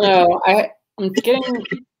I don't know. I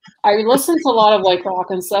listened to a lot of like rock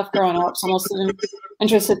and stuff growing up, so I'm also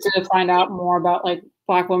interested to find out more about like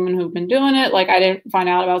Black women who've been doing it. Like I didn't find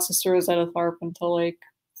out about Sister Rosetta Tharpe until like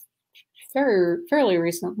fairly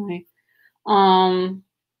recently. So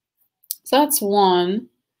that's one.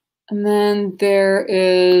 And then there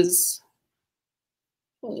is,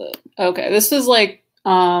 what was it? Okay, this is like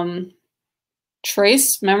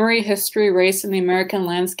Trace, Memory, History, Race in the American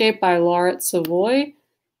Landscape by Lauret Savoy.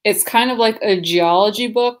 It's kind of like a geology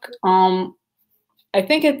book. I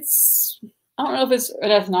think it's, I don't know if it's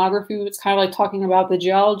an ethnography, but it's kind of like talking about the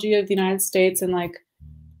geology of the United States and like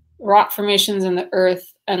rock formations in the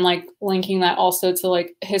earth, and like linking that also to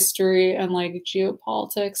like history and like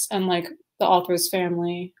geopolitics and like the author's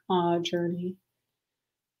family journey.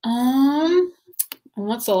 And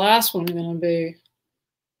what's the last one gonna be?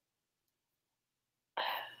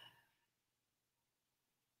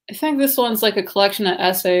 I think this one's like a collection of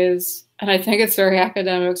essays, and I think it's very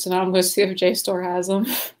academic, so now I'm going to see if JSTOR has them.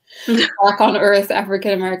 Black on Earth,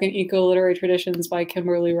 African American Eco-Literary Traditions by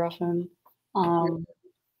Kimberly Ruffin. So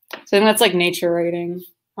I think that's like nature writing,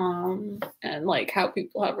 and like how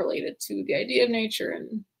people have related to the idea of nature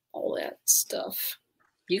and all that stuff.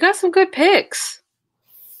 You got some good picks.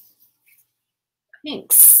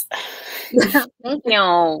 Thanks. Thank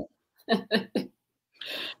you.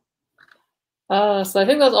 So I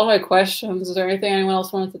think that's all my questions. Is there anything anyone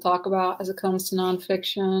else wanted to talk about as it comes to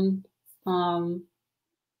nonfiction? Or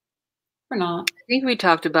not? I think we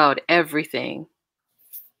talked about everything.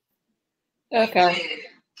 Okay.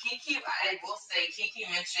 Kiki, I will say, Kiki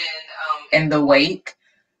mentioned In the Wake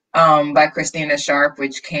by Christina Sharp,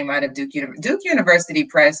 which came out of Duke University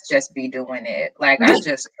Press. Just be doing it. Like I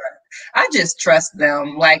just trust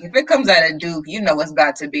them. Like if it comes out of Duke, you know it's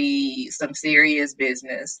about to be some serious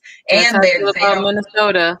business. That's And they're about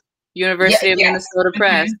Minnesota, University of Minnesota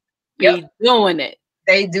Press. Be doing it.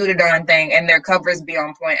 They do the darn thing, and their covers be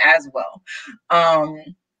on point as well.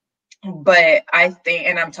 But I think,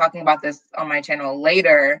 and I'm talking about this on my channel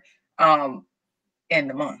later, in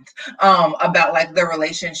the month, about like the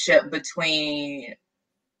relationship between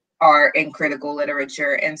art and critical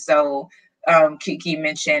literature. And so Kiki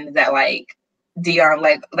mentioned that like Dion,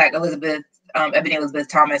 like Elizabeth, Ebony Elizabeth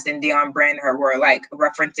Thomas and Dion Brandner were like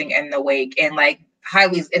referencing In the Wake, and like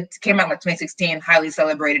it came out like 2016, highly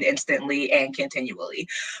celebrated instantly and continually.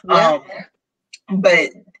 But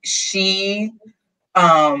she,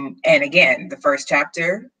 and again, the first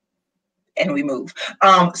chapter, and we move.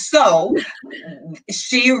 So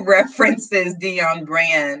she references Dion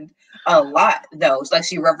Brand a lot, though. Like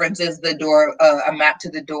she references the door, A Map to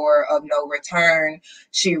the Door of No Return.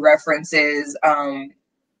 She references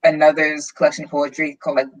another's collection of poetry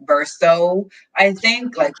called like Verso, I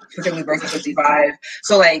think, like particularly Verso 55.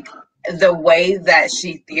 So like the way that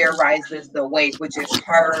she theorizes the wake, which is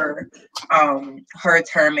her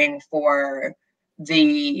terming for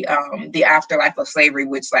the afterlife of slavery,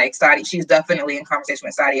 which like she's definitely in conversation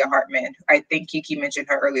with Sadia Hartman. I think Kiki mentioned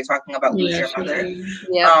her earlier talking about Lose Your Mother.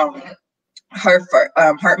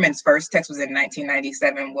 Hartman's first text was in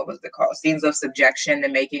 1997. What was it called? Scenes of Subjection: The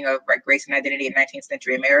Making of Race and Identity in 19th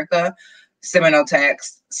Century America. Seminal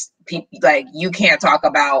text. Like you can't talk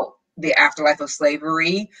about the afterlife of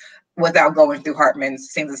slavery without going through Hartman's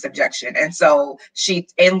Scenes of Subjection. And so she,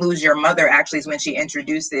 in Lose Your Mother, actually is when she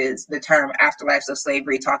introduces the term afterlives of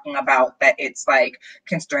slavery, talking about that it's like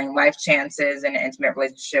considering life chances and an intimate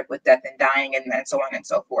relationship with death and dying, and then so on and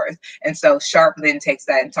so forth. And so Sharp then takes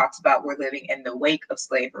that and talks about we're living in the wake of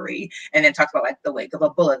slavery, and then talks about like the wake of a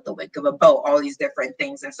bullet, the wake of a boat, all these different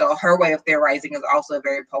things. And so her way of theorizing is also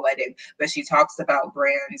very poetic, but she talks about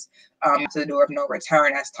Brand's To the Door of No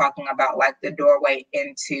Return as talking about like the doorway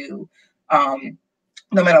into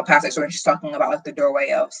the Middle Passage, when she's talking about like the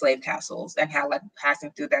doorway of slave castles and how like passing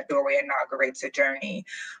through that doorway inaugurates a journey,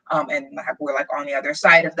 and like, we're like on the other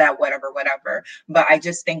side of that, whatever. But I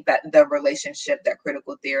just think that the relationship that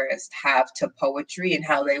critical theorists have to poetry and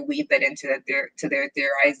how they weave that into their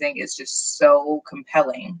theorizing is just so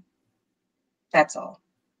compelling. That's all.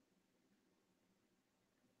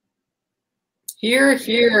 Here.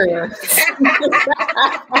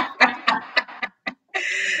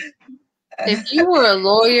 If you were a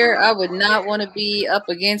lawyer, I would not want to be up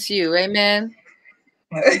against you. Amen.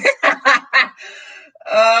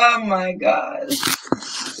 Oh my gosh.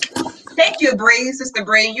 Thank you, Bree, Sister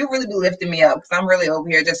Bree. You really be lifting me up because I'm really over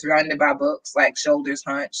here just surrounded by books, like shoulders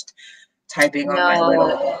hunched, typing on my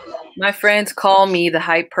little. My friends call me the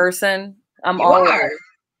hype person. I'm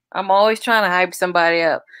always trying to hype somebody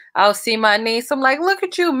up. I'll see my niece. I'm like, look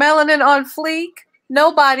at you, melanin on fleek.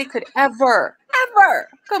 Nobody could ever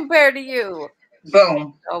compare to you.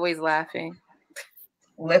 Boom. Always laughing.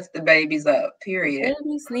 Lift the babies up, period.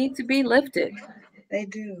 Babies need to be lifted. They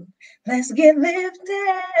do. Let's get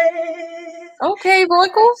lifted. Okay,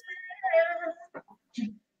 vocals.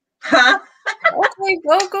 Huh? Okay,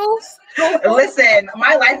 vocals. Listen,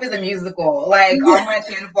 my life is a musical. Like on my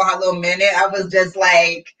channel for a little minute, I was just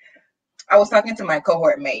like, I was talking to my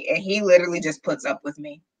cohort mate, and he literally just puts up with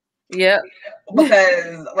me. Yeah.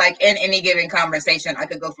 Because like in any given conversation, I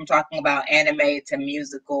could go from talking about anime to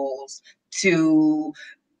musicals to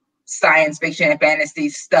science fiction and fantasy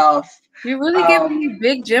stuff. You're really giving me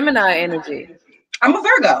big Gemini energy. I'm a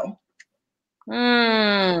Virgo.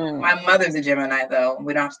 My mother's a Gemini, though.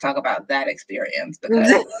 We don't have to talk about that experience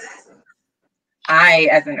because I,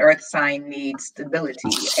 as an earth sign, need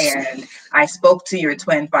stability. And I spoke to your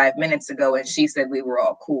twin 5 minutes ago, and she said we were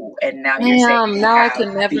all cool. And now you're saying now I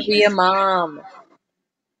can never be a mom.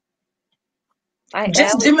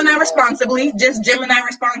 Just Gemini responsibly. Just Gemini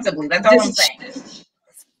responsibly. That's all I'm saying.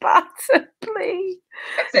 Responsibly.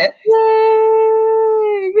 That's it.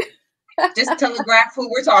 Yay. Just telegraph who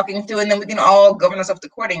we're talking to, and then we can all govern ourselves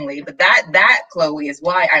accordingly. But that Chloe is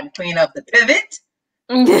why I'm putting up the pivot.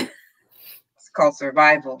 It's called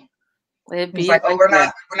survival. It's like, oh, we're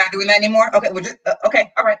not doing that anymore. Okay, we're just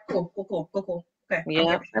okay. All right, cool. Okay.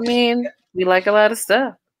 Yeah, I mean, we like a lot of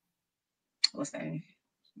stuff. Listen,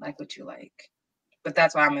 like what you like, but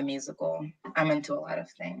that's why I'm a musical. I'm into a lot of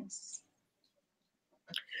things.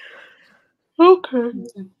 Okay.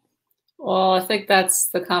 Well, I think that's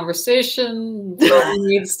the conversation. Nobody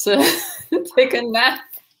needs to take a nap.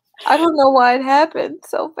 I don't know why it happened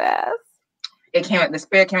so fast. The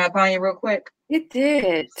spirit came upon you real quick. It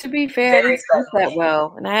did. To be fair, I didn't sleep that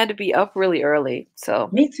well, and I had to be up really early. So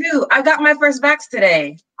me too. I got my first vax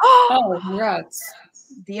today. Oh, congrats!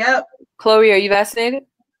 Yep. Chloe, are you vaccinated?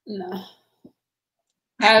 No.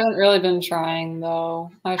 I haven't really been trying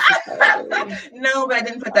though. I should probably. No, but I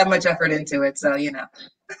didn't put that much effort into it, so you know.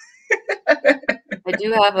 I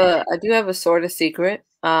do have a sort of secret.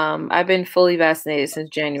 I've been fully vaccinated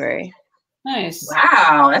since January. Nice.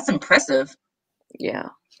 Wow, that's impressive. Yeah.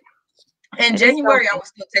 In January, I was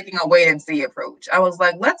still taking a wait and see approach. I was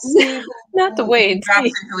like, let's see not the wait and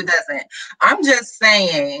see who doesn't. I'm just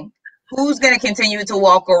saying who's going to continue to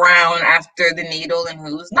walk around after the needle and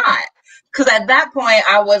who's not. Because at that point,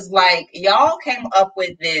 I was like, y'all came up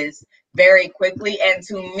with this very quickly. And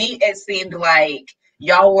to me, it seemed like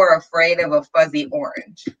y'all were afraid of a fuzzy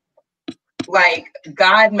orange. Like,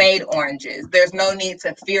 God made oranges. There's no need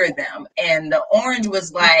to fear them. And the orange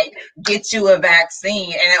was like, get you a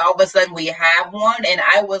vaccine. And then all of a sudden we have one. And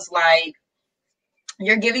I was like,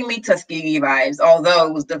 you're giving me Tuskegee vibes, although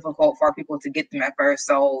it was difficult for people to get them at first.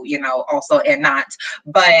 So, you know, also and not.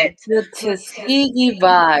 But the Tuskegee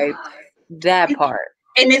vibe, that part.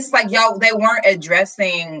 And it's like, y'all, they weren't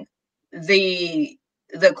addressing the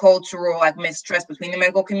cultural like mistrust between the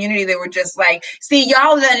medical community. They were just like, see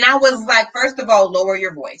y'all, and I was like, first of all, lower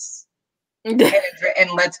your voice and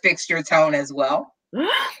let's fix your tone as well.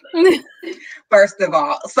 First of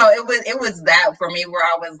all, so it was that for me where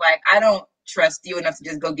I was like, I don't trust you enough to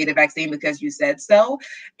just go get a vaccine because you said so.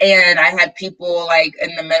 And I had people like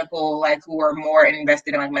in the medical, like who were more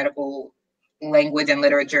invested in like medical language and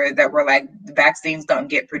literature that were like, vaccines don't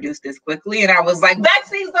get produced this quickly. And I was like,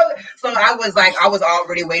 vaccines don't. So I was like, I was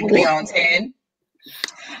already waiting to be on 10.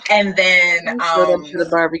 And then to the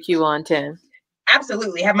barbecue on 10.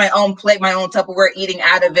 Absolutely. Have my own plate, my own Tupperware, eating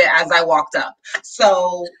out of it as I walked up.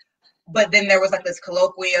 So, but then there was like this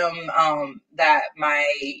colloquium that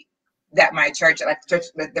my church,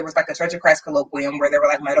 there was like a Church of Christ colloquium where there were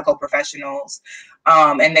like medical professionals.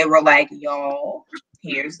 And they were like, y'all,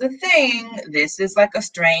 here's the thing. This is like a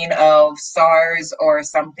strain of SARS or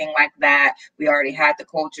something like that. We already had the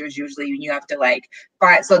cultures. Usually you have to like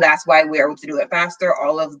find, so that's why we were able to do it faster.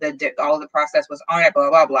 All of the process was on it, blah,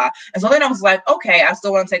 blah, blah. And so then I was like, okay, I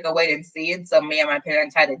still want to take a wait and see. And so me and my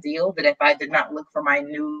parents had a deal that if I did not look for my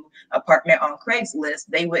new apartment on Craigslist,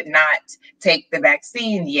 they would not take the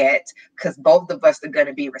vaccine yet because both of us are going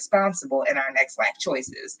to be responsible in our next life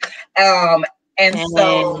choices. And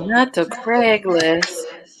so not to Craigslist.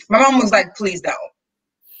 My mom was like, please don't.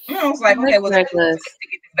 And I was like, okay, well, let's get the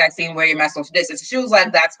vaccine where you're my social distance. She was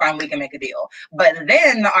like, that's fine, we can make a deal. But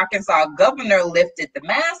then the Arkansas governor lifted the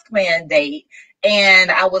mask mandate, And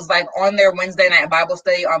I was like on their Wednesday night Bible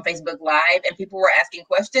study on Facebook Live, and people were asking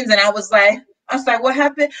questions, and I was like, what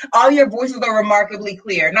happened? All your voices are remarkably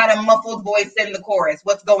clear, not a muffled voice in the chorus.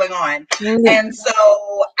 What's going on? And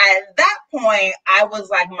so at that point, I was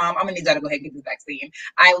like, Mom, I'm gonna need y'all to go ahead and get this vaccine.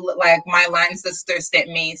 My line sister sent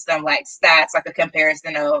me some like stats, like a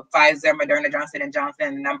comparison of Pfizer, Moderna, Johnson and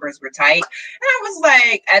Johnson. The numbers were tight, and I was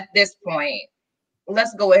like, at this point,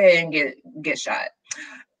 let's go ahead and get shot.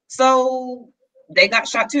 So they got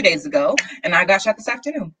shot 2 days ago, and I got shot this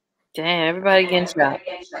afternoon. Damn, everybody getting shot.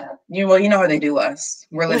 You know how they do us.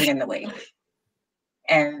 We're living in the wave.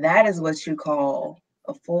 And that is what you call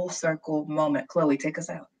a full circle moment. Chloe, take us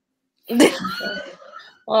out.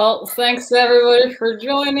 Well, thanks everybody for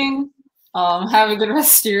joining. Have a good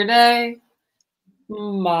rest of your day.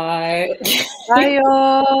 Bye. Bye,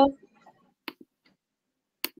 y'all.